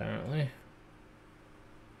 apparently.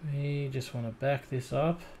 We just want to back this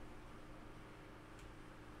up.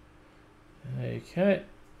 Okay,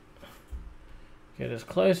 get as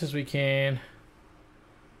close as we can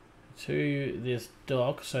to this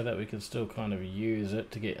dock so that we can still kind of use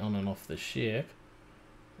it to get on and off the ship.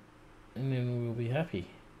 And then we'll be happy.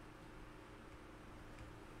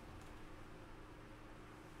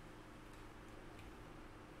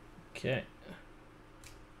 Okay.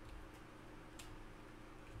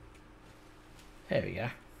 There we go.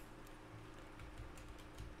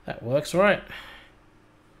 That works, right?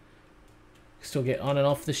 Still get on and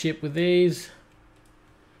off the ship with these.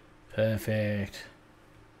 Perfect.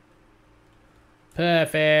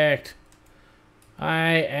 Perfect. I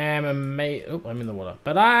am amazing. Oh, I'm in the water.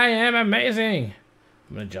 But I am amazing.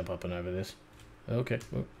 I'm going to jump up and over this. Okay.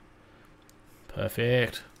 Oh.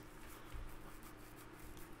 Perfect.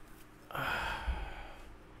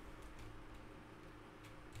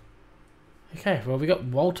 Okay, well, we got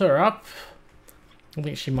Walter up. I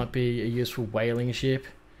think she might be a useful whaling ship.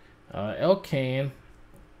 Elcan.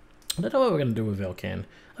 I don't know what we're going to do with Elcan.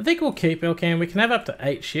 I think we'll keep Elcan. We can have up to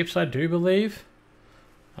 8 ships, I do believe.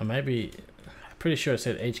 Or maybe... Pretty sure it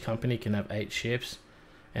said each company can have 8 ships.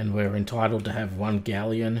 and we're entitled to have one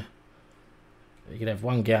galleon. You could have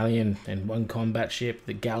one galleon and one combat ship.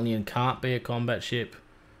 The galleon can't be a combat ship.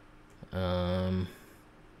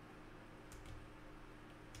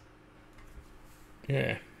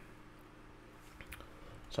 Yeah.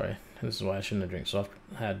 Sorry, this is why I shouldn't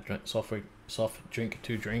have soft drink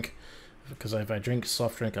to drink, because if I drink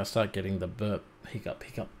soft drink, I start getting the hiccup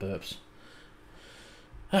burps.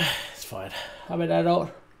 It's fine. I'm an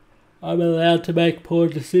adult. I'm allowed to make poor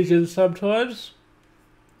decisions sometimes.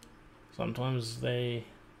 Sometimes they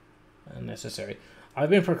are necessary. I've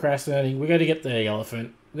been procrastinating. We're going to get the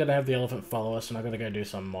elephant. We're going to have the elephant follow us, and I'm going to go do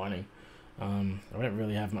some mining. I don't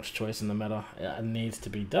really have much choice in the matter. It needs to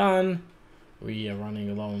be done. We are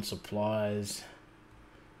running low on supplies,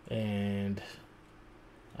 and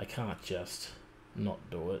I can't just not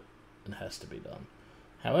do it. It has to be done.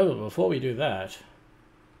 However, before we do that,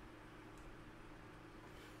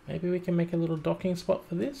 maybe we can make a little docking spot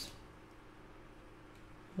for this.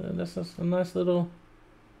 That's just a nice little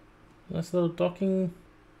docking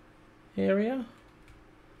area.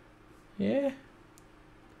 Yeah.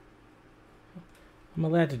 I'm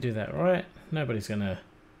allowed to do that, right? Nobody's gonna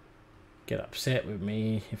get upset with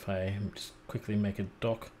me if I just quickly make a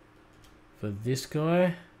dock for this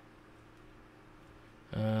guy.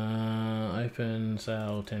 Open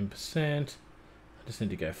sail 10%. I just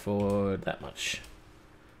need to go forward that much.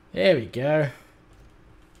 There we go.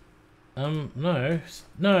 No.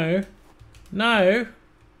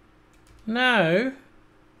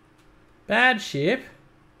 Bad ship.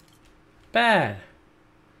 Bad.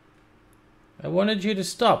 I wanted you to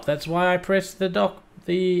stop. That's why I pressed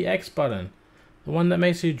the X button. The one that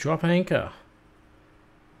makes you drop anchor.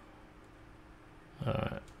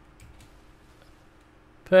 Alright.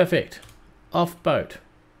 Perfect. Off boat.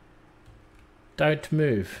 Don't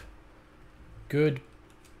move. Good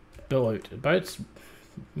boat. Boats,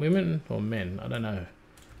 women or men? I don't know.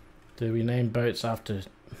 Do we name boats after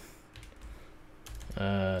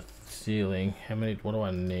ceiling? How many? What do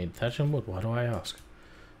I need? Thatch and wood. Why do I ask?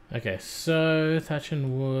 Okay, so thatch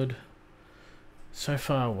and wood. So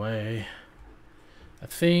far away. I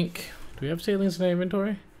think. Do we have ceilings in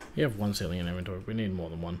inventory? You have one ceiling in inventory. We need more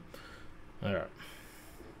than one. Alright.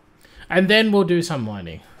 And then we'll do some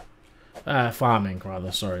mining. Farming,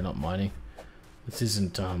 rather. Sorry, not mining. This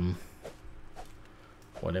isn't,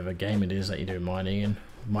 whatever game it is that you do mining in.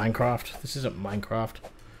 Minecraft. This isn't Minecraft.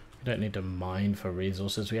 We don't need to mine for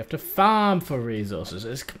resources. We have to farm for resources.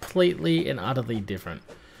 It's completely and utterly different.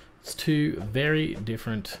 It's two very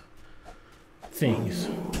different things.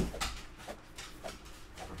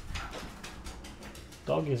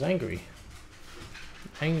 Dog is angry.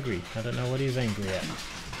 Angry. I don't know what he's angry at.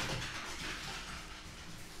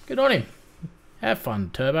 Good on him. Have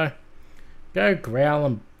fun, Turbo. Go growl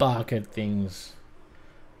and bark at things.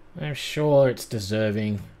 I'm sure it's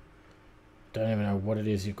deserving. Don't even know what it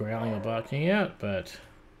is you're growling or barking at, but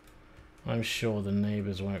I'm sure the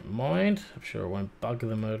neighbours won't mind. I'm sure it won't bug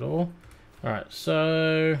them at all. Alright,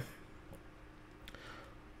 so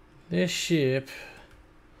this ship,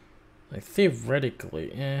 like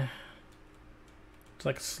theoretically, it's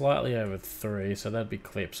like slightly over 3, so that'd be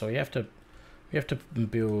clipped. So we have to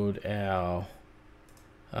build our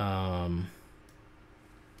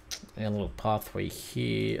little pathway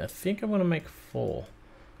here. I think I'm gonna make 4.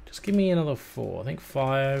 Just give me another 4. I think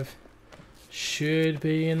 5 should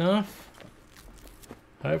be enough.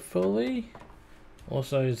 Hopefully.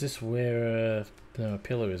 Also, is this where no, a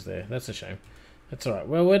pillar is there? That's a shame. That's alright.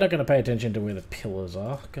 Well, we're not going to pay attention to where the pillars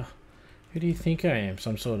are. God, who do you think I am?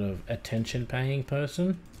 Some sort of attention-paying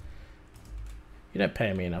person? You don't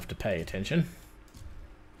pay me enough to pay attention.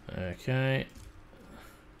 Okay.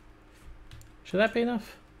 Should that be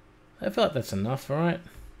enough? I feel like that's enough, right?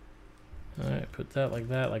 Alright, put that like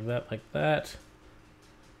that, like that, like that.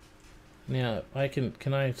 Now,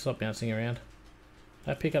 can I stop bouncing around?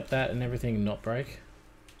 I pick up that and everything not break?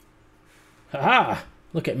 Haha!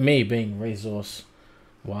 Look at me being resource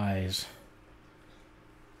wise.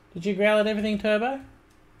 Did you growl at everything, Turbo?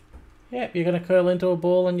 Yep, you're gonna curl into a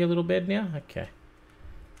ball on your little bed now? Okay.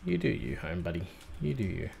 You do you, home buddy. You do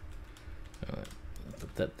you. Alright,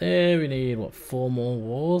 put that there. We need, what, 4 more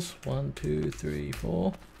walls? 1, 2, 3,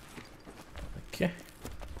 4. Okay.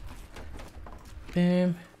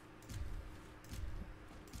 Bam.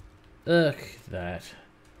 Look at that.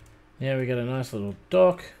 Now we got a nice little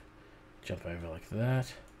dock. Jump over like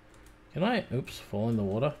that. Can I, oops, fall in the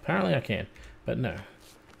water? Apparently I can, but no.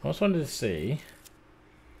 I just wanted to see,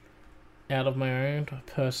 out of my own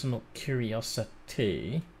personal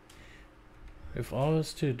curiosity, if I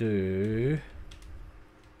was to do,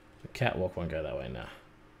 the catwalk won't go that way now.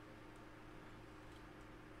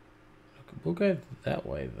 We'll go that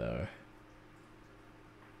way though.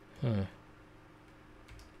 Huh.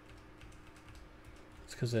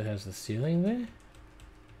 It's because it has the ceiling there.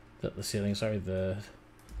 The ceiling, sorry, the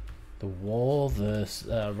wall,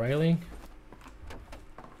 the railing.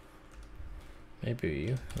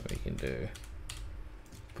 Maybe what we can do,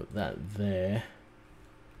 put that there.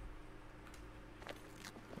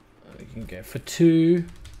 We can go for 2.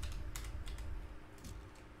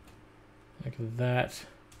 Like that.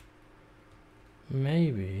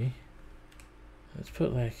 Maybe let's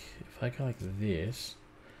put like, if I go like this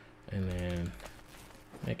and then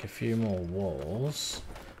make a few more walls.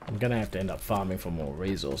 I'm gonna have to end up farming for more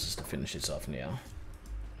resources to finish this off now.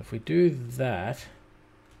 If we do that,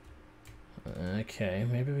 okay,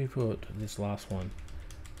 maybe we put this last one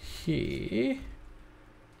here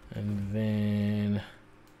and then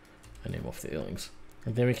I need more ceilings,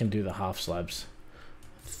 and then we can do the half slabs.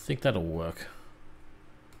 I think that'll work.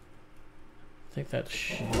 I think that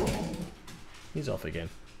should... He's off again.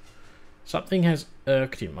 Something has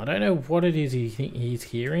irked him. I don't know what it is he's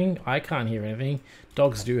hearing. I can't hear anything.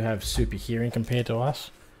 Dogs do have super hearing compared to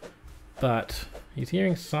us. But he's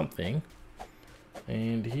hearing something.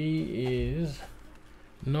 And he is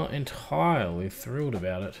not entirely thrilled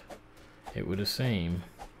about it, it would seem.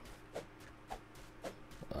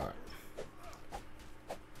 Alright.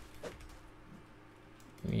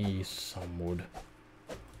 Need some wood.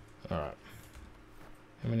 Alright.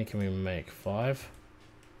 How many can we make? 5?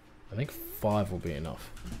 I think 5 will be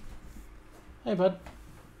enough. Hey bud,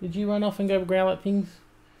 did you run off and go growl at things?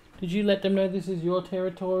 Did you let them know this is your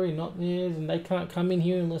territory, not theirs, and they can't come in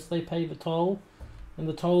here unless they pay the toll? And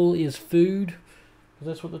the toll is food? Because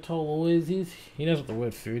that's what the toll always is. He knows what the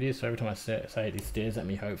word food is, so every time I say it, he stares at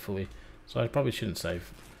me, hopefully. So I probably shouldn't say...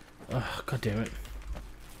 Oh, god damn it.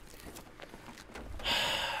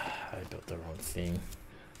 I built the wrong thing.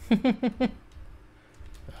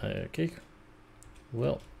 Okay.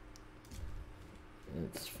 Well.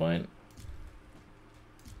 It's fine.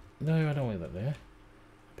 No, I don't want that there.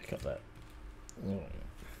 Pick up that.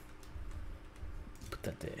 Put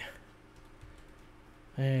that there.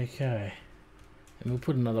 Okay. And we'll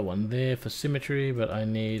put another one there for symmetry, but I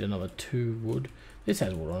need another 2 wood. This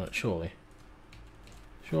has wood on it, surely.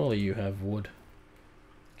 Surely you have wood.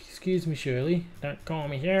 Excuse me, Shirley. Don't call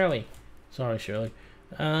me Shirley. Sorry, Shirley.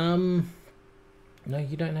 No,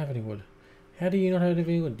 you don't have any wood. How do you not have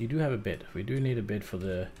any wood? You do have a bed. We do need a bed for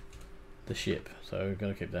the ship, so we've got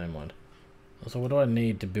to keep that in mind. So what do I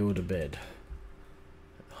need to build a bed?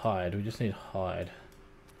 Hide. We just need hide.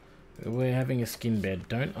 We're having a skin bed.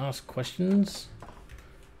 Don't ask questions.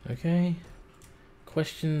 Okay?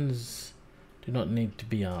 Questions do not need to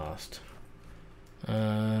be asked.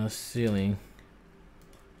 Ceiling.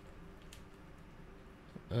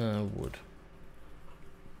 Wood.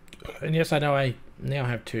 And yes, I know I now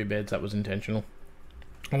have 2 beds. That was intentional.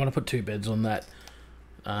 I want to put 2 beds on that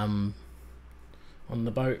on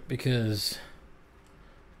the boat because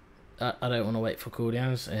I don't want to wait for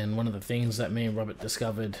cooldowns. And one of the things that me and Robert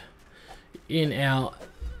discovered in our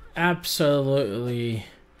absolutely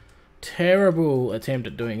terrible attempt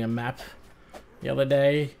at doing a map the other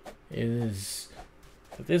day is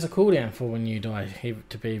that there's a cooldown for when you die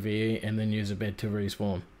to PvE and then use a bed to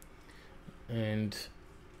respawn. And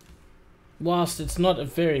whilst it's not a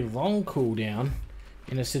very long cooldown,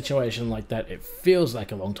 in a situation like that, it feels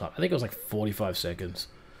like a long time. I think it was like 45 seconds.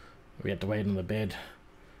 We had to wait on the bed.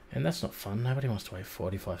 And that's not fun. Nobody wants to wait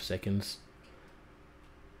 45 seconds.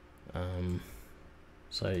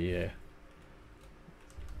 So yeah.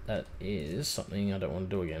 That is something I don't want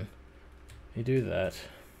to do again. You do that.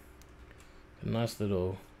 A nice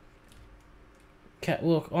little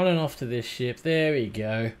catwalk on and off to this ship. There we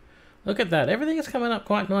go. Look at that. Everything is coming up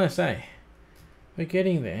quite nice, eh? We're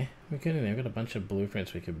getting there. We're getting there. We've got a bunch of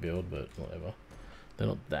blueprints we could build, but whatever. They're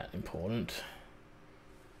not that important.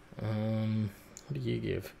 What do you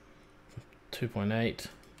give? 2.8,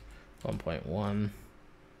 1.1,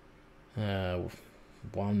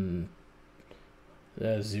 1,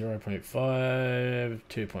 0.5,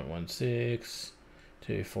 2.16, 2.4,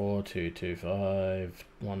 2.25,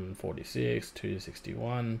 146,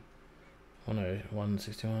 261,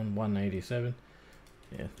 161, 187.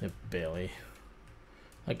 Yeah, they're barely.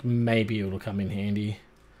 Like, maybe it'll come in handy.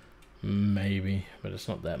 Maybe, but it's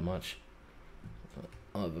not that much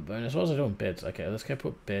of a bonus. What was I doing? Beds. Okay, let's go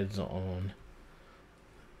put beds on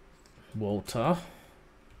Walter.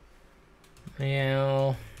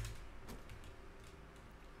 Now,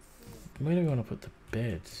 where do we want to put the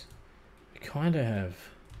beds? We kind of have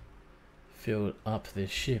filled up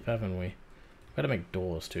this ship, haven't we? We've got to make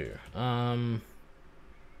doors too. I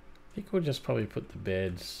think we'll just probably put the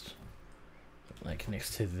beds like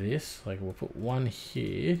next to this. Like we'll put one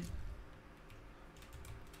here,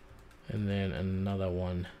 and then another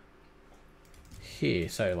one here.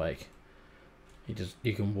 So like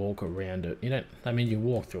you can walk around it. You don't. I mean, you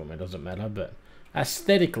walk through them. It doesn't matter, but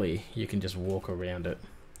aesthetically, you can just walk around it.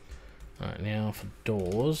 All right, now for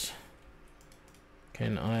doors.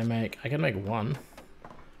 Can I make? I can make one.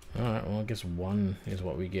 All right. Well, I guess one is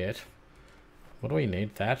what we get. What do we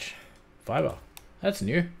need? Thatch, fiber. That's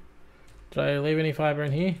new. Did I leave any fiber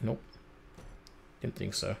in here? Nope. Didn't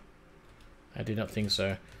think so. I did not think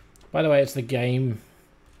so. By the way, it's the game,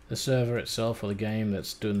 the server itself, or the game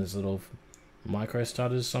that's doing this little micro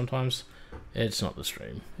stutters sometimes. It's not the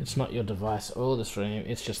stream. It's not your device or the stream.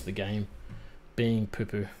 It's just the game being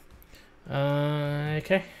poo-poo.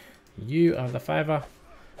 Okay. You are the fiber.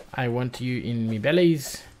 I want you in me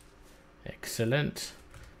bellies. Excellent.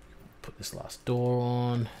 Put this last door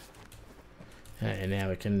on. And now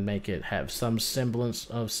we can make it have some semblance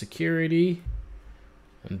of security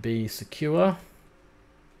and be secure.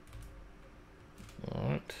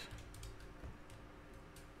 Alright.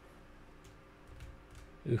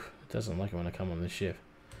 Ooh, it doesn't like it when I come on this ship.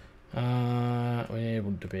 We're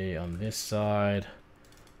able to be on this side.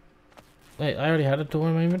 Wait, I already had a door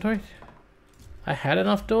in my inventory? I had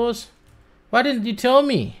enough doors? Why didn't you tell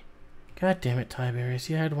me? God damn it, Tiberius,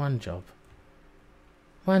 you had one job.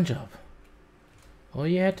 One job. All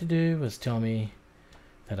you had to do was tell me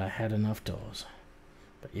that I had enough doors.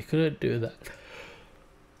 But you couldn't do that.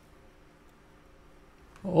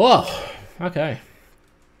 Whoa! Okay.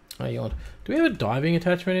 Oh, you want? Do we have a diving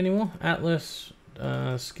attachment anymore? Atlas,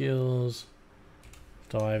 skills,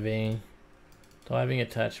 diving. Diving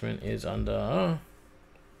attachment is under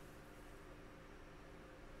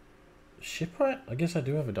shipwreck? I guess I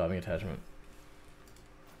do have a diving attachment.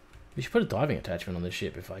 We should put a diving attachment on this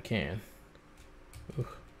ship if I can. Ooh.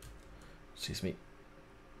 Excuse me.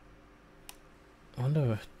 I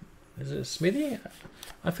wonder, is it a smithy?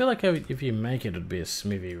 I feel like if you make it, it'd be a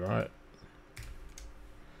smithy, right?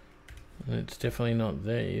 And it's definitely not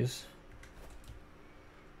these.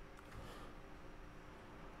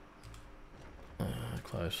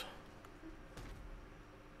 Close.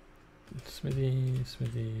 Smithy,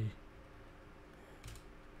 smithy.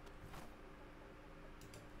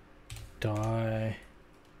 Diving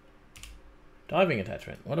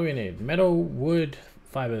attachment. What do we need? Metal, wood,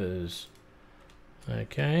 fibers.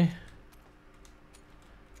 Okay.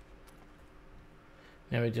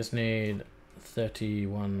 Now we just need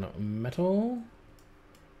 31 metal.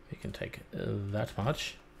 We can take that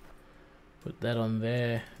much. Put that on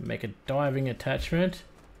there. Make a diving attachment.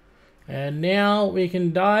 And now we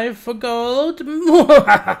can dive for gold.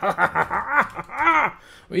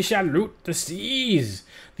 We shall loot the seas.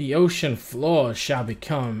 The ocean floor shall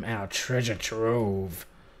become our treasure trove.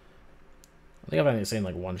 I think I've only seen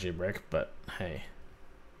like one shipwreck, but hey.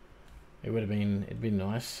 It'd be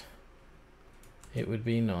nice. It would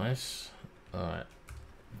be nice. Alright.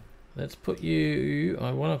 Let's put you,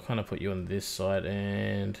 I want to kind of put you on this side,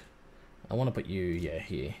 and I want to put you, yeah,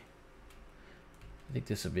 here. I think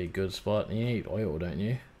this would be a good spot. You need oil, don't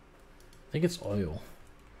you? I think it's oil.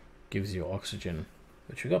 Gives you oxygen.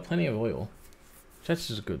 Which we've got plenty of oil. Which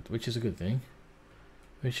is good thing.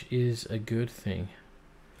 Which is a good thing.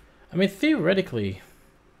 I mean, theoretically,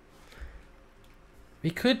 we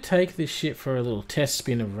could take this ship for a little test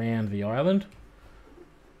spin around the island.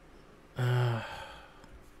 Do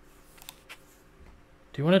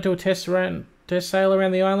you want to do a test sail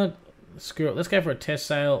around the island? Screw it. Let's go for a test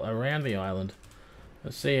sail around the island.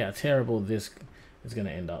 Let's see how terrible this is going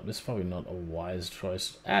to end up. This is probably not a wise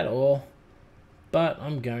choice at all, but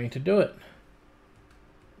I'm going to do it.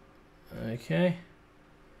 Okay.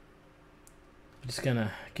 Just going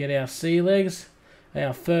to get our sea legs.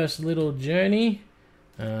 Our first little journey.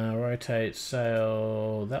 Rotate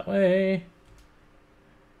sail that way.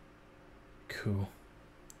 Cool.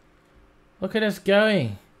 Look at us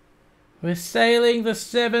going. We're sailing the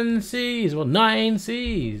 7 seas. Well, 9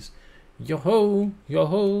 seas. Yo-ho,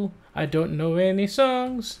 yo-ho. I don't know any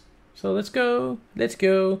songs. So let's go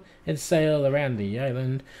and sail around the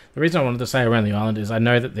island. The reason I wanted to sail around the island is I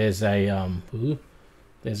know that there's a,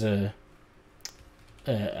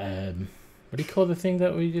 what do you call the thing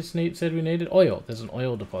that we just said we needed? Oil. There's an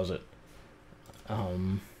oil deposit. How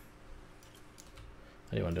do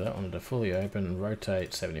you want to do that? I wanted to fully open,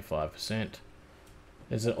 rotate 75%.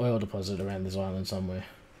 There's an oil deposit around this island somewhere.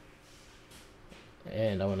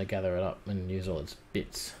 And I want to gather it up and use all its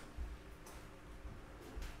bits.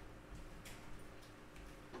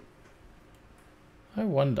 I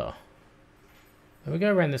wonder. When we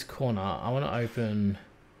go around this corner, I want to open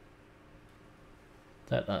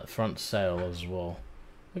that front sail as well.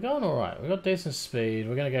 We're going alright. We've got decent speed.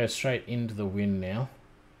 We're going to go straight into the wind now.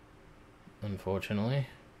 Unfortunately.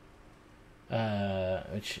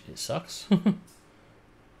 Which it sucks.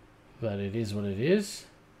 But it is what it is.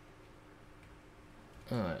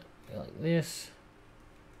 Alright, like this.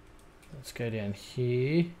 Let's go down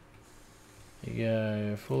here. You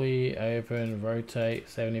go fully open, rotate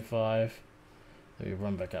 75. Then we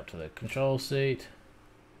run back up to the control seat.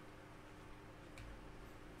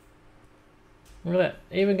 Look at that,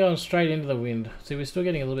 even going straight into the wind. See, we're still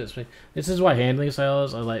getting a little bit of speed. This is why handling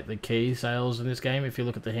sails are like the key sails in this game. If you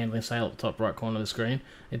look at the handling sail at the top right corner of the screen,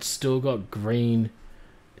 it's still got green,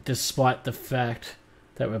 despite the fact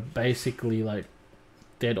that we're basically like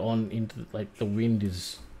dead on into, like, the wind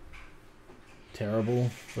is terrible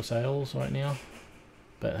for sails right now.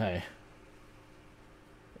 But hey,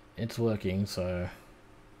 it's working, so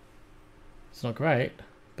it's not great,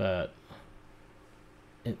 but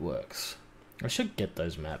it works. I should get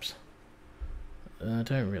those maps. I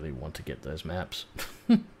don't really want to get those maps.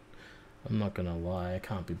 I'm not gonna lie, I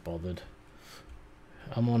can't be bothered.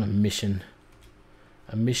 I'm on a mission.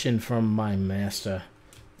 A mission from my master,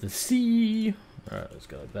 the sea. Alright, let's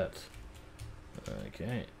go like that.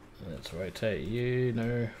 Okay, let's rotate you.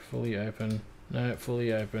 No, fully open. No,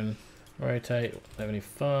 fully open. Rotate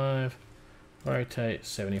 75. Rotate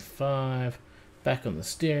 75. Back on the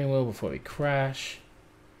steering wheel before we crash.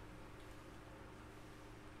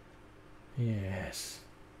 Yes.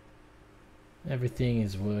 Everything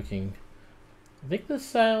is working. I think the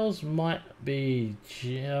sails might be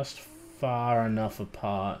just far enough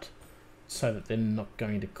apart so that they're not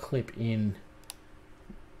going to clip in.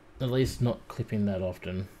 At least not clipping that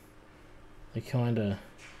often. They kind of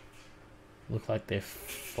look like they're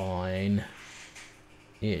fine-ish,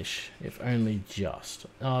 if only just.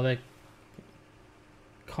 Oh, they're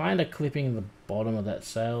kind of clipping the bottom of that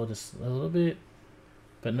sail just a little bit,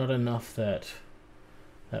 but not enough that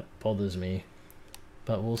that bothers me.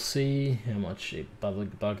 But we'll see how much it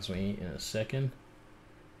bugs me in a second.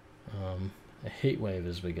 A heat wave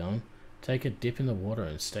has begun. Take a dip in the water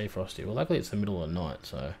and stay frosty. Well, luckily it's the middle of the night,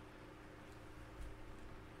 so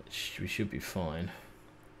we should be fine.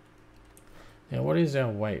 Now, what is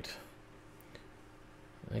our weight?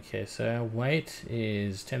 Okay, so our weight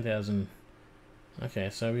is 10,000. Okay,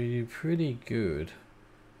 so we're pretty good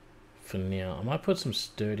for now. I might put some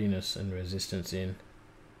sturdiness and resistance in.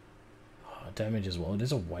 Oh, damage as well. It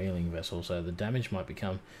is a whaling vessel, so the damage might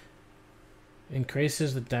become...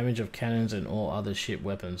 Increases the damage of cannons and all other ship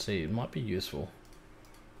weapons. See, it might be useful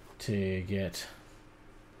to get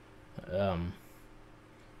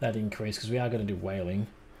that increase, because we are going to do whaling,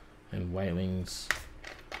 and whaling's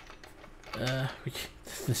the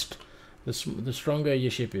stronger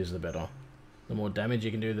your ship is, the better. The more damage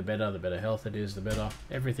you can do, the better health it is, the better.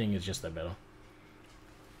 Everything is just the better.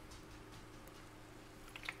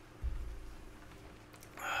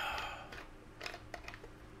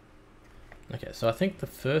 Okay, so I think the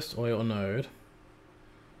first oil node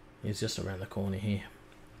is just around the corner here.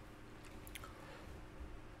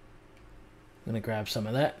 I'm gonna grab some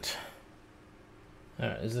of that.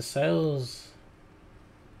 Alright, is the sails...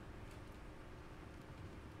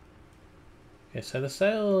 Okay, so the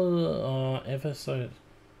sails are ever so...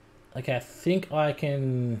 Okay, I think I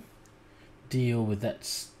can deal with that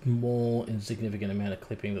small insignificant amount of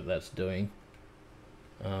clipping that that's doing.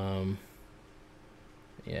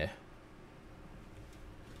 Yeah.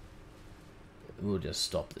 We'll just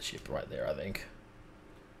stop the ship right there, I think.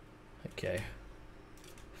 Okay.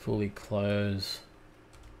 Fully close.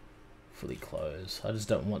 Fully close. I just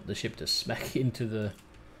don't want the ship to smack into the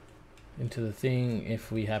thing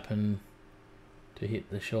if we happen to hit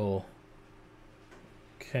the shore.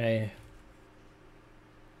 Okay.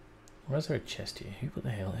 Why is there a chest here? Who the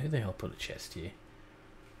hell put a chest here?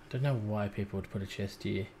 I don't know why people would put a chest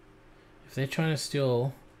here. If they're trying to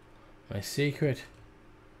steal my secret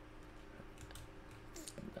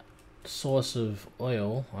source of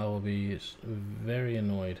oil, I will be very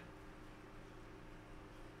annoyed.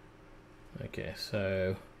 Okay,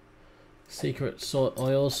 so secret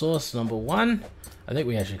oil source number 1. I think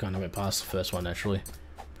we actually kind of went past the first one actually.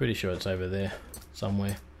 Pretty sure it's over there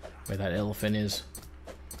somewhere where that elephant is.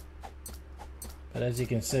 But as you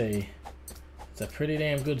can see, it's a pretty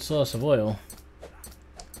damn good source of oil.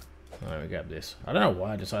 Alright, we grab this. I don't know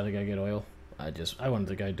why I decided to go get oil. I wanted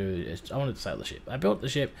to go do... I wanted to sail the ship. I built the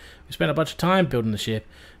ship. We spent a bunch of time building the ship,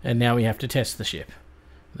 and now we have to test the ship.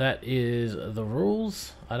 That is the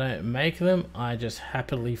rules. I don't make them. I just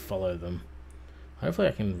happily follow them. Hopefully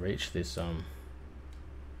I can reach this...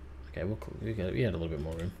 Okay, we had a little bit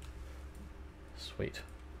more room. Sweet.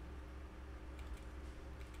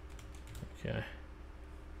 Okay.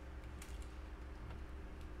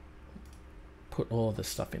 Put all of this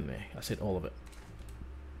stuff in there. I said all of it.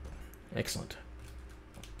 Excellent.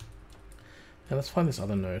 Now let's find this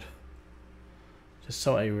other node. Just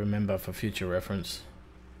so I remember for future reference.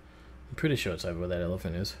 I'm pretty sure it's over where that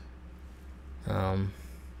elephant is.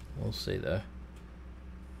 We'll see though.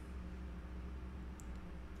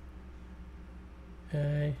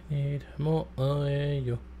 I need more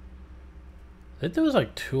oil. I think there was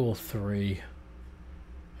like 2 or 3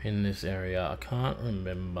 in this area. I can't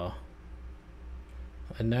remember.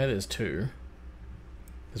 I know there's 2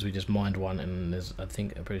 because we just mined one, and there's, I'm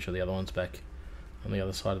pretty sure the other one's back on the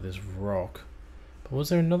other side of this rock. But was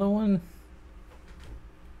there another one?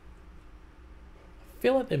 I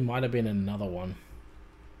feel like there might have been another one.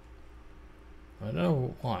 I don't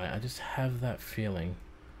know why, I just have that feeling.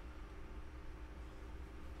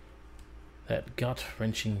 That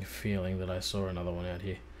gut-wrenching feeling that I saw another one out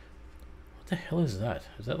here. What the hell is that?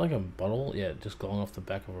 Is that like a bottle? Yeah, just glowing off the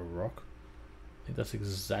back of a rock. I think that's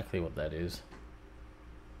exactly what that is.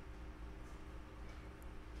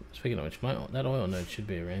 Speaking of which, that oil node should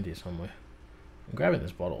be around here somewhere. I'm grabbing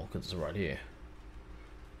this bottle because it's right here.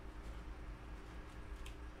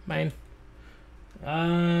 Main.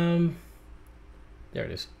 There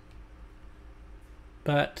it is.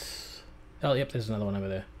 But, oh yep, there's another one over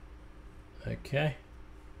there. Okay.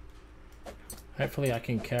 Hopefully I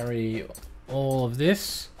can carry all of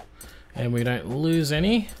this and we don't lose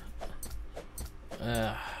any.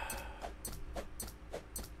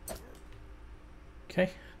 Okay.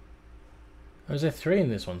 Oh, is there 3 in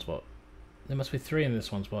this one spot? There must be 3 in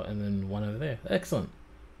this one spot and then 1 over there. Excellent.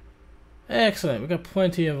 Excellent. We've got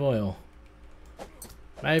plenty of oil.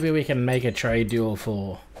 Maybe we can make a trade deal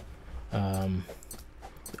for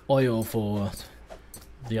oil for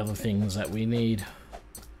the other things that we need.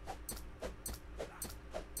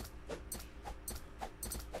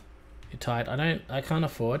 You're tired? I can't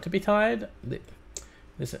afford to be tired.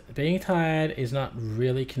 Listen, being tired is not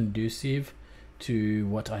really conducive to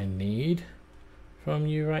what I need from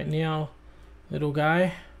you right now, little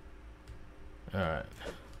guy. Alright.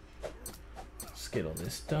 Let's get all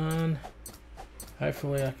this done.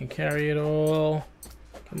 Hopefully I can carry it all.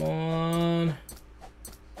 Come on.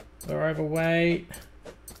 We're overweight.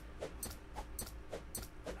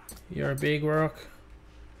 You're a big rock.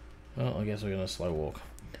 Well, I guess we're gonna slow walk.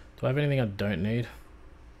 Do I have anything I don't need?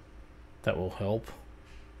 That will help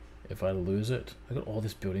if I lose it. I got all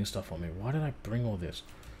this building stuff on me. Why did I bring all this?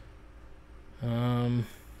 I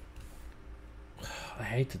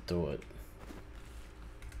hate to do it.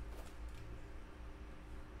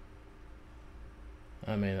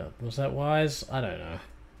 I mean, was that wise? I don't know.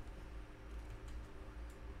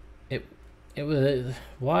 It was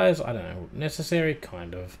wise. I don't know. Necessary,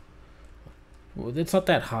 kind of. It's not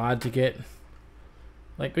that hard to get.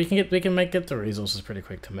 Like we can get the resources pretty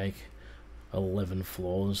quick to make 11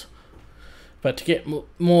 floors. But to get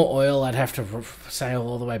more oil, I'd have to sail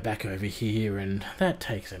all the way back over here, and that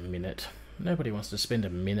takes a minute. Nobody wants to spend a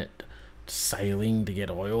minute sailing to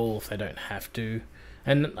get oil if they don't have to.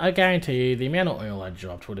 And I guarantee you, the amount of oil I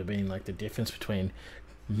dropped would have been like the difference between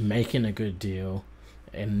making a good deal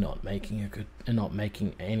and not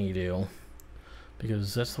making any deal,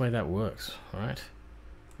 because that's the way that works, right?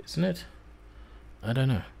 Isn't it? I don't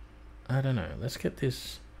know. Let's get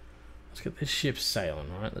this ship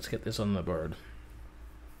sailing, right? Let's get this on the board.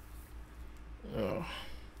 Oh.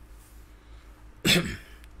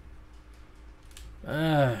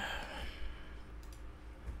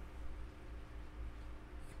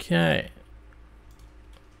 Okay.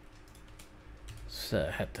 So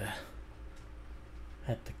I had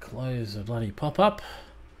to close the bloody pop-up.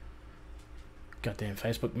 Goddamn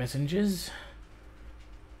Facebook messengers.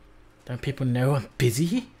 Don't people know I'm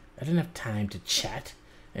busy? I don't have time to chat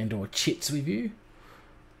and or chits with you.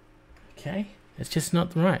 Okay? It's just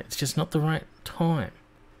not right. It's just not the right time.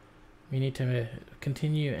 We need to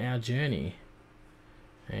continue our journey.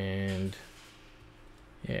 And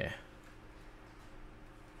yeah.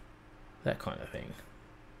 That kind of thing.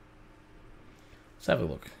 Let's have a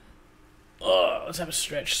look. Oh, let's have a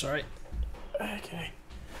stretch, sorry. Okay.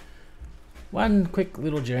 One quick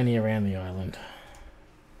little journey around the island.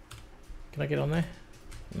 Can I get on there?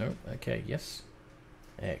 No. Okay, yes.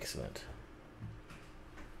 Excellent.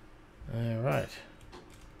 Alright.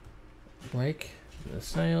 Blake, the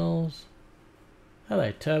sails.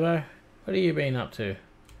 Hello, Turbo. What have you been up to? You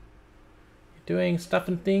doing stuff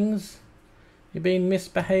and things? You been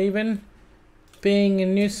misbehaving? Being a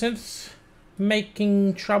nuisance?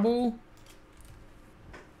 Making trouble?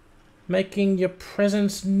 Making your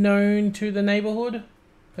presence known to the neighborhood?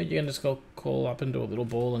 But you can just go crawl up into a little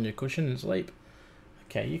ball on your cushion and sleep.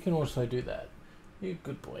 Okay, you can also do that. You're a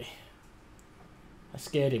good boy. I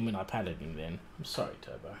scared him when I patted him then. I'm sorry,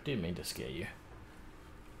 Turbo. I didn't mean to scare you.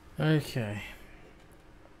 Okay.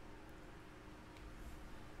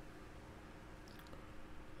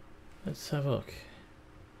 Let's have a look.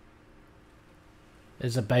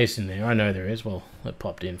 There's a base in there. I know there is. Well, it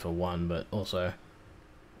popped in for one, but also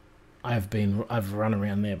I've run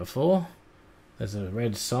around there before. There's a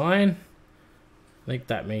red sign. I think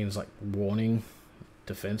that means like warning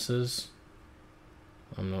defenses.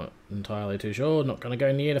 I'm not entirely too sure. Not going to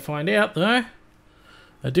go near to find out though.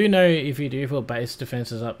 I do know if you do put base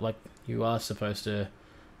defenses up, like you are supposed to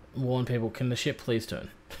warn people, can the ship please turn?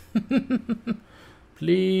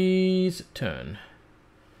 Please turn.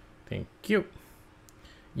 Thank you.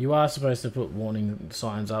 You are supposed to put warning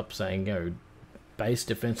signs up saying, base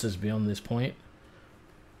defenses beyond this point.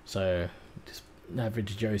 So, just an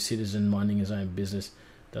average Joe citizen minding his own business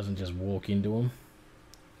doesn't just walk into them.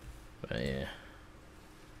 But yeah.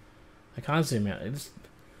 I can't see him out.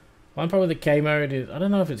 One problem with the K mode is, I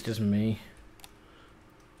don't know if it's just me.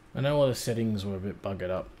 I know all the settings were a bit buggered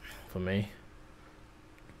up for me.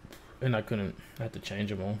 And I had to change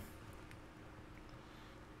them all.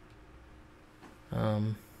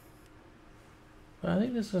 But I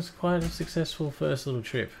think this is quite a successful first little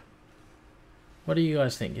trip. What do you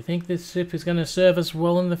guys think? You think this ship is going to serve us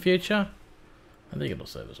well in the future? I think it'll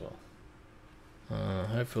serve us well.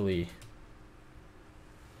 Hopefully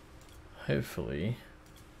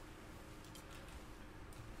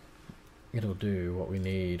it'll do what we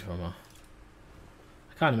need from a...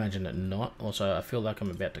 I can't imagine it not. Also, I feel like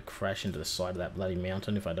I'm about to crash into the side of that bloody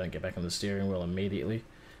mountain if I don't get back on the steering wheel immediately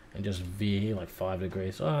and just veer like 5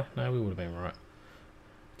 degrees. Oh, no, we would have been right.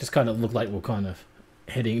 Just kind of looked like we're kind of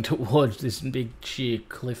heading towards this big sheer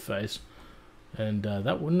cliff face. And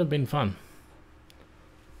that wouldn't have been fun.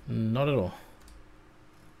 Not at all.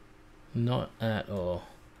 Not at all.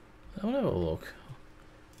 I'll have a look.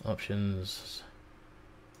 Options.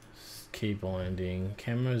 Key binding.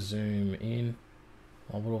 Camera zoom in.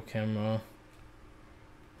 Orbital camera.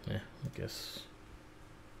 Yeah, I guess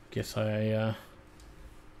I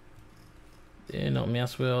yeah, not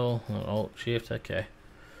mouse wheel, not alt shift, okay.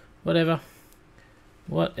 Whatever.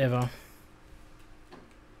 We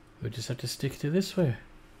just have to stick to this way.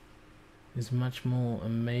 There's much more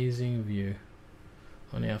amazing view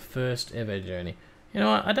on our first ever journey. You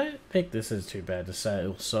know what, I don't think this is too bad to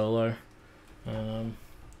sail solo.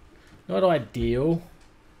 Not ideal,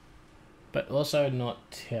 but also not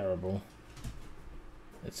terrible.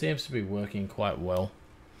 It seems to be working quite well,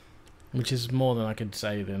 which is more than I could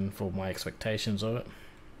say than for my expectations of it.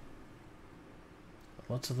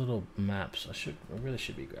 Lots of little maps. I really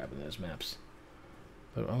should be grabbing those maps,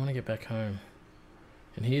 but I want to get back home.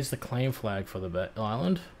 And here's the claim flag for the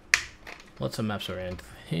island. Lots of maps around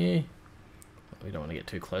here. We don't want to get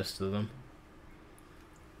too close to them.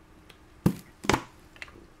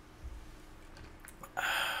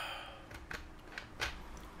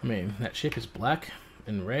 I mean, that ship is black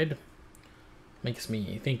and red. Makes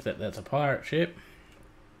me think that that's a pirate ship.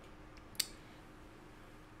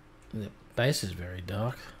 The base is very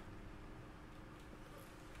dark.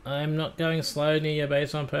 I'm not going slow near your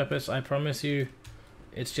base on purpose, I promise you.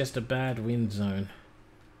 It's just a bad wind zone.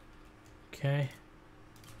 Okay.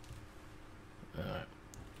 Alright.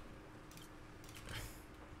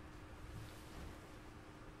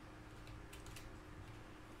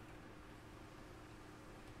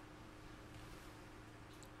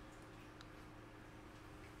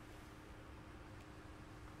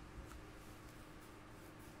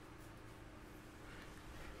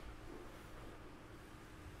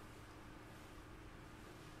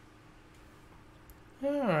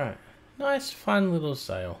 Alright, nice fun little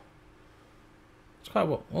sail. It's quite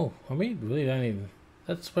well. Oh, are we really don't even...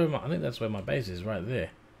 That's where I think that's where my base is, right there.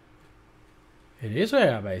 It is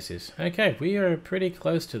where our base is. Okay, we are pretty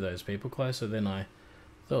close to those people, closer than I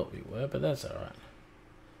thought we were, but that's alright.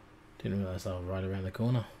 Didn't realise they were right around the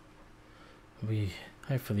corner. We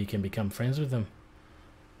hopefully can become friends with them.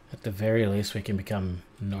 At the very least, we can become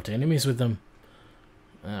not enemies with them.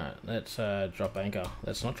 Alright, let's drop anchor.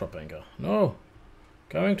 Let's not drop anchor. No!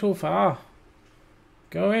 Going too far.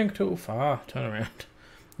 Going too far. Turn around.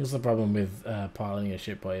 This is the problem with piloting a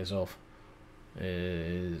ship by yourself.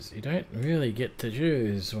 Is you don't really get to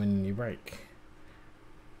choose when you brake.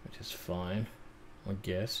 Which is fine, I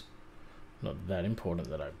guess. Not that important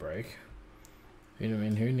that I brake. You know what I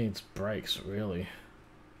mean? Who needs brakes, really?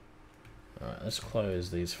 Alright, let's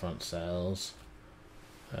close these front sails.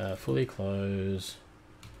 Fully close.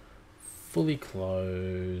 Fully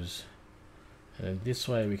close. And then this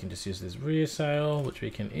way we can just use this rear sail, which we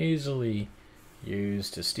can easily use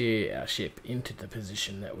to steer our ship into the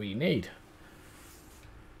position that we need.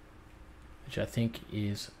 Which I think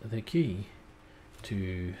is the key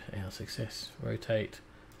to our success. Rotate,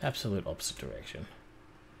 absolute opposite direction.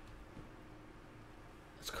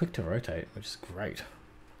 It's quick to rotate, which is great.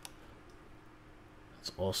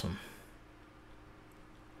 That's awesome.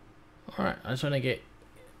 Alright, I just want to get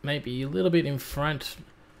maybe a little bit in front,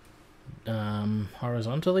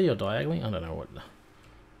 horizontally or diagonally, I don't know what.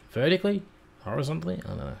 Vertically? Horizontally? I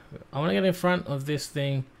don't know. I want to get in front of this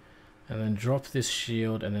thing and then drop this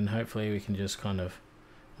shield, and then hopefully we can just kind of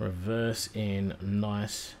reverse in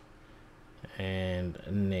nice and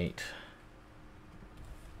neat.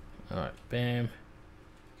 Alright, bam.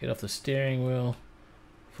 Get off the steering wheel.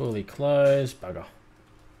 Fully closed. Bugger.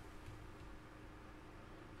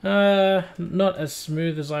 Not as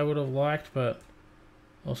smooth as I would have liked, but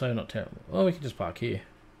also not terrible. Well, we can just park here.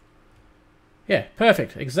 Yeah,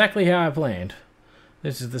 perfect. Exactly how I planned.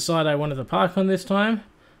 This is the side I wanted to park on this time.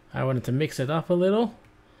 I wanted to mix it up a little,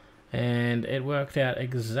 and it worked out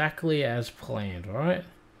exactly as planned, right?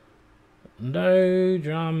 No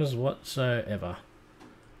dramas whatsoever.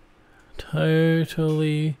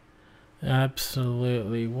 Totally,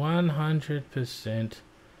 absolutely, 100%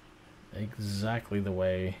 exactly the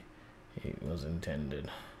way it was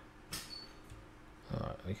intended.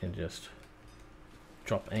 Alright, we can just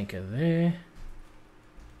drop anchor there.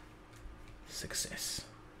 Success.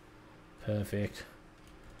 Perfect.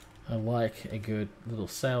 I like a good little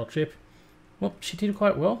sail trip. Well, she did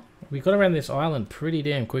quite well. We got around this island pretty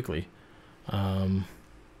damn quickly.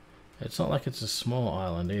 It's not like it's a small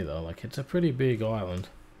island either. Like, it's a pretty big island.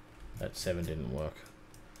 That 7 didn't work.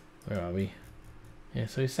 Where are we? Yeah,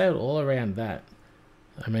 so we sailed all around that.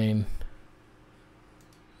 I mean,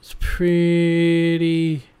 it's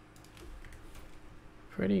pretty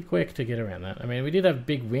quick to get around that. I mean, we did have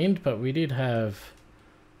big wind, but we did have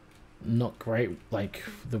not great, like,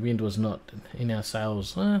 the wind was not in our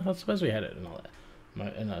sails. I suppose we had it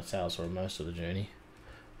in our sails for most of the journey.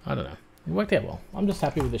 I don't know. It worked out well. I'm just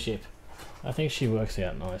happy with the ship. I think she works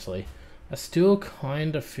out nicely. I still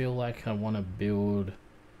kind of feel like I want to build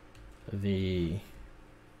the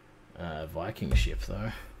Viking ship,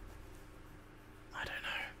 though.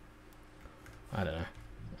 I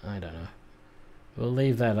don't know. We'll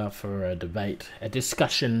leave that up for a debate, a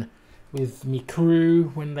discussion with me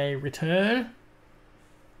crew when they return.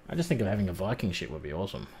 I just think of having a Viking ship would be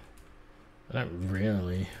awesome. I don't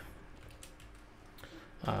really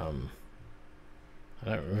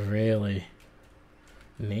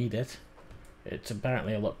need it. It's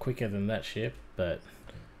apparently a lot quicker than that ship, but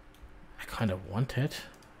I kind of want it.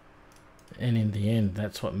 And in the end,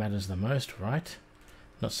 that's what matters the most, right?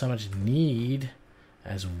 Not so much need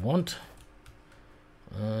as want.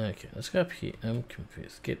 Okay, let's go up here. I'm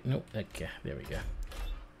confused. Nope. Okay, there we go.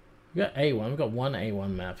 We got A1. We've got one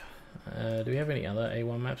A1 map. Do we have any other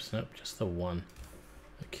A1 maps? Nope, just the one.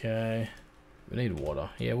 Okay. We need water.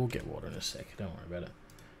 Yeah, we'll get water in a sec. Don't worry about it.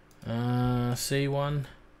 C1.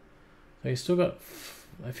 So we still got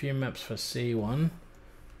a few maps for C1.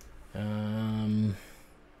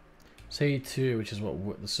 C2, which is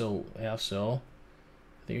what the cell, our cell.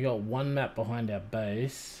 I think we got one map behind our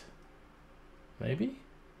base. Maybe?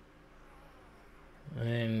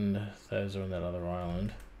 And those are on that other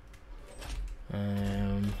island.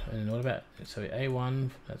 And what about, so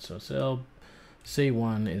A1, that's our cell.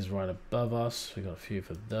 C1 is right above us. We got a few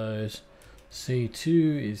for those.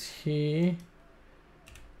 C2 is here.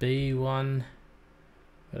 B1,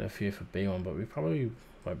 got a few for B1, but we probably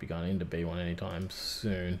won't be going into B1 anytime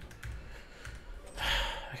soon.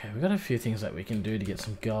 Okay, we've got a few things that we can do to get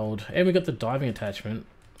some gold. And we got the diving attachment.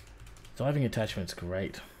 Diving attachment's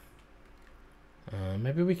great.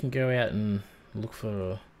 Maybe we can go out and look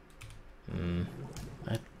for...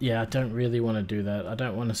 yeah, I don't really want to do that. I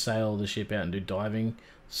don't want to sail the ship out and do diving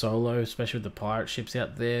solo, especially with the pirate ships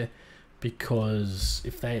out there. Because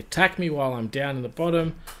if they attack me while I'm down in the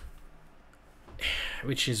bottom,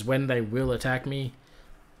 which is when they will attack me,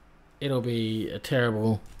 it'll be a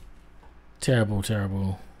terrible, terrible,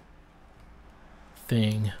 terrible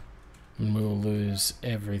thing. And we'll lose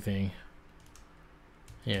everything.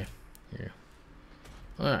 Yeah.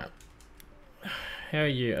 Alright. How are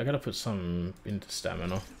you? I gotta put some into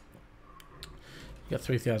stamina. You got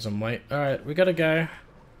 3,000 weight. Alright, we gotta go.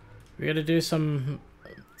 We gotta do some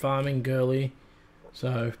farming girly.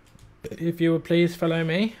 So, if you would please follow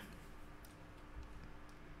me.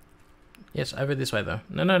 Yes, over this way though.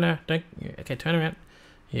 No, don't. Okay, turn around.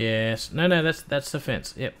 Yes. No, that's the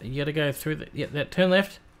fence. Yep, you gotta go through the. Yep, turn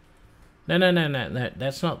left. No,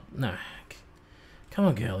 that's not. No. Come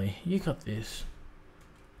on, girlie. You got this.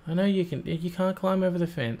 I know you can. You can't climb over the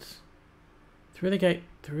fence. Through the gate.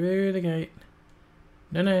 Through the gate.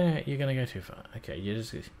 No, no, no. You're going to go too far. Okay, you're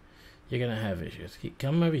going to have issues.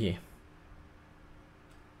 Come over here.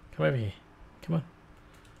 Come over here. Come on.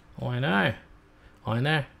 Oh, I know. I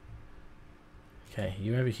know. Okay,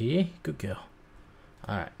 you over here. Good girl.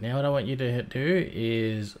 Alright, now what I want you to do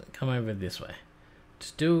is come over this way.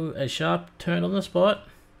 Just do a sharp turn on the spot.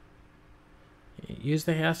 Use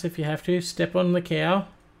the house if you have to. Step on the cow.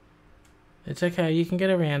 It's okay, you can get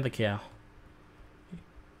around the cow.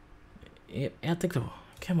 Yep, out the door.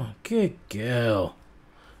 Come on, good girl.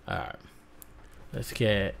 Alright, let's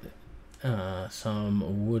get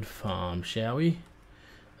some wood farm, shall we?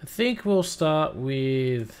 I think we'll start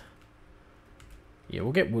with... Yeah,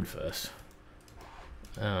 we'll get wood first.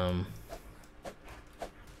 I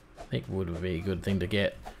think wood would be a good thing to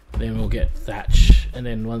get. Then we'll get thatch, and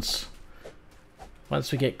then once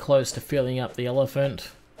we get close to filling up the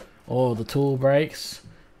elephant or the tool breaks,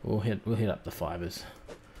 we'll hit up the fibers.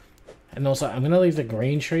 And also, I'm gonna leave the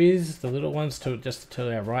green trees, the little ones, just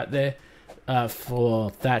to our right there, for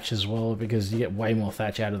thatch as well, because you get way more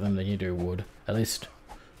thatch out of them than you do wood. At least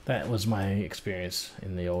that was my experience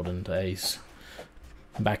in the olden days.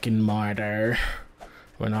 Back in my day,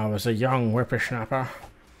 when I was a young whippersnapper,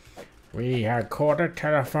 we had quarter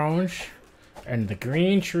telephones, and the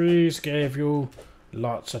green trees gave you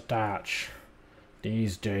lots of thatch.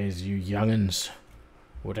 These days, you young'uns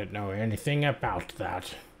wouldn't know anything about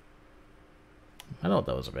that. I don't know what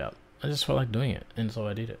that was about. I just felt like doing it, and so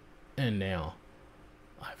I did it. And now,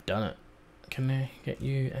 I've done it. Can I get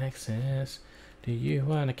you access? Do you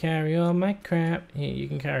want to carry all my crap? Here, you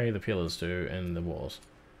can carry the pillars too, and the walls.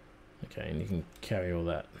 Okay, and you can carry all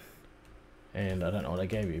that. And I don't know what I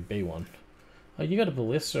gave you, B1. Oh, you got a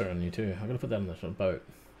ballista on you too. I'm going to put that on the boat.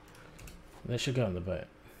 That should go on the boat.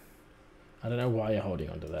 I don't know why you're holding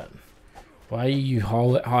onto that. Why are you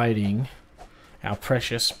hiding our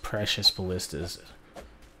precious, precious ballistas?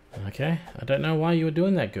 Okay, I don't know why you were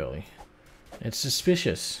doing that, girlie. It's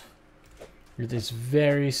suspicious. It is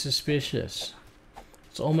very suspicious.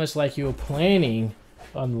 It's almost like you were planning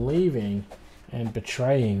on leaving and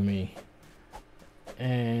betraying me.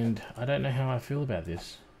 And I don't know how I feel about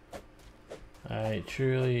this. I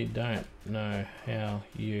truly don't know how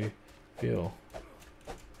you feel.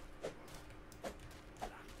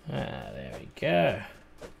 Ah, there we go.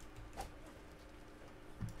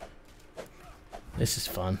 This is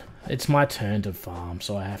fun. It's my turn to farm,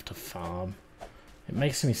 so I have to farm. It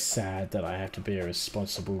makes me sad that I have to be a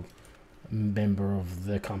responsible member of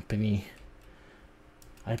the company.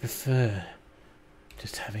 I prefer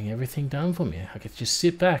just having everything done for me. I could just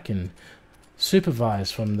sit back and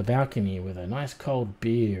supervise from the balcony with a nice cold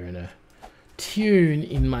beer and a tune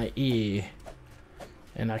in my ear.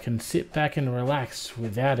 And I can sit back and relax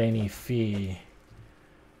without any fear.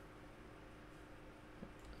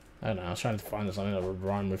 I don't know, I was trying to find something that would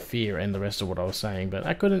rhyme with fear and the rest of what I was saying, but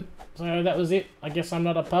I couldn't. So that was it. I guess I'm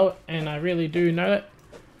not a poet, and I really do know it.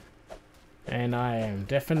 And I am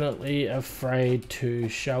definitely afraid to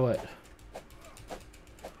show it.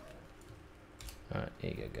 Alright,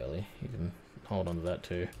 here you go, girlie. You can hold on to that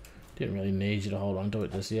too. Didn't really need you to hold on to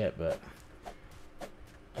it just yet, but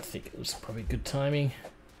I think it was probably good timing.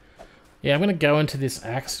 Yeah, I'm going to go into this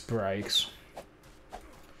axe breaks.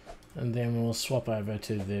 And then we'll swap over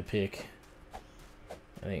to the pick.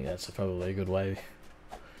 I think that's probably a good way.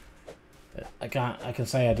 But I can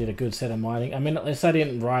say I did a good set of mining. I mean, at least I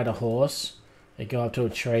didn't ride a horse and go up to a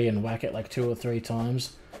tree and whack it like 2 or 3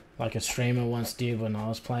 times, like a streamer once did when I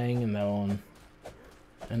was playing, and they were on,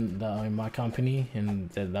 and in my company, and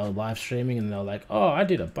they were live streaming, and they were like, "Oh, I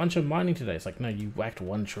did a bunch of mining today." It's like, no, you whacked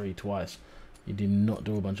 1 tree twice. You did not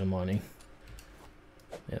do a bunch of mining.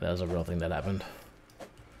 Yeah, that was a real thing that happened.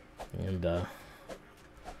 And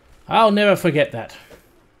I'll never forget that.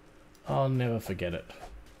 I'll never forget it.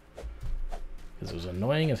 Because it was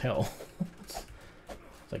annoying as hell. It's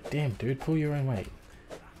like, damn, dude, pull your own weight.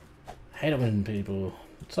 I hate it when people...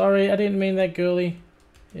 Sorry, I didn't mean that, girlie.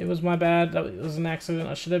 It was my bad. That was an accident.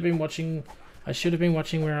 I should have been watching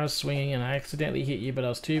where I was swinging, and I accidentally hit you, but I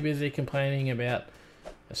was too busy complaining about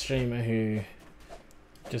a streamer who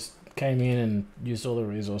just came in and used all the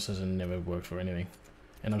resources and never worked for anything.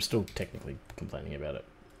 And I'm still technically complaining about it.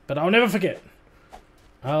 But I'll never forget.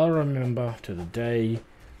 I'll remember to the day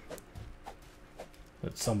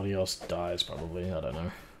that somebody else dies, probably. I don't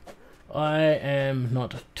know. I am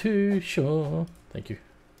not too sure. Thank you.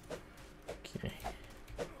 Okay.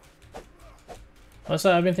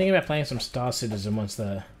 Also, I've been thinking about playing some Star Citizen once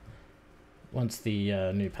the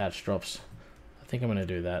new patch drops. think I'm gonna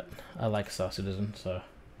do that. I like Star Citizen, so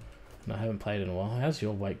and I haven't played in a while. How's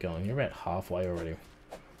your weight going? You're about halfway already.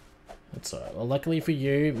 That's alright. Well, luckily for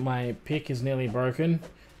you, my pick is nearly broken,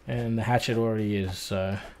 and the hatchet already is,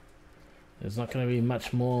 so there's not going to be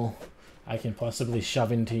much more I can possibly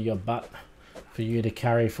shove into your butt for you to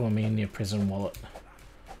carry for me in your prison wallet.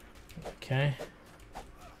 Okay.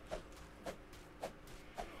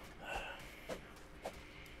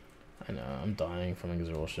 I know, I'm dying from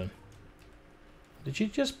exhaustion. Did you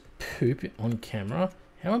just poop on camera?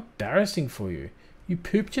 How embarrassing for you. You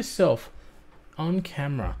pooped yourself on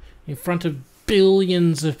camera in front of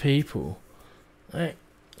billions of people. I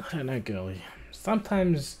don't know, girlie.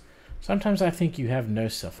 Sometimes I think you have no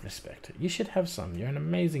self-respect. You should have some. You're an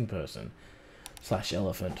amazing person. /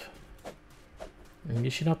 elephant. And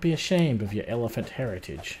you should not be ashamed of your elephant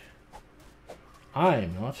heritage. I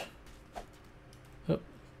am not. Oh,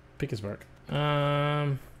 pick is broke. Did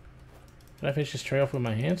I finish this tree off with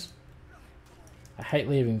my hands? I hate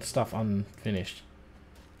leaving stuff unfinished.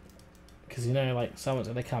 Because, you know, like, someone's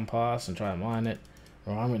going to come past and try and mine it.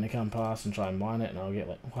 Or I'm going to come past and try and mine it. And I'll get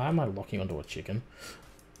like, why am I locking onto a chicken?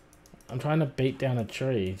 I'm trying to beat down a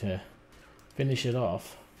tree to finish it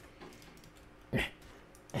off.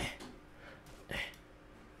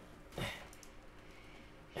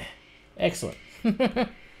 Excellent.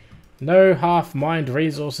 No half-mined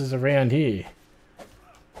resources around here.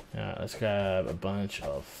 Alright, let's grab a bunch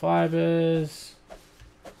of fibers.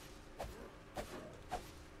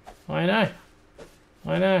 I know.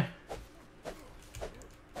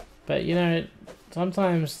 But you know,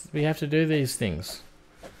 sometimes we have to do these things.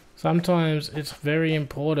 Sometimes it's very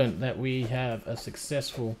important that we have a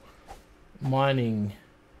successful mining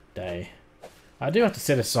day. I do have to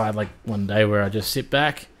set aside like one day where I just sit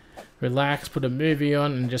back, relax, put a movie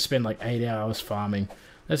on, and just spend like 8 hours farming.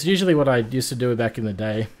 That's usually what I used to do back in the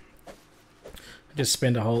day. I just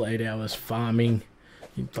spend a whole 8 hours farming,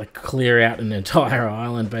 like clear out an entire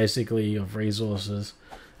island basically of resources,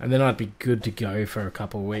 and then I'd be good to go for a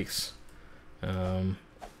couple of weeks.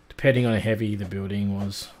 Depending on how heavy the building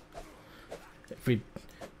was.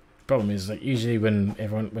 Problem is that usually when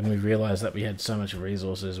we realized that we had so much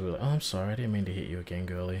resources, we were like, oh, I'm sorry, I didn't mean to hit you again,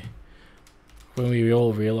 girlie. When we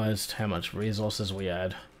all realized how much resources we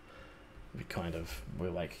had, we're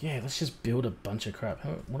like, yeah, let's just build a bunch of crap.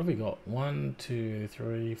 What have we got? 1, 2,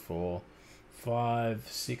 3, 4, 5,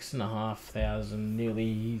 6,500,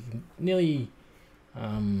 nearly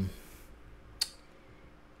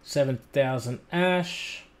 7,000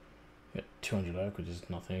 ash. We got 200 oak, which is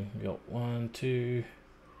nothing. We got 1, 2,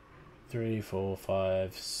 3, 4,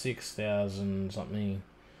 5, 6,000 something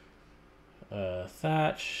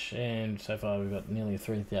thatch, and so far we've got nearly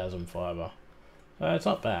 3,000 fiber. It's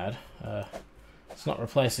not bad. It's not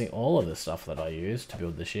replacing all of the stuff that I use to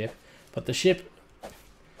build the ship, but the ship,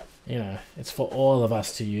 you know, it's for all of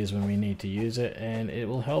us to use when we need to use it, and it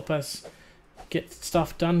will help us get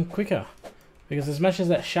stuff done quicker. Because as much as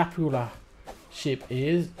that Shapula ship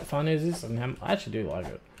is fun as this, and I actually do like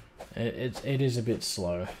it. It is a bit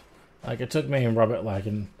slow. Like it took me and Robert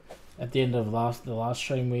at the end of the last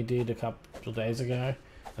stream we did a couple of days ago.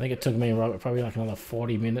 I think it took me and Robert probably like another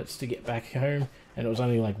 40 minutes to get back home, and it was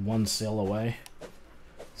only like 1 cell away.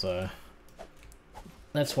 So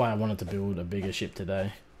that's why I wanted to build a bigger ship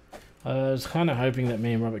today. I was kind of hoping that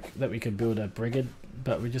me and Robert we could build a brigade,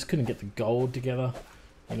 but we just couldn't get the gold together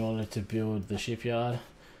in order to build the shipyard.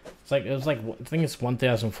 It was like I think it's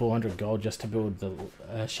 1,400 gold just to build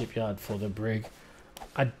the shipyard for the brig.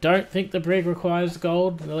 I don't think the brig requires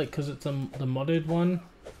gold, like, because it's the modded one.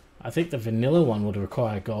 I think the vanilla one would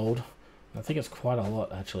require gold. I think it's quite a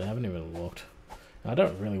lot actually. I haven't even looked. I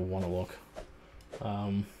don't really want to look.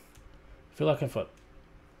 I feel like if I... Oh,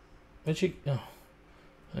 I don't know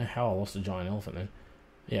how I lost a giant elephant then.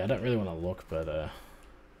 Yeah, I don't really want to look, but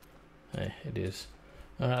hey, it is.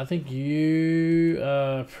 I think you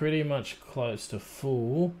are pretty much close to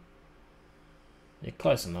full. You're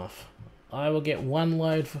close enough. I will get 1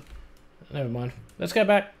 load for... Never mind. Let's go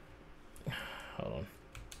back. Hold on.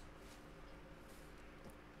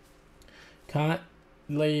 Can't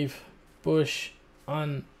leave bush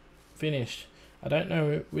unfinished. I don't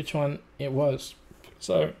know which one it was.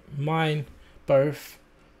 So, mine, both,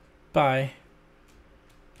 bye.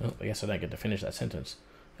 Oh, I guess I don't get to finish that sentence.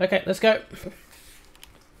 Okay, let's go.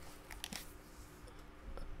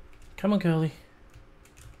 Come on, girlie.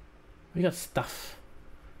 We got stuff.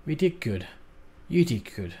 We did good. You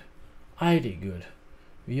did good. I did good.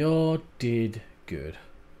 We all did good.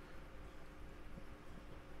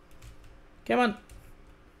 Come on.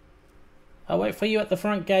 I'll wait for you at the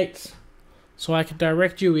front gates so I can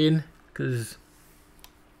direct you in, because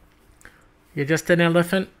You're just an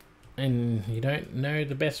elephant, and you don't know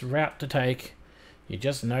the best route to take. You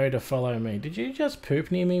just know to follow me. Did you just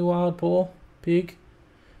poop near me, wild boar? Pig?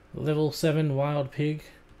 Level 7 wild pig?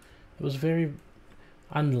 It was very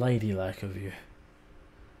unladylike of you.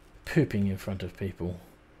 Pooping in front of people.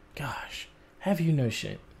 Gosh, have you no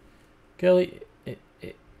shit? Girlie,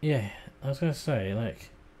 yeah, I was gonna say, like,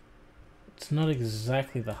 it's not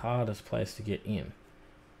exactly the hardest place to get in.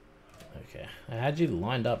 Okay, I had you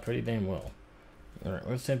lined up pretty damn well. Alright,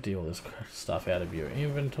 let's empty all this stuff out of your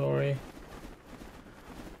inventory.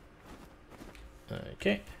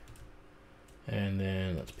 Okay. And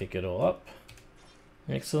then let's pick it all up.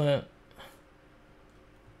 Excellent.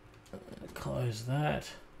 Close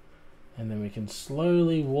that. And then we can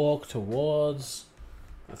slowly walk towards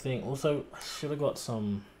the thing. Also, I should have got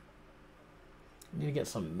some... I need to get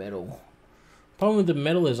some metal. Problem with the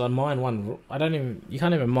metal is I mine one... I don't even... You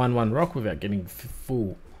can't even mine one rock without getting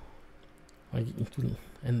full. Like,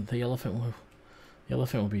 and the elephant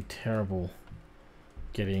will be terrible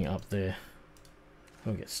getting up there.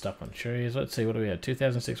 We'll get stuck on trees. Let's see, what do we have?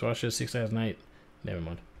 2006 rushes, 6008. Never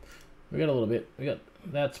mind. We got a little bit. We got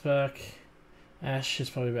that's back. Ash is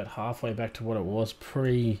probably about halfway back to what it was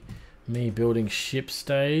pre me building ship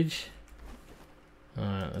stage.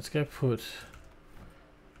 Alright, let's go put...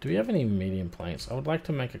 Do we have any medium planks? I would like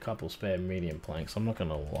to make a couple spare medium planks. I'm not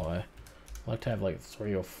gonna lie. I'd like to have like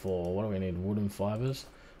 3 or 4. What do we need? Wooden fibers.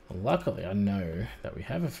 Well, luckily, I know that we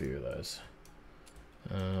have a few of those.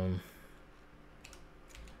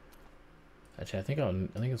 Actually, I think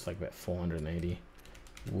it's like about 480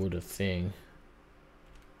 wood a thing.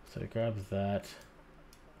 So grab that.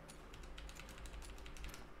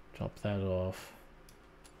 Drop that off.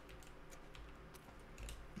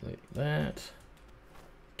 Like that.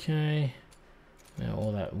 Okay. Now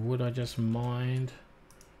all that wood I just mined.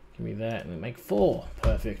 Give me that and make 4.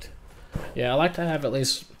 Perfect. Yeah, I like to have at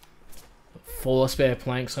least 4 spare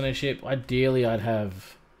planks on a ship. Ideally, I'd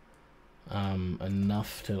have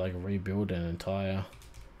enough to like rebuild an entire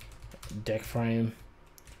deck frame.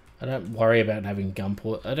 I don't worry about having gun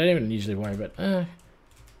ports. I don't even usually worry about...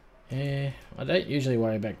 yeah, I don't usually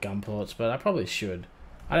worry about gun ports, but I probably should.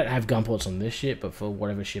 I don't have gun ports on this ship, but for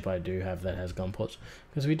whatever ship I do have that has gun ports.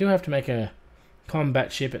 Because we do have to make a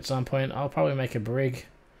combat ship at some point. I'll probably make a brig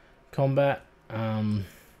combat. How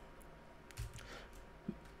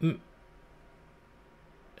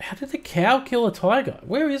did the cow kill a tiger?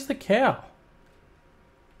 Where is the cow?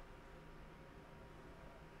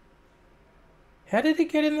 How did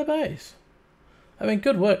it get in the base? I mean,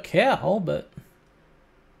 good work, cow, but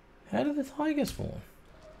how did the tiger spawn?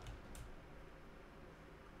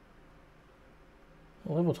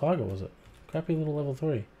 What level tiger was it? Crappy little level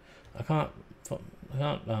 3. I can't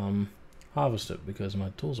harvest it because my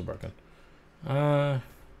tools are broken.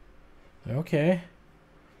 Okay.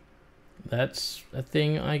 That's a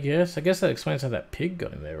thing, I guess. I guess that explains how that pig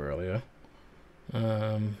got in there earlier.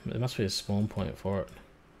 There must be a spawn point for it.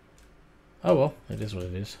 Oh well, it is what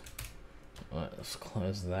it is. Alright, let's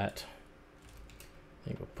close that. I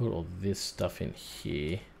think we'll put all this stuff in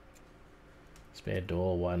here. Spare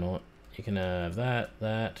door, why not? You can have that.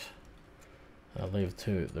 I'll leave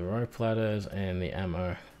the rope ladders and the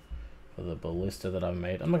ammo for the ballista that I've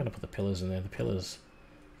made. I'm not going to put the pillars in there. The pillars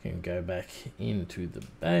can go back into the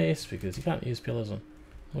base because you can't use pillars on...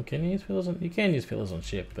 Well, can you use pillars on... You can use pillars on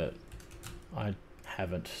ship, but I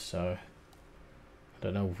haven't, so I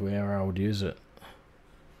don't know where I would use it.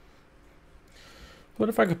 What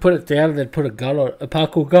if I could put it down and then put a gun on it, a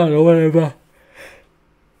parkour gun or whatever?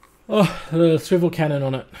 Oh, the swivel cannon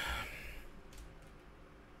on it.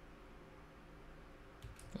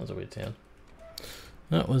 That was a weird sound.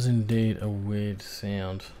 That was indeed a weird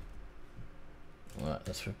sound. Alright,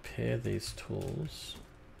 let's repair these tools.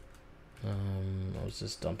 I was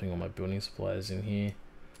just dumping all my building supplies in here.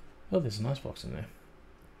 Oh, there's a nice box in there.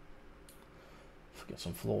 Got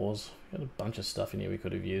some floors. Got a bunch of stuff in here we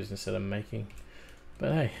could have used instead of making.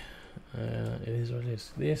 But hey, it is what it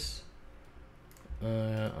is. This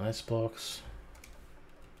icebox.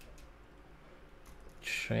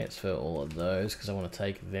 Transfer all of those because I want to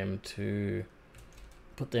take them to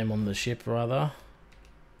put them on the ship rather.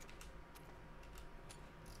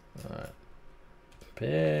 Alright.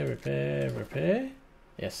 Repair.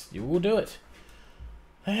 Yes, you will do it.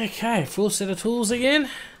 Okay, full set of tools again.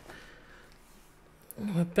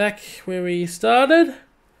 We're back where we started.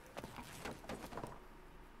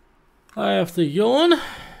 I have to yawn.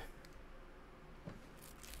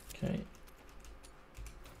 Okay.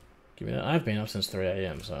 Give me that. I've been up since 3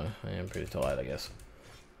 AM, so I am pretty tired, I guess.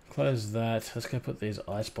 Close that. Let's go put these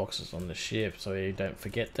ice boxes on the ship so we don't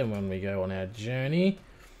forget them when we go on our journey.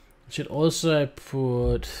 Should also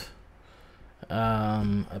put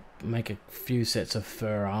make a few sets of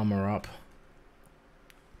fur armor up,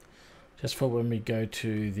 just for when we go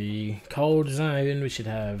to the cold zone. We should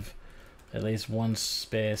have at least one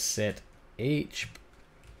spare set each.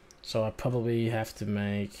 So I probably have to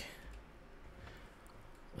make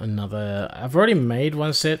another. I've already made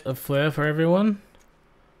one set of fur for everyone,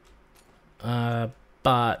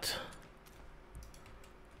 but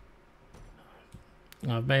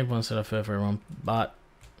I've made one set of fur for everyone, but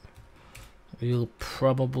we'll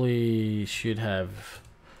probably should have.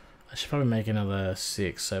 I should probably make another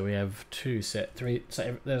 6, so we have 3 so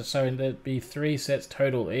there'd be 3 sets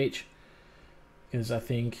total each, because I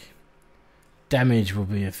think damage will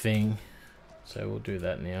be a thing. So we'll do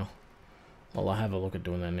that now. Well, I'll have a look at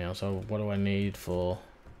doing that now. So what do I need for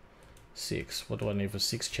 6? What do I need for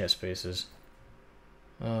 6 chest pieces?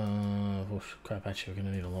 Oh crap, actually we're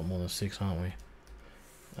gonna need a lot more than 6, aren't we?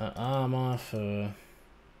 Armor for...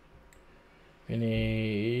 We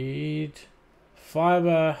need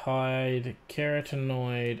fiber, hide,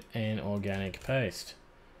 carotenoid, and organic paste.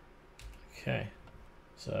 Okay,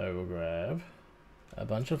 so we'll grab a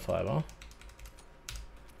bunch of fiber.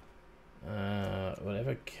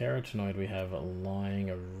 Whatever carotenoid we have lying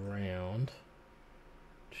around.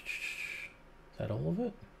 Is that all of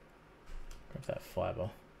it? Grab that fiber.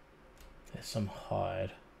 There's some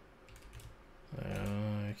hide.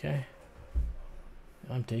 Okay.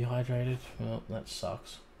 I'm dehydrated. Well, that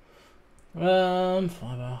sucks. Fiber,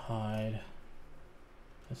 hide.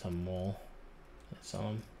 There's some more. There's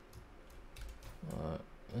some. Alright,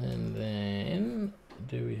 and then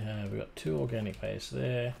we got 2 organic paste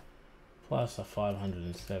there, plus a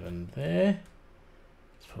 507 there.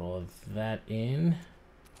 Let's put all of that in.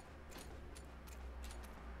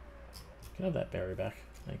 Can I have that berry back?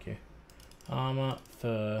 Thank you. Armor,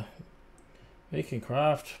 fur. We can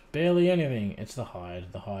craft barely anything. It's the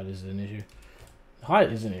hide. The hide is an issue. The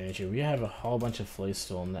hide isn't an issue. We have a whole bunch of fleece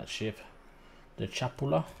still on that ship. The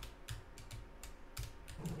Chapula.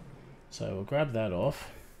 So we'll grab that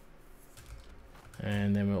off.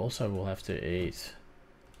 And then we'll have to eat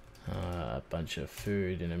a bunch of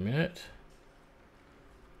food in a minute.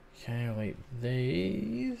 Okay, I'll eat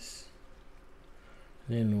these.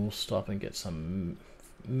 Then we'll stop and get some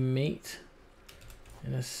meat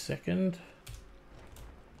in a second.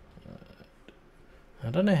 I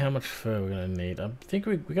don't know how much fur we're going to need. I think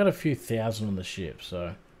we got a few thousand on the ship,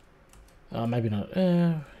 so... maybe not.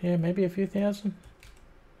 Yeah, maybe a few thousand.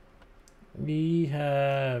 We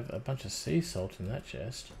have a bunch of sea salt in that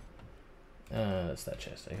chest. That's that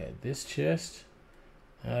chest. Okay, this chest.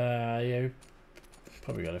 Yeah,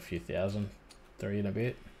 probably got a few thousand. 3 and a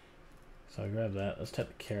bit. So I'll grab that. Let's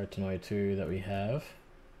take the carotenoid too that we have.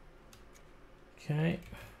 Okay.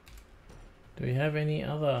 Do we have any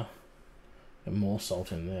other... Got more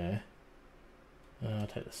salt in there. I'll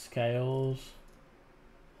take the scales.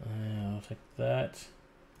 I'll take that.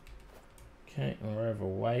 Okay, we're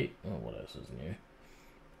overweight. Oh, what else is new?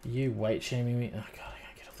 You weight shaming me? Oh god, I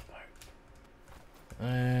can't get off the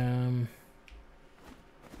boat.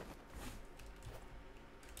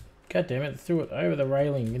 God damn it, threw it over the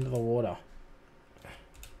railing into the water.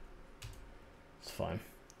 It's fine.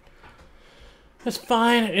 It's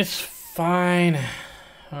fine, it's fine.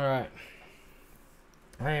 Alright.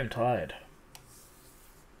 I am tired.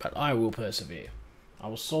 But I will persevere. I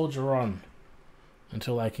will soldier on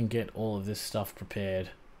until I can get all of this stuff prepared.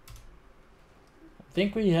 I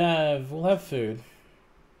think we'll have food.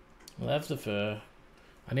 We'll have the fur.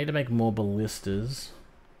 I need to make more ballistas.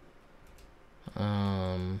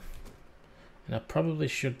 And I probably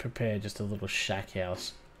should prepare just a little shack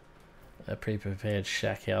house. A pre-prepared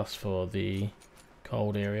shack house for the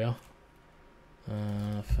cold area.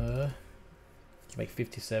 Fur. Make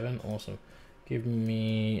 57. Awesome. Give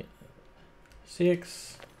me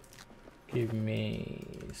 6. Give me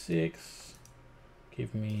 6.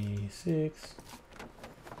 Give me 6.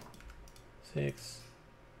 6.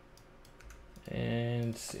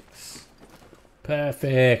 And 6.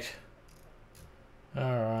 Perfect.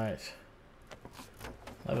 Alright.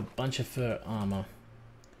 I have a bunch of fur armor.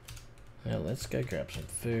 Now let's go grab some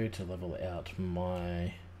food to level out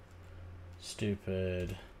my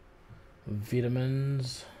stupid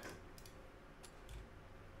vitamins.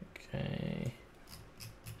 Okay.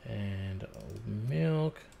 And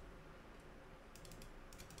milk.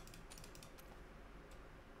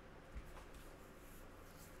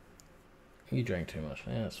 You drank too much.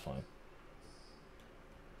 Yeah, that's fine.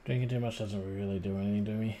 Drinking too much doesn't really do anything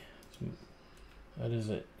to me. What is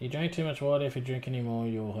it? You drink too much water. If you drink any more,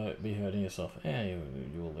 you'll be hurting yourself. Yeah,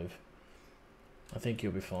 you'll live. I think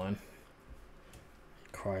you'll be fine.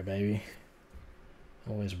 crybaby.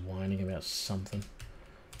 Always whining about something.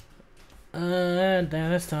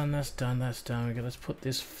 That's done. Okay, let's put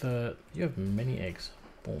this fur. You have many eggs.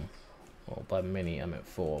 Boom. Well, by many, I meant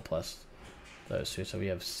 4 plus those 2. So we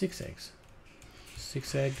have 6 eggs.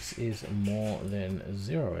 6 eggs is more than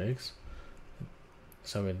 0 eggs.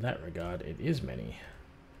 So in that regard, it is many.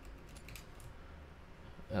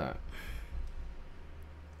 Alright.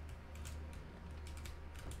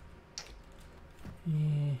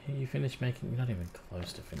 Yeah, you finished making. You're not even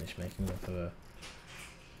close to finish making the fur.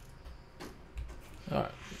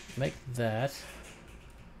 Alright, make that.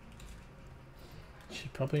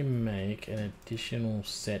 Should probably make an additional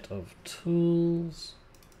set of tools.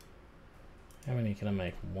 How many can I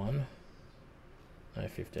make? 1? No,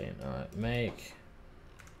 15. Alright, make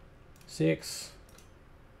 6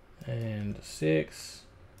 and 6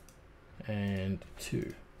 and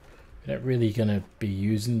 2. We're not really gonna be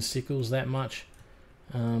using sickles that much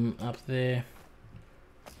up there,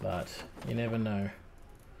 but you never know.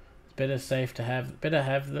 It's better safe to have. Better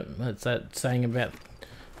have them. That's that saying about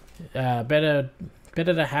better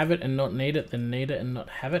to have it and not need it than need it and not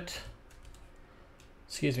have it.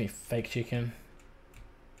 Excuse me, fake chicken.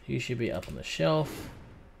 You should be up on the shelf.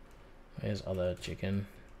 Where's other chicken?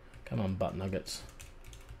 Come on, butt nuggets.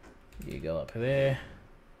 You go up there.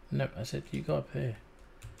 Nope, I said you go up there.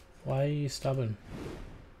 Why are you stubborn?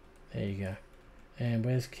 There you go. And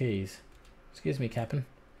where's keys? Excuse me, Captain.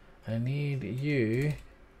 I need you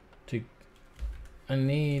to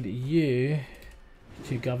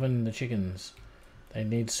govern the chickens. They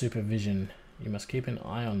need supervision. You must keep an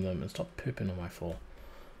eye on them and stop pooping on my floor.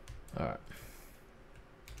 Alright.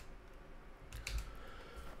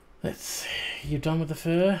 Let's see. You done with the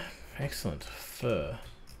fur? Excellent. Fur.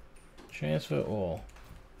 Transfer all.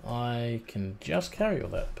 I can just carry all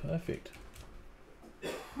that. Perfect.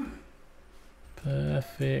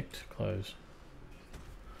 Perfect. Close.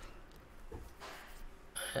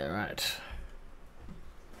 Alright.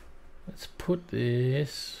 Let's put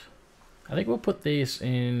this. I think we'll put this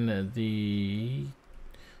in the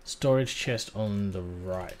storage chest on the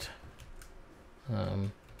right.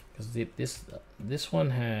 Because this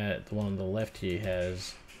one had, the one on the left here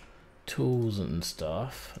has tools and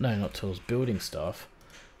stuff. No, not tools, building stuff.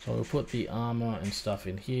 So we'll put the armor and stuff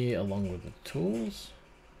in here along with the tools.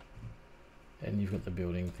 And you've got the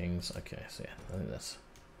building things. Okay, so yeah, I think that's...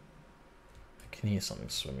 I can hear something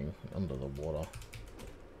swimming under the water.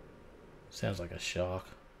 Sounds like a shark.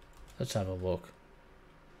 Let's have a look.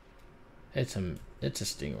 It's a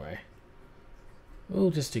stingray. We'll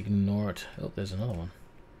just ignore it. Oh, there's another one.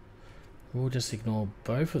 We'll just ignore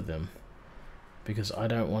both of them because I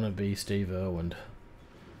don't want to be Steve Irwin,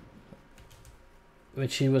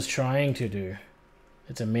 which he was trying to do.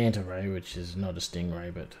 It's a manta ray, which is not a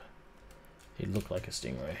stingray, but it looked like a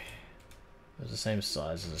stingray. It was the same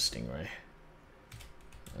size as a stingray.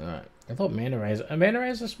 Alright, I thought manta rays. A manta ray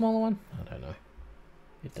is a smaller one? I don't know.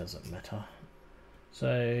 It doesn't matter.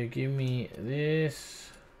 So give me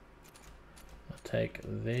this. I'll take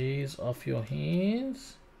these off your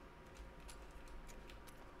hands.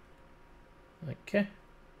 Okay.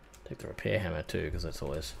 Take the repair hammer too, because that's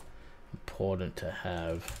always important to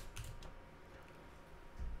have.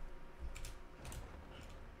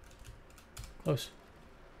 Close.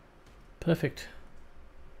 Perfect.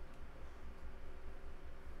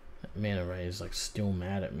 That manta ray is like still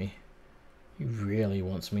mad at me. He really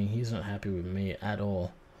wants me. He's not happy with me at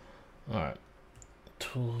all. Alright.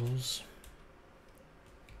 Tools.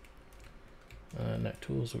 No,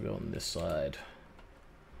 tools will go on this side.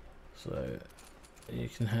 So you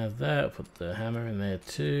can have that. Put the hammer in there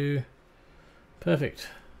too. Perfect.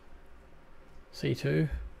 C2.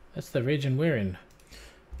 That's the region we're in.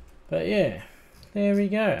 But yeah, there we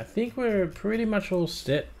go. I think we're pretty much all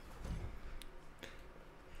set.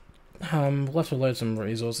 We'll have to load some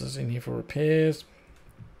resources in here for repairs,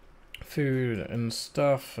 food and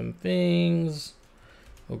stuff and things.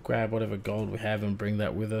 We'll grab whatever gold we have and bring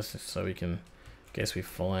that with us so we can, guess we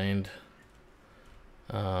find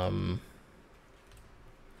some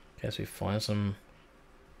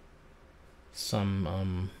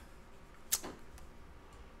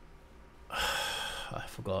I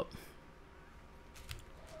forgot.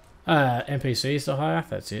 NPCs to hire,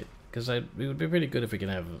 that's it. Because it would be pretty good if we can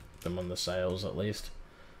have them on the sails at least.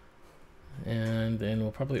 And then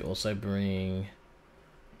we'll probably also bring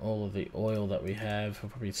all of the oil that we have.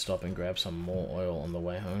 We'll probably stop and grab some more oil on the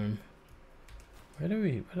way home. I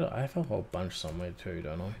have a whole bunch somewhere too,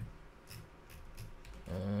 don't I?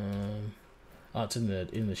 Oh, it's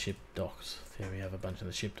in the ship docks. There we have a bunch in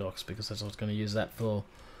the ship docks because I was going to use that for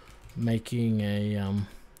making a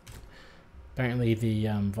Apparently the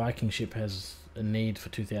Viking ship has a need for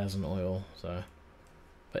 2,000 oil, so...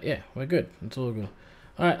 But yeah, we're good. It's all good.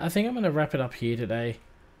 Alright, I think I'm going to wrap it up here today.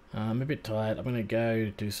 I'm a bit tired. I'm going to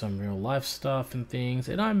go do some real life stuff and things,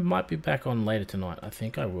 and I might be back on later tonight. I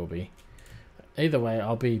think I will be. Either way,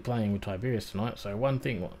 I'll be playing with Tiberius tonight, so one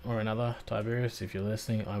thing or another, Tiberius, if you're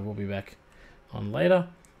listening, I will be back on later.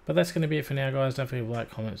 But that's going to be it for now, guys. Don't forget to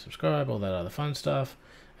like, comment, subscribe, all that other fun stuff.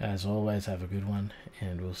 As always, have a good one,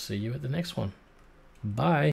 and we'll see you at the next one. Bye.